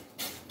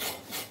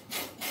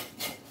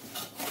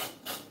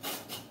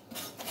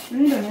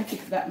 You don't have to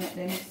fix that net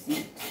then you see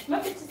it.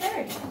 Look, it's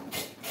there.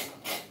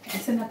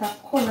 It's not a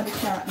color the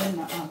carrot then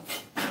not have.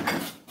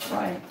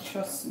 Why?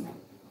 Trust me.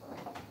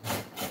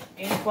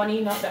 Ain't funny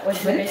enough that was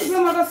the But best. if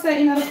mother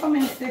say in the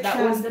comment section.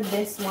 That was the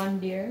best one,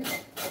 dear.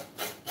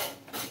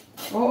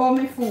 Oh,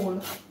 me fool.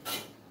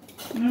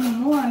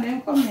 No one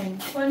them coming.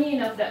 Funny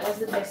enough, that was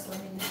the best one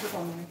in the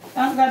supermarket.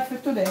 Thank God for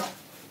today.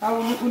 I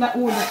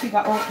would figure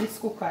out this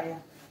cooker here.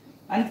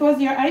 And it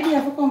was your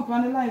idea to come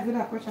on the live with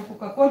a pressure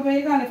cooker. Cold where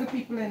you gonna let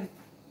people in?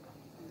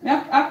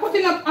 Yeah, I'm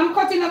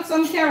cutting up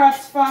some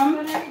carrots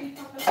from.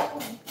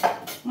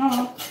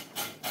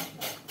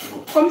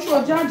 Come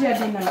show Georgia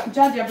dinner,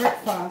 Georgia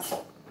breakfast.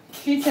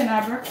 She's in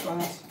her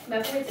breakfast.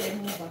 That's why it's a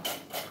mover.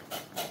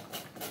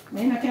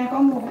 Then I can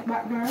come move it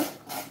back, girl.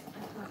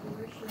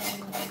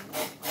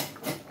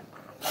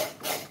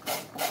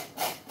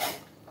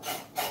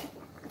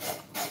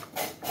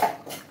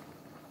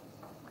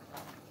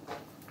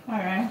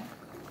 Alright.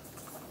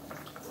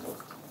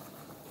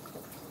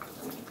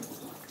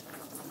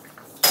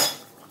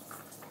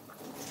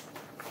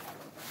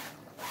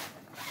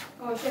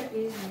 Oh, chef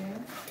is here.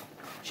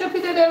 Shop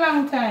it a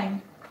long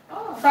time.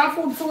 Oh. From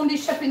food soon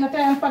this shop in a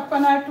time pot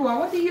pan or 2.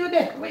 What are you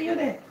there? Where you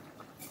there?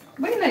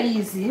 But it's not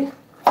easy.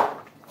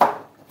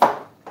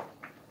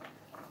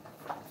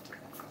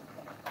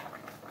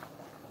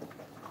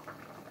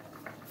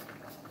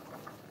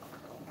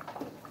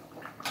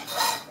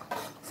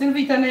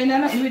 Sylvita no in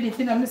nothing with it,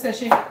 you know, I say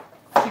she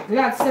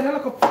glad to say the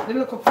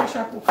local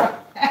pressure cooker.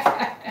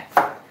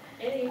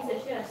 Eileen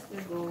said she has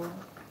to go.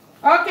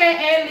 Okay,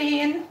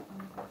 Eileen.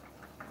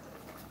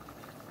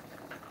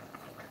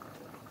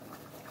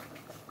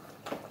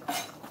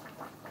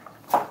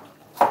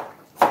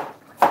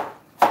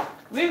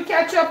 We'll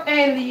catch up,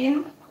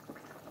 Eileen.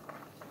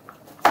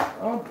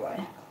 Oh boy.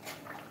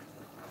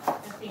 I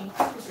think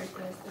she's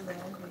requested the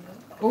video.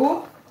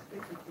 Who?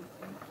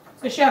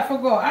 So she have to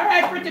go.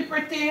 Alright,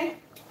 pretty.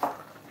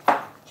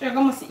 She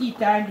going to eat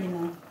her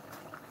dinner.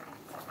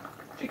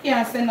 She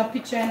can't send a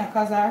picture in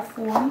because of her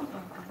phone.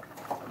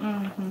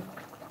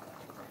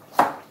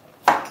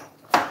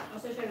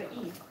 Also, she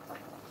will eat.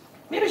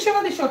 Maybe she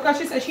was the show because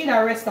she said she'd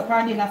have rest up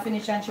her dinner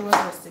finish and she was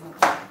resting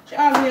up. She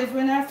always,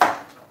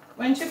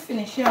 when she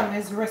finish, she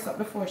always rest up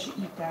before she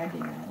eat her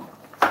dinner.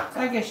 So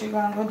I guess she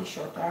gonna go dish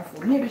out her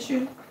food. Maybe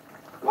she,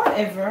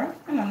 whatever,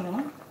 I don't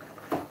know.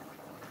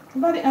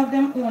 Everybody have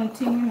them own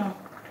thing, you know.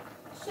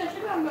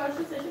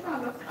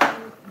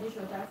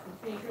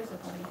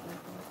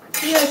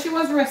 Yeah, she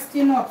was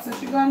resting up, so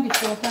she gonna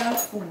dish out her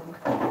food.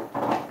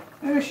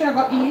 Maybe she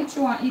go eat. She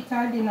want to eat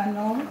her dinner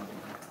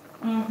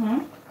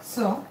now.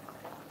 So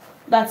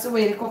that's the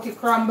way the cookie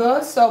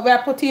crumbles. So we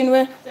are putting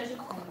with.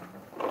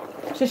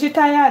 She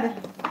tired.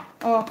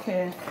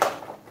 Okay.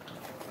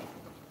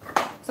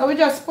 So we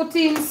just put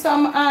in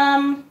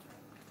some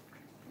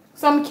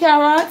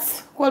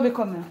carrots. What will be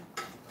coming?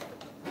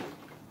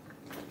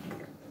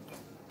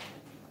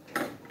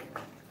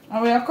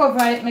 And we'll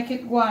cover it, make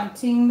it go on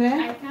thing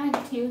there. I can't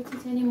tilt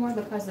it anymore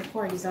because the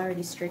cord is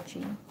already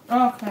stretching.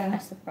 Okay.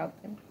 That's the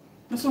problem.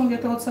 I'm just going to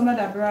get out some of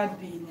that broad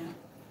bean.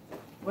 Yeah.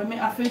 When I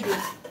have to do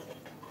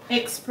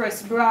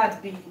express broad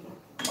bean.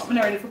 But I'm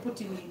not ready for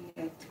putting in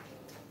yet.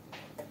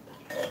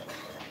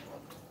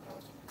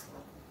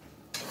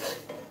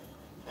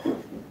 I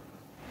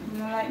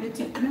don't like the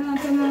tip. No, I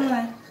don't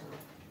like.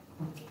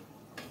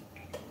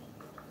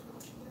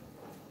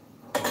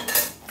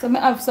 So I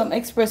have some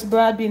express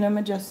broad bean and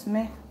I just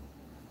make.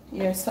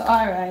 Yes, so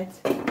alright.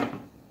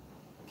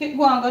 Keep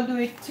going, go do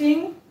it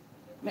thing.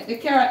 Make the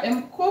carrot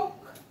them cook.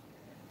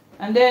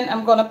 And then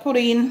I'm gonna put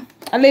in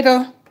a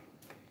little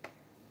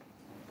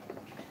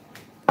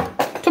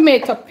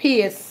tomato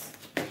paste.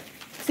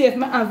 See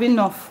if I have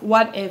enough,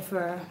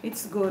 whatever.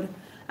 It's good.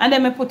 And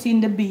then I put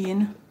in the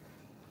bean.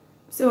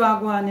 See what I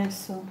go on here,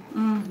 so.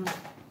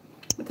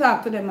 We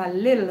talk to them a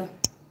little.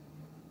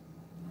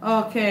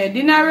 Okay,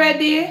 dinner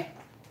ready?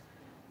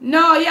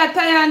 No, you're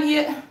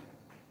tired.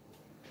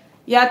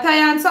 You're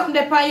tired something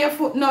there on your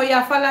foot now.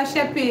 You're falling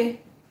sheppy.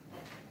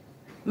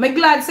 I'm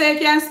glad so you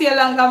can stay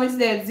longer, Miss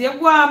Debs. You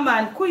go on,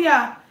 man.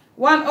 Kuya,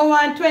 1 hour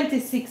and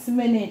 26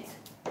 minutes.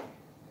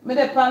 I'm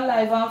there on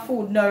live and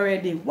food not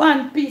ready.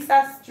 One piece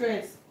of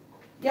stress.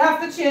 You have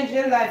to change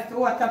your life to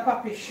what a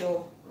puppy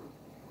show.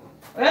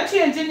 When you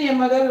change the name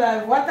of the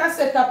life, what a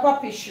set a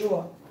puppy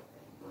show.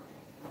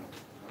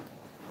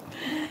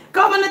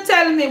 Come on and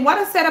tell me, what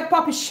a set a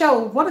puppy show?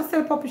 What a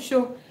set a puppy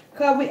show?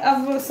 Because we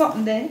have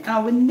something there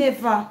and we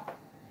never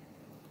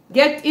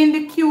get in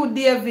the queue,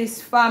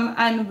 Davis, fam,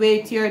 and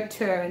wait your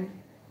turn.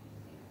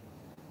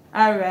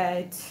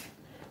 Alright.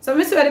 So,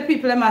 I see what the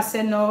people must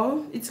say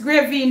no. It's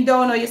gravy in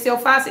down, or you see how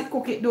fast it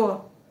cook it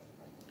though.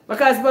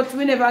 But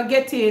we never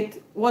get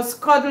it. Was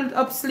cuddled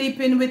up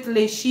sleeping with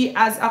Liz. She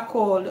has a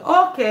cold.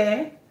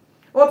 Okay.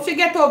 Hope she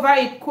get over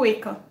it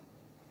quick.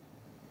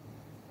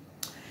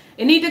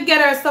 You need to get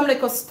her some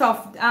little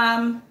stuffed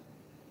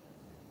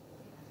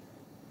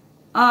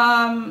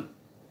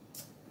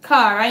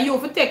car, and you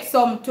have to take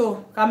some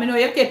too. Because I know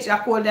you catch a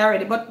cold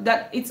already, but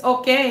that it's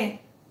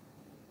okay.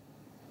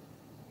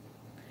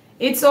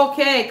 It's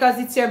okay because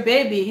it's your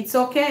baby. It's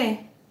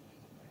okay.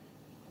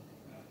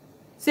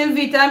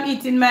 Sylvita, I'm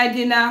eating my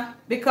dinner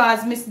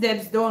because Miss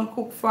Debs don't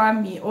cook for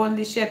me,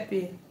 only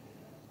Sheppy.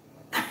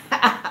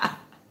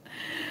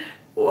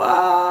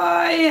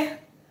 Why?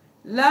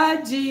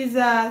 Lord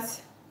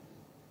Jesus.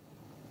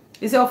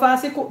 You see how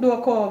fast you cook the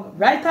cook?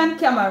 Right on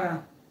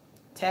camera.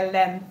 Tell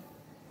them.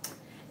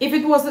 If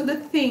it wasn't the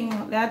thing,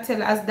 I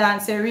tell us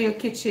dance a real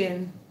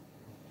kitchen.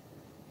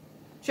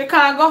 She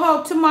can't go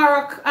out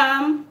tomorrow,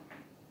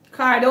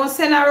 car. Don't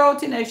send her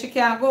out, you know. She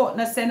can't go out,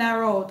 not send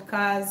her out,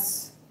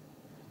 because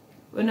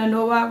we don't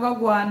know where we're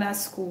going to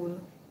school.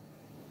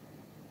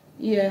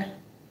 Yeah.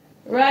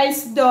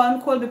 Rice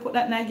done. Colby put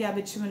that in the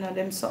garbage, you know,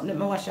 them something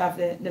that I wash off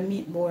the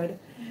meat board.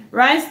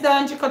 Rice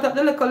done. She cut up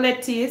the little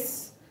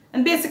lettuce.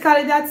 And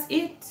basically that's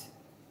it.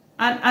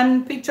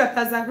 And picture it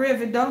as a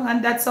gravy done.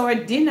 And that's our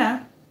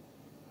dinner.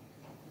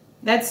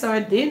 That's our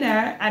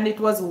dinner. And it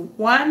was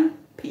one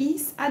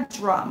piece of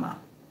drama.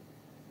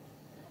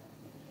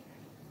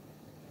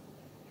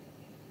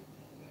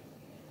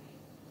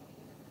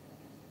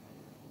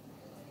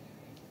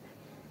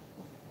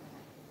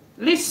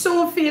 Lish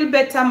soon feel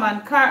better,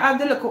 man. Car have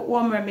the look at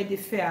home remedy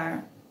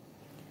fair.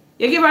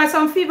 You give her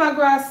some fever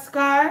grass,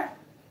 Car.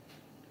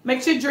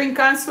 Make she drink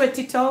and sweat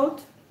it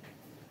out.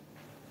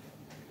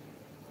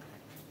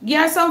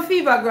 Give her some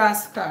fever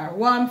grass, Car.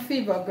 Warm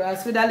fever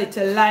grass with a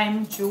little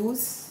lime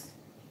juice.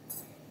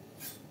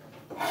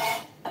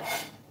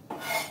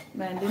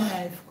 Man, the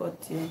knife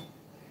cut you.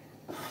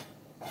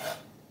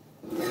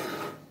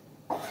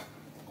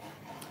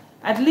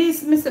 At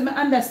least, I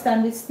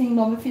understand this thing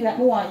now. I feel like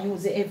I want to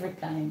use it every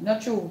time.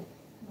 Not true?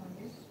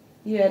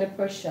 Yeah, the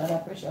pressure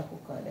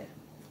cooker there.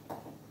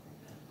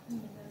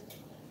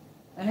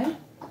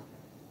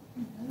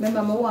 Remember,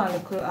 I want to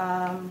look,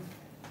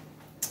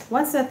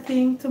 what's that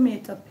thing?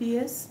 Tomato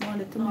paste. I want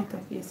the tomato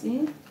paste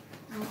in.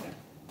 Okay.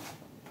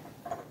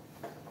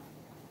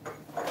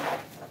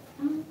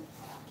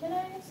 Can I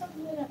have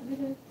something with that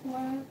video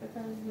tomorrow?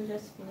 Because we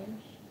just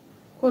finished.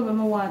 Well, I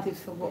want it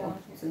for go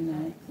up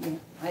tonight. Yeah,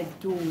 I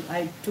do.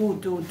 I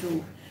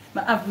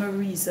have my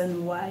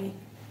reason why.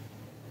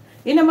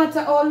 It no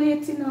matter how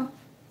late, you know.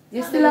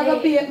 You still have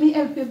to bake. Me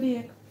help you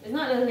bake. It's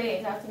not that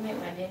late. I have to make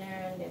my dinner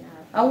and then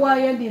How are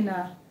your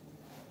dinner?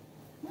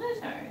 No,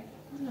 it's alright.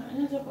 No,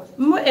 I'm not supposed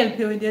to. I'm help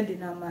you with your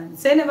dinner, man.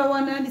 Say never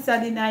want to this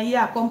dinner,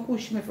 yeah, come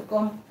push me for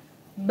come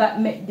but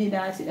make dinner,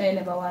 I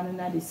never want to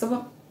know this.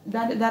 So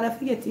that I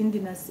forget in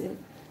dinner still.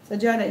 So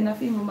Jordan, in a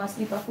film, we must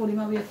sleep a full him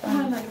away from.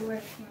 No, not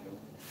work.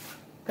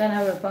 Can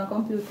I work on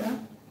computer?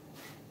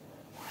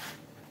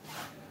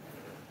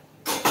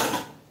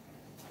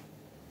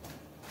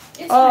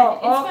 It's Oh,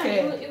 fine. It's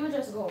okay. fine. It will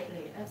just go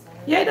play. That's all.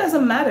 Yeah, it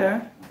doesn't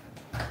matter.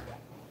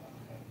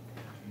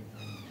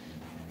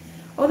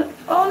 Oh,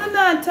 no,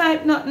 not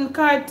type nothing,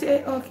 card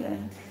take. Okay.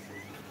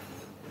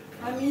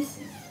 I miss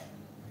it.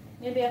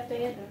 Maybe after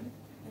you're done,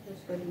 I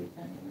just go do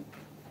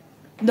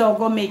it. No,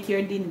 go make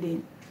your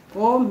din.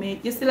 Go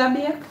make. You still a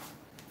bake?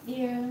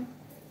 Yeah.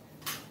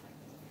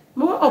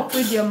 More up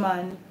with your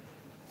man.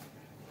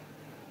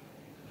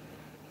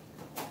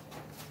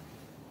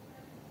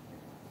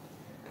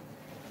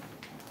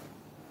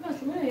 No,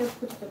 she might have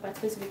put it up at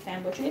specific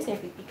time, but she didn't say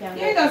if it can.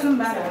 Yeah, it doesn't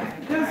matter.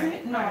 Alright. Does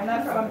it? No, Alright,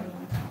 not no from me.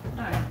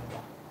 problem. Alright.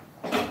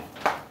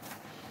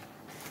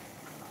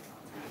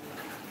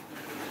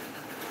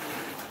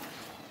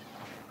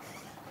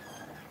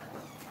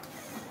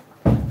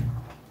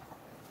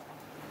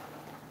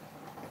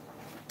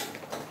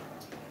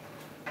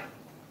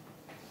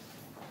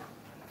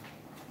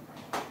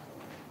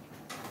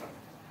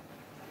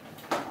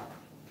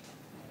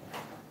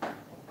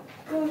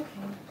 Okay.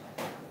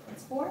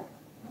 It's 4?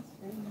 That's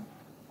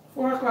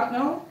 4 o'clock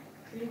now?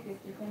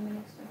 3:50, 10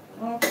 minutes.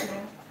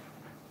 Okay.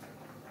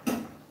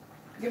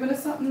 Give it a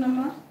something,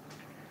 Mama.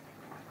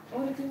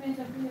 Oh, the 2 minutes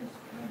of this.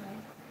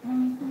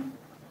 Mm-hmm.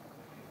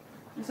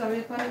 So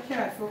we're going to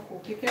carrot for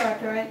cook. You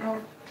carrot right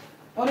now.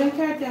 Oh, then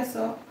carrot there,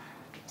 so.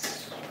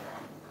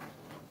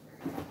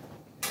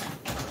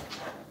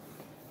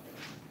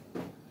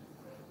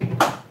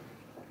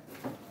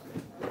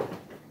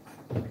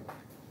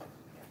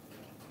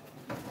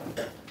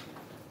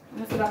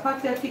 You see the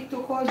pot there kick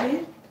to cold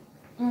in?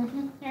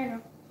 Mm-hmm. There you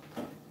go.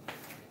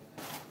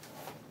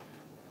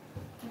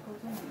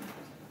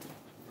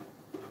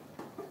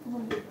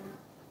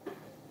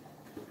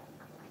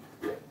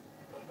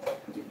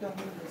 Put it down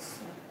with this.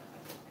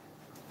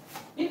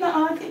 It's not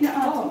hard, it's not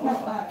hard, it's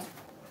not hard.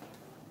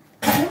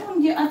 I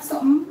want you add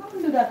something. I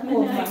wouldn't do that. No,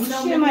 man.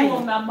 Share my ear.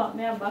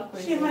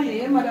 Share my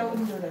ear. Mother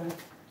wouldn't do that.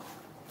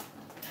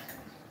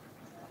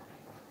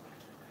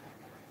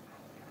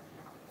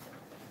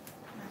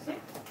 That's it.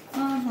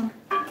 Mm-hmm.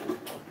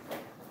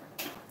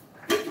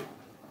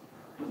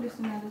 This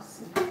another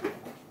seed.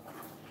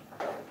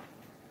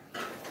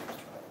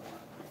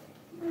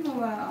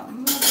 Wow.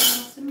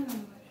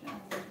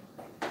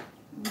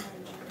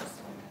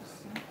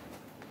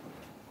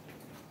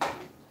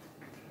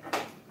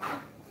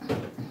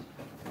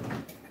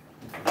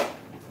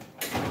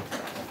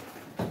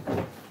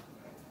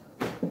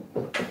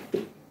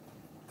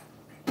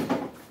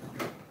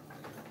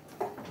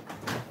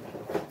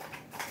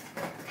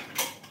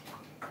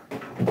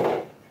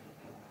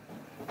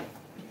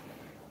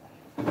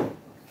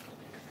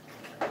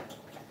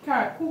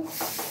 Carrot cook.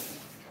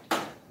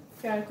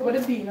 Carrot cook. What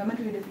the bean? I'm going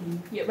to do the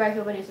bean. Yeah, right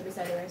over there, so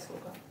beside the rice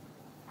cooker.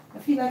 I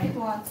feel like it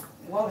wants.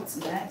 Wow, it's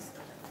nice.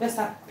 Just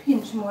a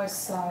pinch more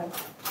salt.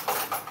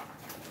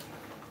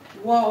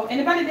 Wow.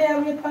 Anybody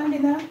there with pan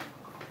dinner?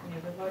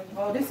 Everybody.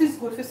 Oh, this is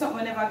good for something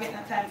we never get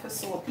no time for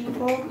so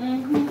people.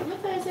 Mm-hmm.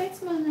 Look at it, it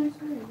smells nice.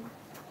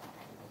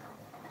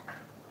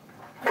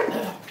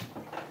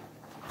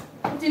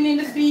 Putting in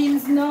the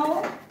beans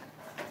now.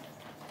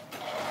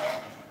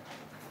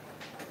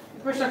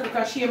 The pressure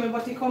cooker share me,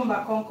 but he come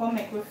back and come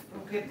make we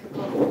get to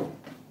come.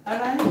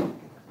 Alright?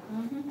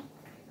 Mm-hmm.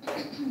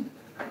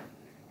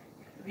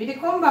 Really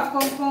come back,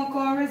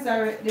 come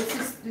resurrect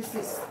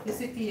the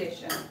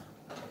situation.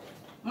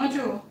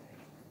 Maju?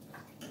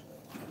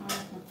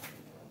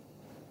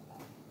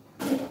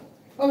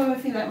 Oh, I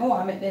feel like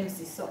I make them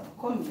see something.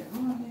 Come here.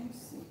 Let me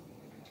see.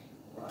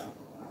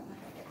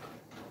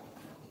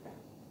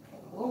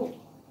 Oh.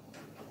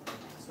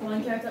 So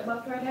one carrot up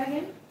back right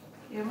again?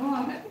 Yeah,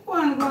 Mom, I go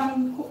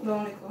and cook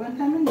down little. One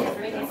time in there.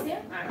 Right next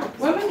there? Alright.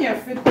 When I'm here,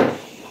 fit.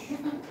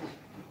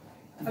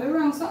 Are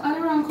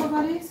the wrong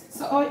cover this?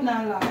 So how it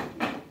now like?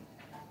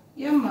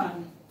 Yeah,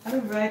 man. Are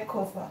the right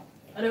cover?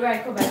 On the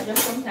right cover,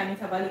 just sometimes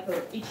have a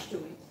little itch to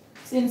it.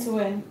 Since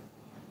when?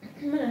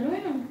 I don't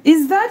know.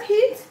 Is that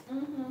heat?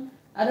 Mm-hmm.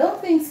 I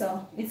don't think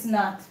so. It's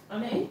not.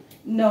 On it?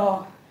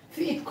 No.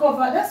 Feet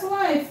cover. That's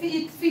why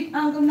feet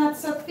angle not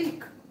so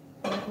thick.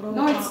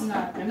 No, it's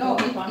not. No,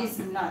 it is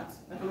not.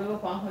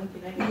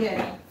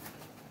 Yeah.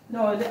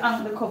 No, the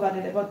angle cover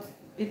there, but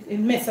it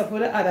mess up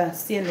with the other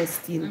stainless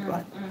steel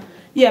one.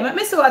 Yeah, let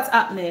me see what's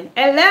happening.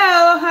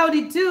 Hello, how do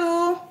you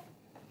do?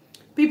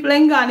 People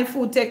ain't gone, the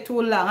food take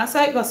too long. I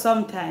saw it go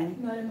sometime.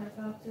 No, they might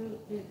have to do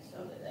this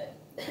over there.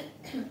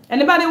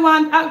 Anybody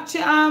want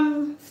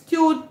actually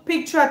stewed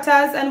pig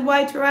trotters and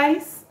white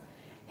rice?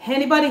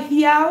 Anybody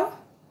here?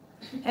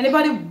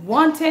 Anybody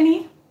want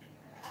any?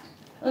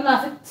 You don't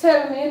have to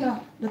tell me, you know,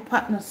 the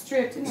partner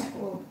straight, you know.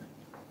 Oh.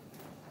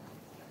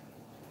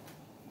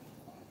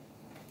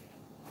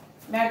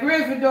 My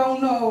gravy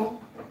don't know.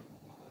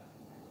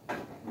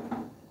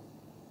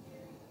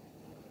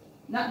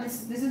 Not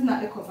this is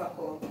not the cover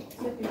code.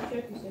 Sheppy,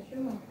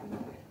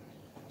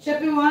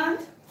 Sheppy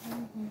want?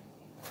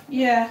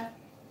 Yeah.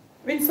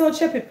 Rinse out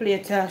Sheppy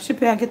plate.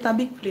 Sheppy, I get a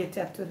big plate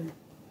today.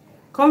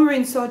 Come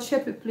rinse out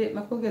Sheppy plate.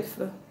 I could get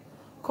for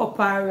cup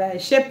and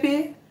rice.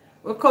 Sheppy,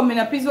 we're coming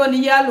up. He's only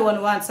yellow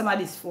and want some of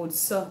this food,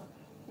 so.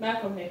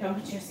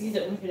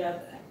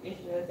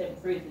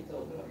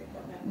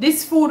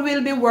 This food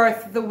will be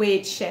worth the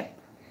wait, Shep.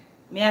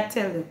 May I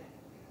tell you?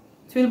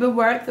 It will be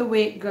worth the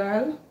wait,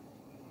 girl.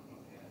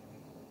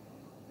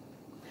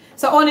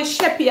 So only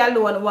Sheppy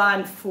alone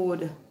want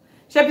food.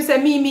 Sheppy say,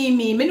 me.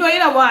 Me know you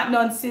don't want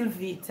none,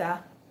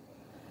 Sylvita.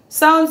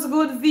 Sounds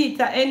good,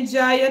 Vita.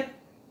 Enjoy your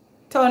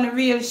turn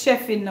real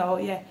chefing now,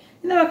 yeah.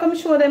 You know, I come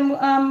show them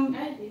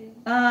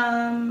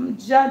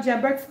Jaja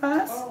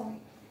breakfast. Oh.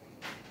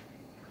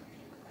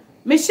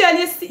 Michelle,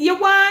 you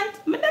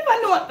want? Me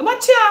never know.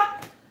 Watch ya.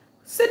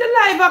 See the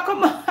live I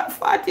come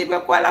 40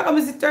 people, I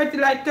come see 30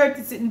 like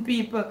 30 sitting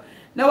people.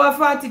 Now I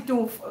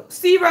 42.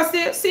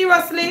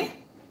 Seriously?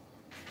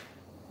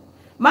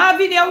 My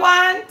video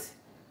want?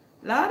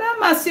 Lord have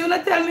mercy, you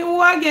not tell me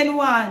who again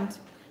want.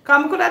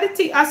 Come could have the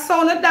thing, I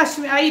saw no dash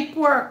me, I eat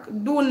pork.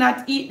 Do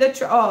not eat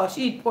the oh,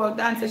 she eat pork,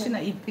 dancer, she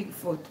not eat pig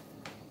food.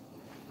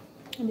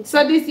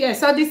 So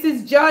this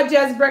is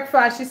Georgia's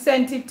breakfast. She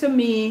sent it to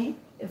me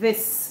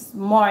this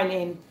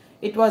morning.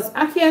 It was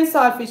ackee and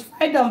saltfish,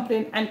 fried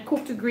dumpling, and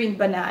cooked green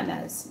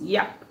bananas.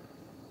 Yep.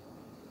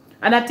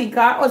 And I think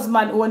her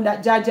husband owned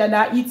that Georgia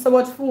that eats so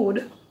much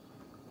food.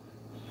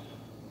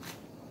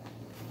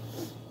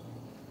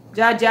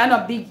 Georgia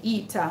not a big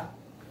eater.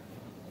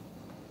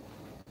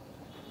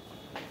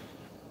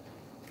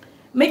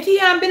 I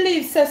can't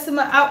believe, Sesame.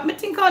 I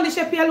think on the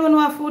Sheppy alone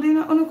want food, you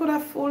know. You could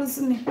have fools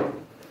me.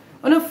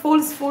 You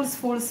fools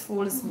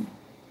me.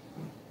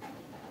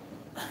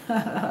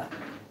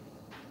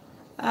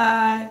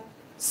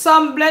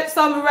 Some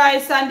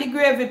rice and the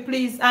gravy,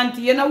 please,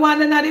 auntie. You don't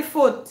want another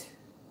foot.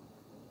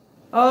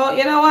 Oh,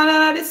 you don't want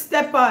another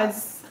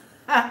steppers.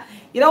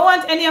 You don't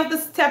want any of the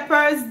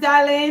steppers,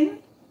 darling.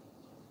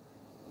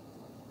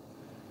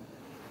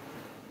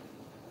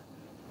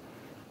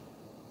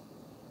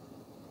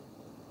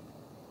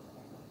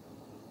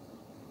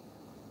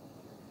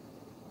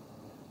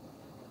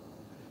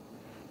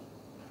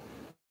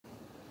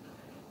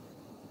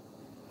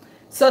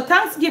 So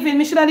Thanksgiving,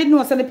 me should have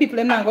know so the people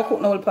them not go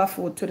cook no whole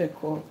food to the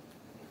cold.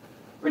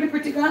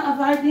 Pretty girl have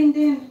our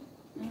din.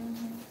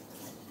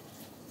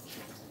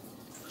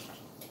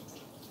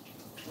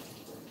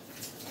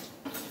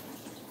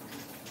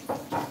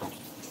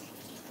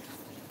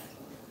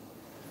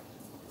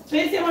 So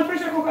you see my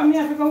pressure cooker me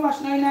have to go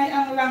wash now in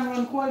a long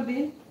run cold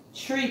bin.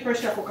 3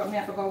 pressure cooker me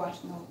have to go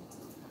wash now.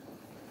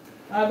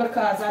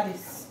 Because of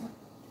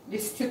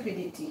this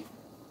stupidity.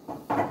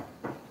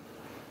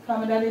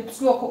 Come and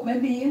slow cook my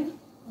bean.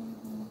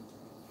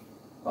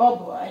 Oh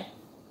boy.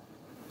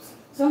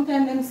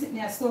 Sometimes them sit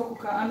near slow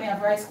cooker and me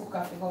have rice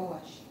cooker to go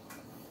wash.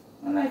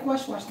 I like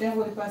wash, then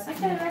go the past.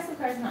 Actually, rice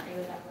cooker is not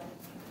really that bad.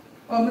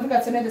 Oh, I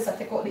forgot to make this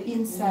take out the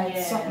inside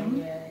something.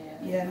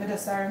 Yeah, I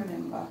just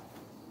remember.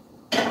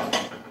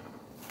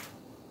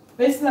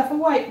 But it's not for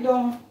white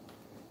down.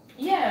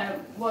 Yeah,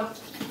 but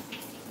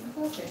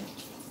it's okay.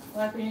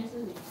 What brings the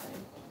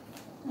inside?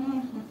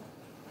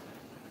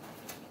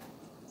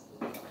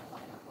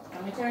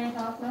 Can we turn it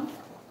off now?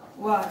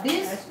 What,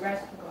 this? Rice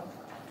cooker.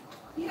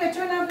 Yeah,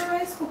 turn off the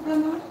rice cooker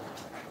now.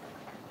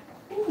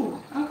 Ooh,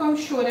 I come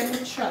show them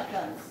the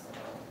shutters.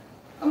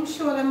 Come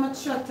show them my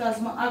shutters,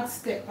 my egg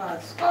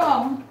steppers.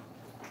 Come.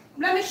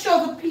 Let me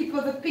show the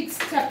people the pig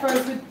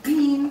steppers with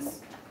beans.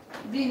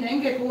 Then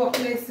and get to a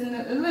place in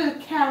the little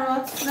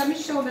carrots. Let me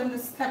show them the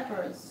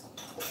steppers.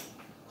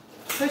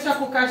 Pressure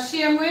cooker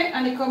shame way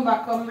and they come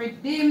back on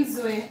redeems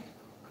way.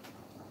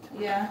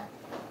 Yeah.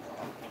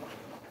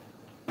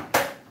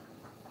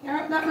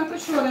 Yeah, that I could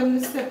show them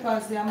the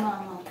steppers there,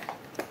 mama.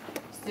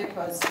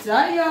 Steppers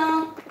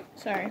there.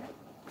 Sorry.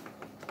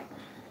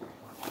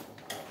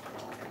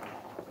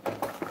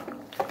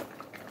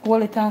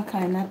 Hold it on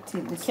kind of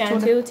tilt.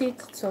 Can't tilt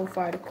it so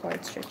far the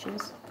cord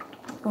stretches.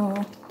 Oh,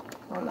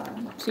 hold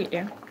on. See it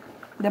there.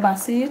 They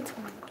must see it.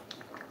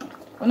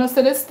 When you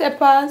see the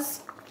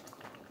steppers.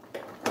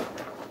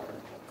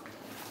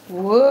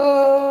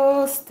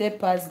 Whoa,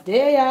 steppers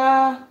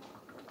there.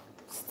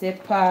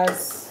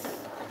 Steppers.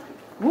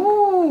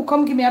 Ooh,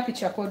 come give me a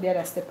picture of the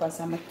other steppers.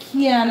 I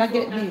can't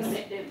get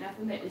this.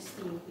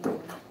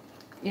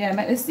 Yeah,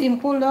 make the steam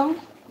cool down.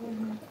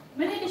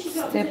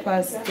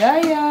 Steppers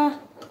there.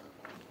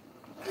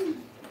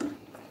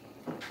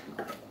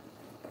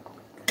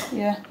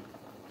 Yeah.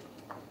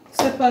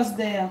 Steppers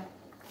there.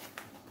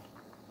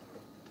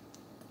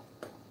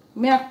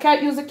 I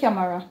can't use the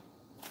camera.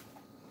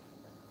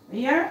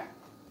 Here.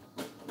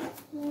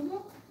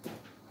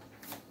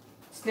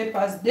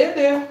 Steppers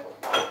there.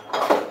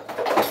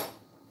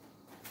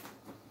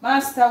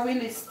 Master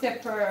Willie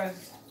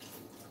steppers.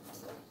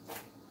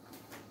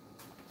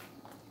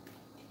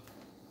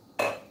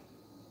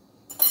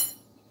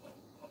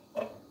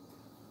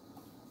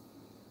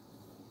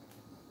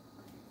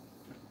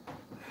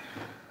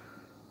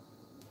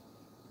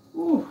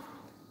 Ooh.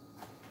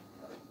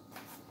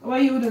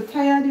 What you do?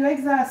 Tired? You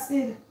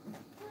exhausted?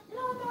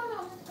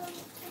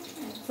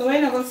 So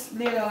when I go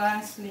lay down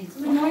and sleep.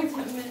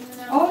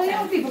 All the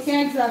young people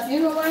can't exactly.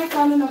 You know why I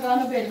can't go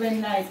to bed when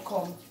night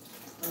comes?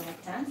 Well, I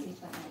can't sleep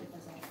at night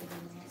because I have to do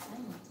my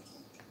assignment.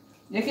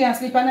 You can't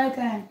sleep at night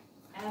time?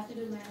 I have to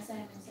do my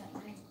assignments at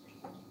night.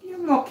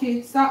 You're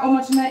lucky. So how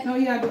much night now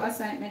you have to do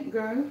assignment,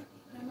 girl?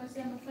 I must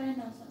say I'm find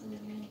out something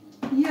with me.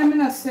 Yeah, I'm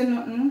not saying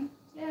nothing.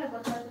 Yeah,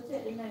 but I have to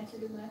take the night to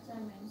do my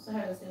assignments. So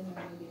I was saying I'm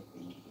going to get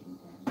finished in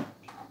time.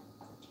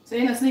 So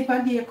you don't sleep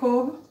a day,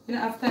 Cobb? You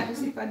don't have time to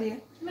sleep a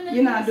day?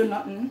 You not do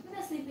nothing? I'm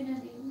not sleeping a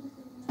day.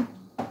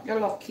 You're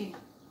lucky.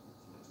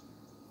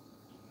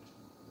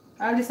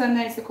 All this are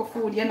nice little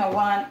food, you don't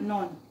want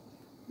none.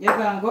 You're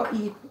going to go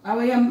eat. How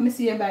are you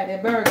see you buy the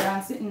burger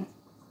and sitting?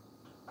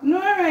 No,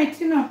 alright,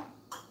 you know.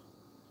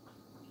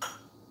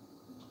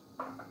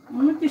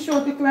 I'm going to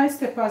show the class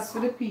steppers for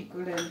the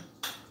people then.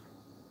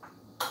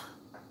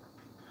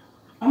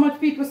 How much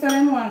people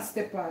selling one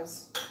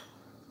steppers?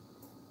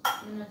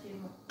 I'm not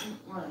even.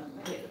 Well,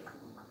 I get it.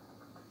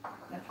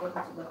 I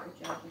forgot about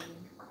the charging.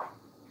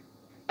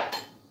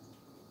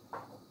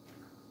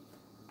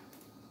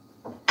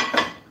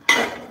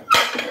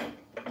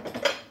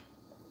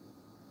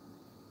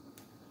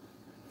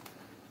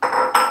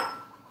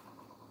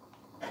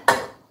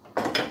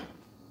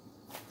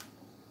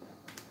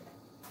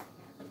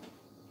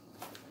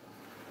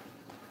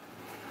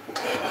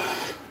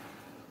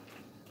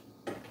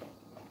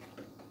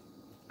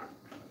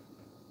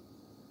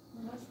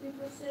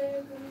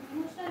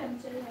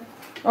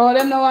 Oh,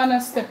 them no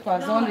want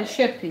steppers, no, only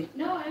sheppy.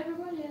 No,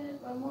 everybody,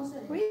 most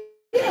of them. We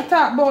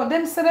talk about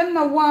them, so them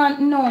no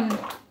want none.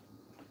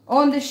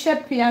 Only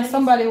sheppy and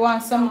somebody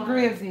wants some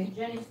gravy.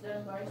 Jenny's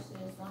done versus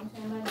long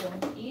time I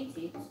don't eat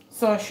it.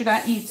 So should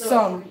I eat So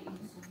some?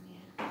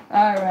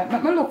 Yeah. Alright,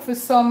 let me look for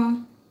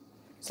some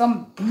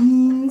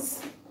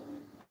beans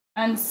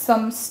and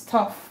some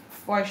stuff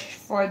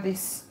for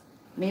this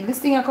meal. This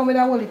thing I come with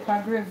a whole heap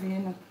of gravy, you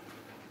know.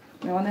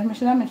 I wonder if I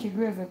should make a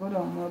gravy go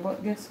down more,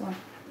 but guess what?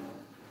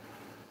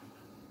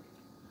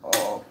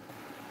 Oh.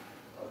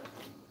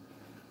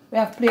 We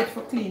have plate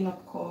for clean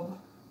up, Cobb.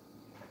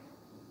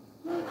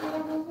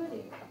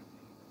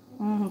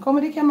 Come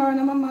with the camera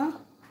now, Mama.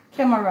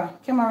 Camera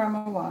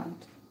I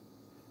want.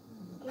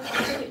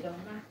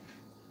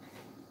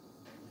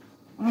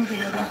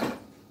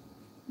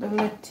 The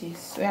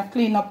lettuce. We have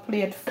clean up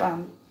plate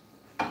fam.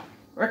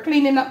 We're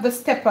cleaning up the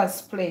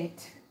steppers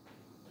plate.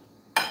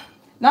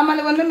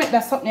 Normally when we make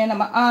that something,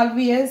 I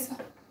always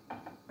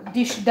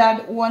dish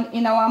that one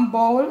in our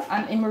bowl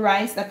and in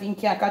rice that in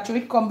can catch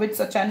it come with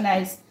such a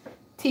nice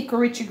thick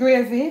rich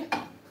gravy.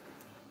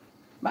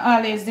 I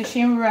always dish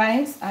him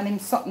rice and him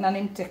something and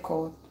him take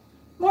out.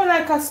 More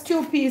like a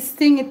stew piece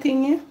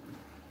thingy.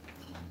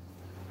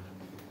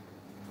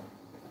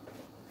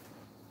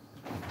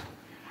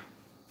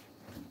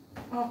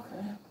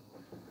 Okay.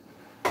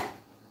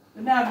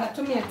 We don't have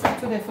the tomato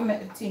today for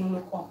make the thing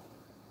look up.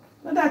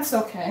 But that's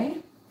okay.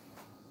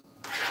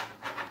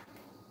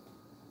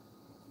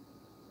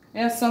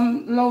 There's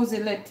some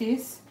lousy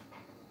lettuce.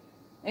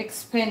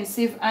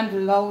 Expensive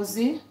and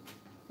lousy.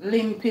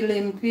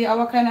 Limpy.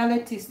 What kind of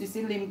lettuce? This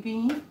is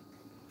limpy.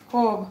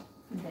 Cobb.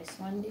 This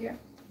one there.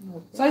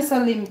 No. So it's a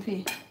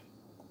limpy.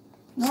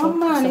 No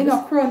man, it's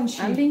not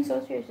crunchy. I'm being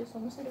so serious. Just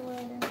almost said the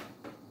word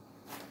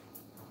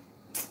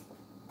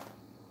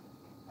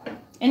there.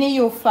 Any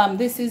you fam,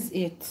 this is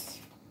it.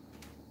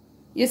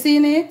 You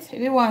seen it?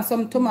 You want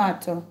some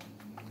tomato.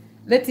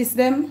 Lettuce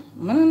them?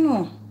 I don't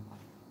know.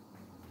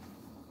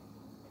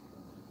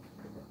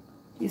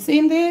 You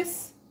seen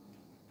this?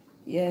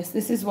 Yes,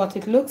 this is what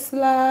it looks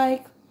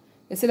like.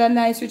 You see that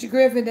nice rich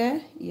gravy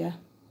there? Yeah.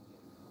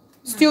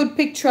 Stewed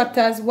pig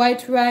trotters,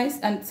 white rice,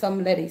 and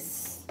some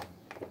lettuce.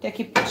 Take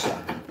a picture.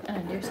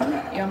 And there's some.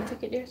 You want me to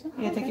take it there, sir?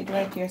 Yeah, take it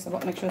right here, so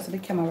but make sure so the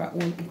camera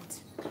won't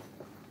it.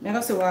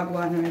 Never see what I'm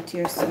going right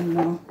here, so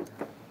now.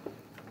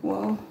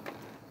 Wow.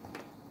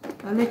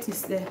 The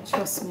lettuce there,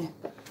 trust me.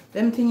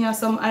 Them thing are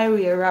some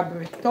highway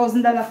robbery.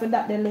 $1,000 for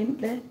that, the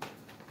limp there.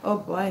 Oh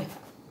boy.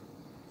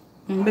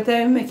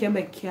 Better make your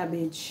big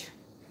cabbage.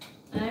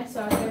 And I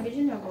saw cabbage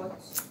in your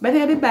box.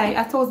 Better you buy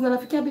 $1,000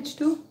 for cabbage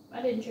too?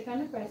 I didn't check on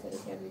the price of the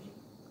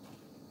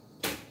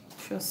cabbage.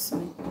 Trust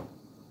me.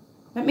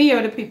 Let me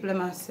hear the people in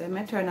my say.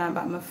 I turn on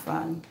back my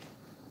fan.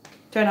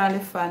 Turn on the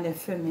fan there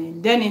for me.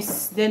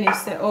 Dennis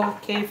said,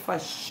 okay, for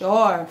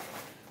sure.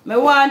 I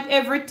want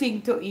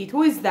everything to eat.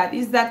 Who is that?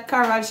 Is that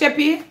Carol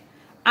Sheppy?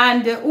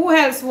 And who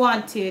else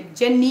wanted?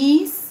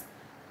 Janice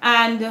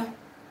and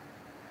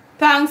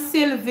thanks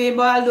Sylvie,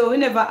 but although we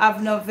never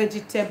have no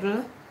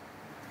vegetable.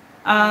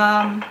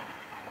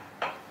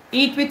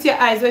 Eat with your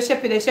eyes. Where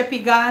Sheppy? The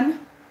Sheppy gone.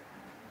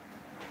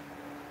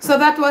 So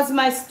that was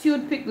my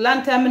stewed pig.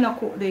 Long time I not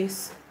cook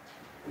this.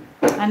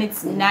 And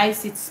it's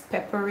nice, it's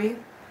peppery.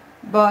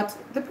 But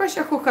the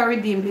pressure cooker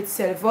redeemed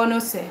itself. What no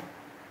say?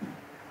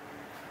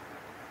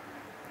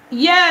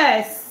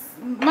 Yes,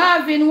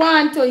 Marvin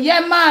want to. Yeah,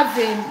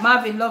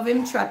 Marvin love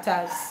him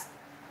trotters.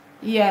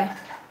 Yeah.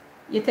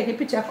 You take a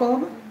picture,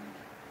 Cobb?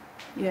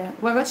 Yeah.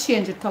 We're going to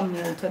change the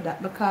thumbnail to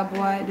that because,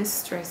 boy, the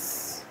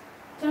stress.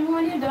 Tell me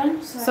when you're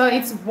done. So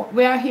it's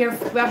we have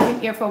been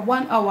here for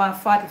 1 hour and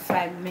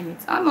 45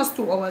 minutes. Almost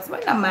 2 hours.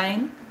 But not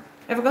mind.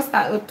 We're gonna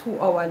start with 2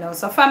 hours now.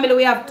 So family,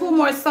 we have 2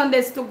 more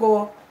Sundays to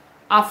go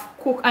of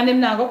cook, and them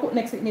now go cook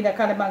next week neither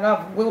because they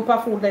have way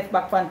up food left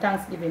back for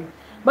Thanksgiving.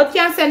 But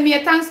you can send me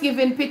a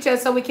Thanksgiving picture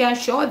so we can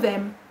show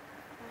them.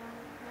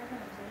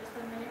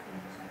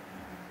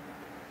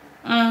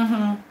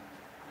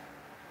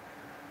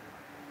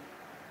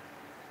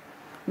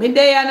 Me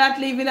day are not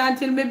leaving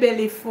until my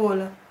belly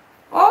full.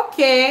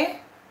 Okay.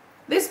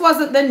 This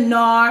wasn't the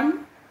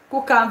norm.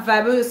 Cook and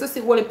vibe. We used to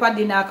see only for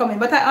dinner coming.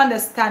 But I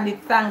understand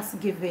it.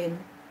 Thanksgiving.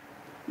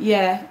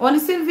 Yeah. Only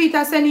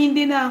Sylvita sending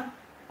dinner.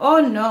 Oh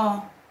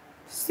no.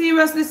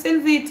 Seriously,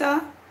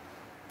 Sylvita?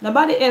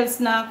 Nobody else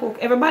now cook.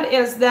 Everybody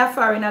else there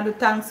foreign at the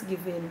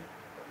Thanksgiving.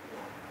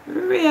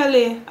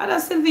 Really?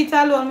 Other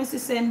Sylvita alone Mrs.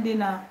 send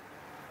dinner.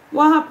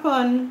 What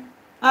happened?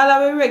 All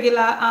our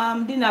regular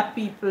dinner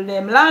people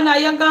them. Lana,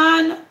 you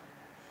gone?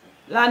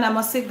 Lana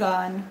must be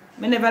gone.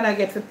 Me never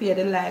get to pay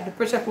the light. The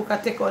pressure cooker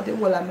take out the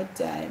whole of my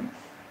time.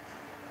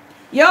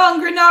 You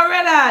hungry now,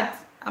 Redat?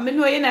 I mean,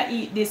 know you not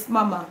eat this,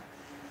 mama.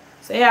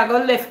 So you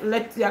go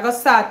you go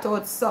start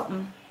out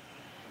something.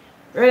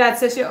 Redat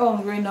says she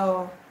hungry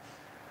now.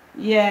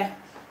 Yeah.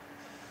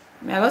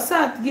 I go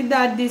start give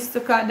that this to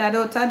cut that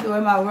out and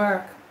do my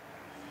work.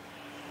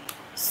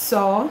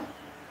 So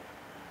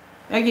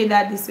I give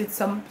that this with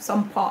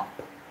some pop.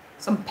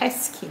 Some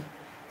pesky.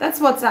 That's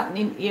what's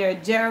happening here.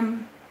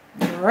 Jerem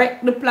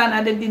wrecked the plan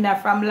of the dinner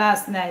from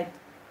last night.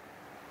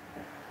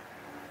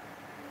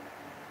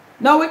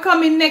 Now we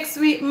coming next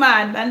week,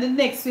 man. And the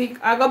next week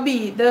I gonna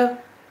be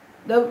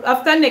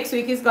after next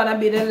week is gonna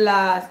be the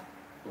last.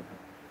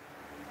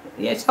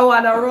 Yeah,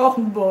 shower the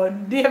round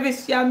bun.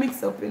 Davis shall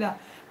mix up, you know.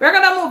 We're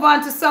gonna move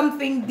on to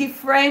something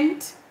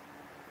different.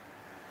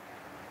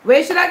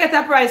 Where should I get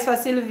a prize for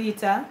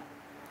Sylvita?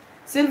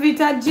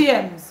 Sylvita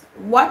James,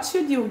 what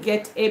should you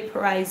get a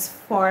prize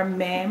for,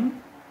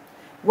 ma'am?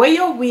 Where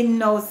you win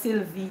now,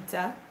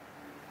 Sylvita?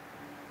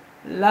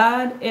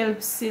 Lord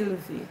help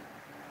Sylvie.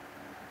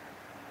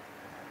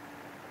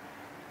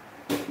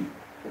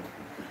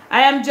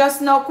 I am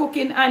just now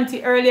cooking,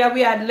 auntie. Earlier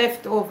we had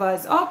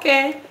leftovers.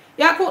 Okay.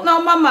 You cook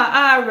now, mama.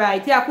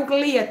 Alright. You cook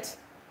late.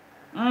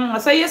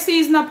 So you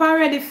season up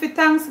already for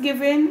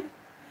Thanksgiving?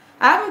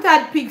 I haven't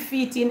had pig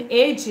feet in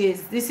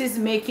ages. This is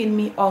making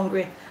me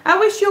hungry. I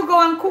wish you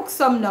go and cook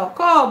some now.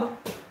 Come.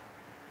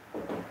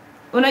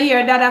 When I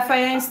hear Dada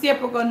fire and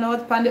staple gun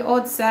out on the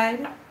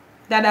outside.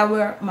 Dada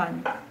work,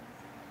 man.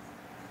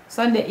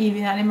 Sunday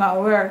evening and him at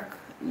work.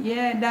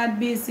 Yeah, that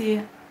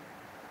busy.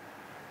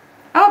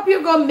 I hope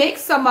you go make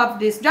some of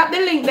this. Drop the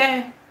link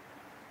there.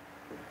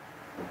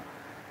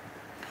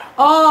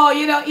 Oh,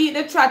 you don't eat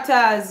the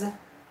trotters.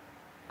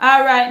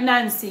 Alright,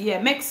 Nancy.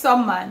 Yeah, make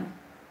some, man.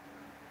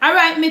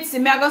 Alright, Mitzi.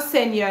 Me I go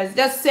send yours.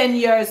 Just send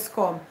yours,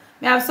 come.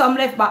 Me have some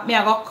left back. Me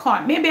I got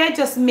corn. Maybe I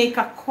just make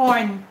a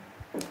corn.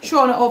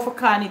 Showing how for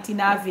corn it in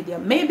our video.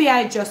 Maybe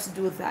I just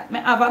do that. Me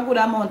have a good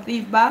amount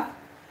leave back.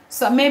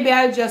 So maybe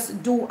I'll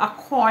just do a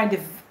corn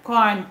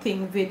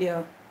thing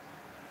video.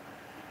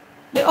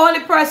 The only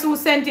person who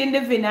sent in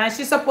the video, and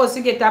she's supposed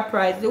to get a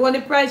prize. The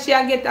only prize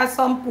she'll get is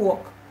some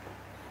pork.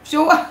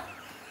 Because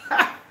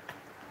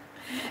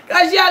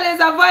she always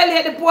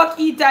violate the pork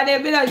eater.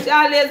 She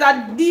always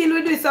deal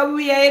with this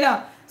somewhere, you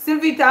know.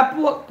 Sylvita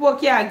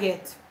pork you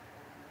get.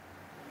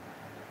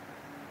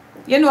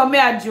 You know me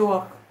a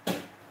joke.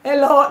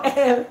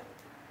 LOL.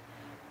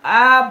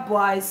 Ah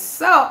boy.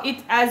 So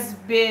it has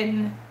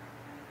been,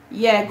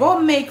 yeah, go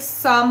make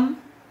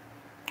some.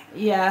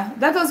 Yeah,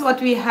 that was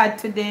what we had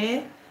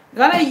today.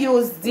 Gonna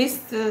use this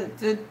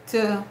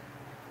to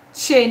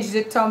change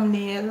the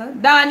thumbnail.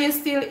 Dan, you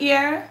still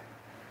here?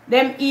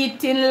 Them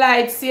eating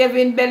light,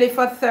 saving belly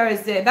for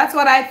Thursday. That's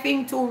what I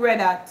think too,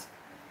 Redat.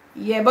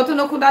 Yeah, but you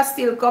know could have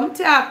still come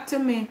talk to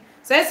me.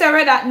 So I say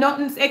Redat,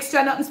 nothing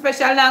extra, nothing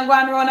special, now go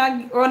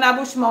and run a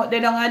bush mouth there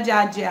down in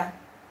Georgia.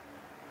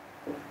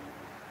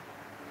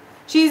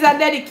 She's a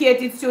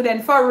dedicated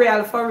student, for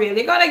real, for real.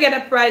 You're gonna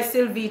get a prize,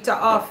 Sylvita,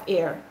 off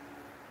here.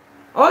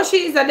 Oh,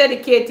 she's a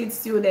dedicated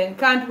student.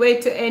 Can't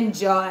wait to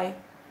enjoy.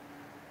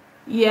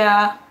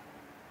 Yeah.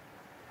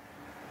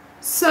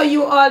 So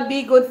you all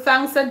be good.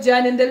 Thanks for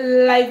joining the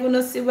live. You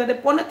know, see what the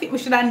point. I think we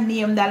should have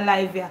named that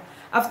live here.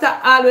 After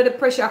all with the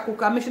pressure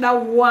cooker, we should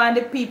have warned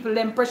the people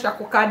them pressure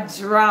cooker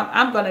drum.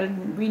 I'm gonna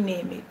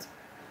rename it.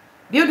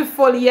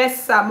 Beautiful,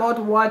 yes, sir. Mouth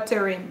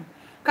watering.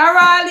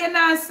 Carol, you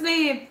not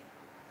sleep.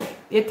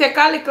 You take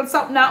a little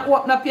something and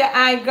open up your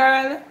eye,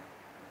 girl.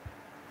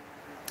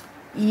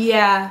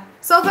 Yeah.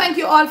 So thank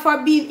you all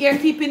for being here,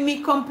 keeping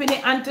me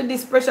company onto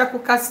this pressure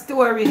cooker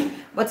story.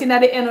 But in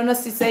the end, I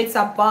say it's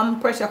a bomb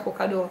pressure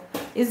cooker though.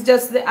 It's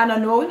just the, I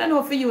don't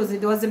know if you use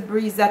it. It was the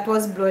breeze that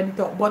was blowing it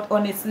up. But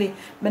honestly,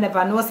 I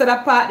never know. So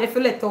that part, if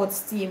you let out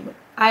steam,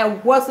 I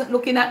wasn't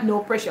looking at no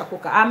pressure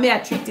cooker. I may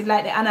have treated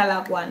like the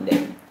analog one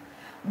then.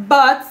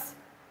 But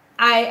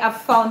I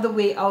have found the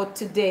way out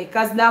today.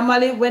 Because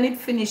normally when it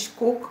finished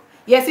cook,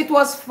 yes, it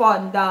was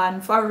fun,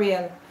 Dan, for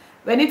real.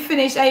 When it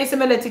finished, I used to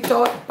let it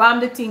out, bam,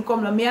 the thing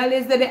come. Me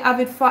always let it have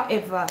it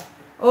forever.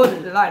 Oh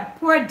Lord,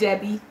 poor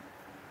Debbie.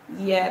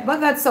 Yeah, but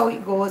that's how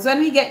it goes. When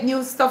we get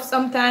new stuff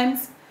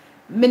sometimes,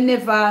 me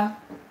never,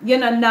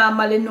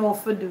 normally know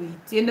for do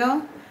it,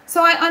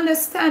 So I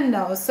understand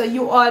now. So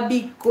you all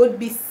be good,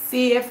 be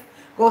safe,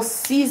 go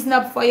season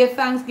up for your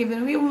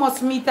Thanksgiving. We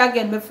must meet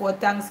again before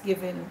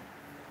Thanksgiving.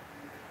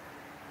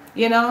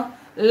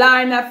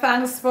 Lorna,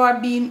 thanks for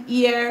being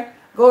here.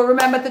 Go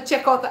remember to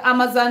check out the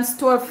Amazon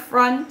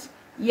storefront.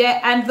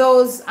 Yeah, and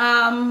those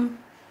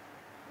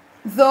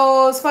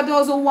for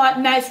those who want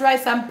nice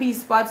rice and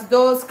peas pots,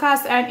 those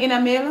cast iron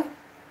enamel,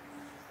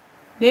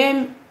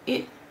 the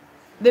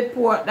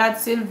pork that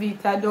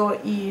Sylvita don't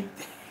eat.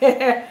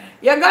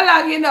 You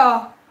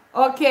got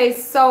Okay,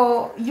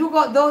 so you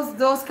got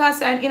those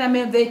cast iron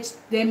enamel,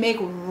 they make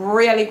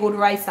really good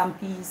rice and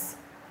peas.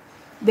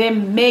 They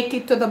make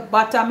it to the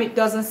bottom, it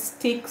doesn't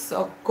stick,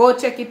 so go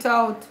check it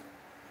out.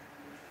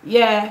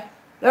 Yeah,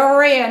 the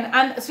rain,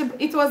 and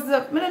it was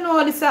I don't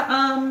know, this I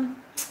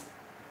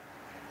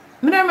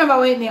don't remember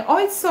what it name. Oh,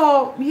 it's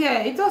so, yeah,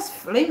 it was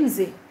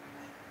flimsy.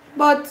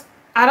 But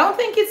I don't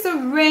think it's a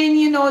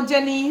rain,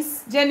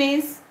 Janice.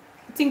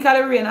 I think of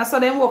the rain. I saw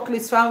them walk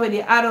list from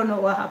where I don't know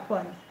what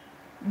happened.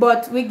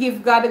 But we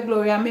give God the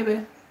glory and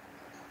maybe.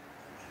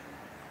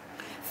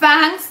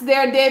 Thanks.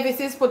 There, Davis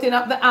is putting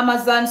up the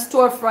Amazon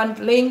storefront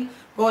link.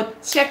 Go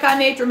check on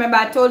it. Remember,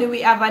 I told you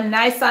we have a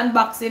nice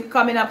unboxing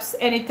coming up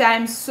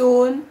anytime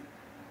soon.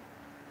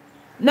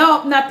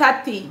 No, not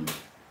that thing.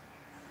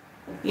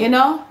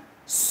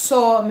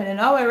 So, I mean,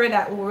 now we're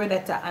ready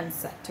to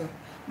answer to.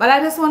 But I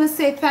just want to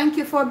say thank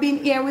you for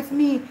being here with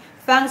me.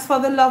 Thanks for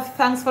the love.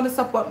 Thanks for the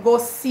support. Go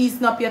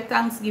season up your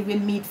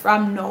Thanksgiving meat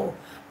from now.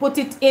 Put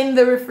it in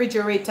the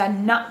refrigerator,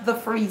 not the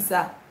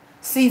freezer.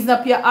 Season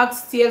up your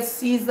oxtail,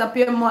 season up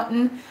your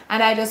mutton.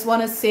 And I just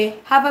want to say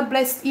have a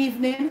blessed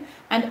evening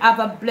and have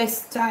a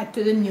blessed start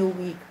to the new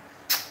week.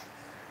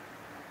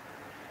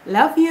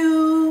 Love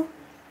you.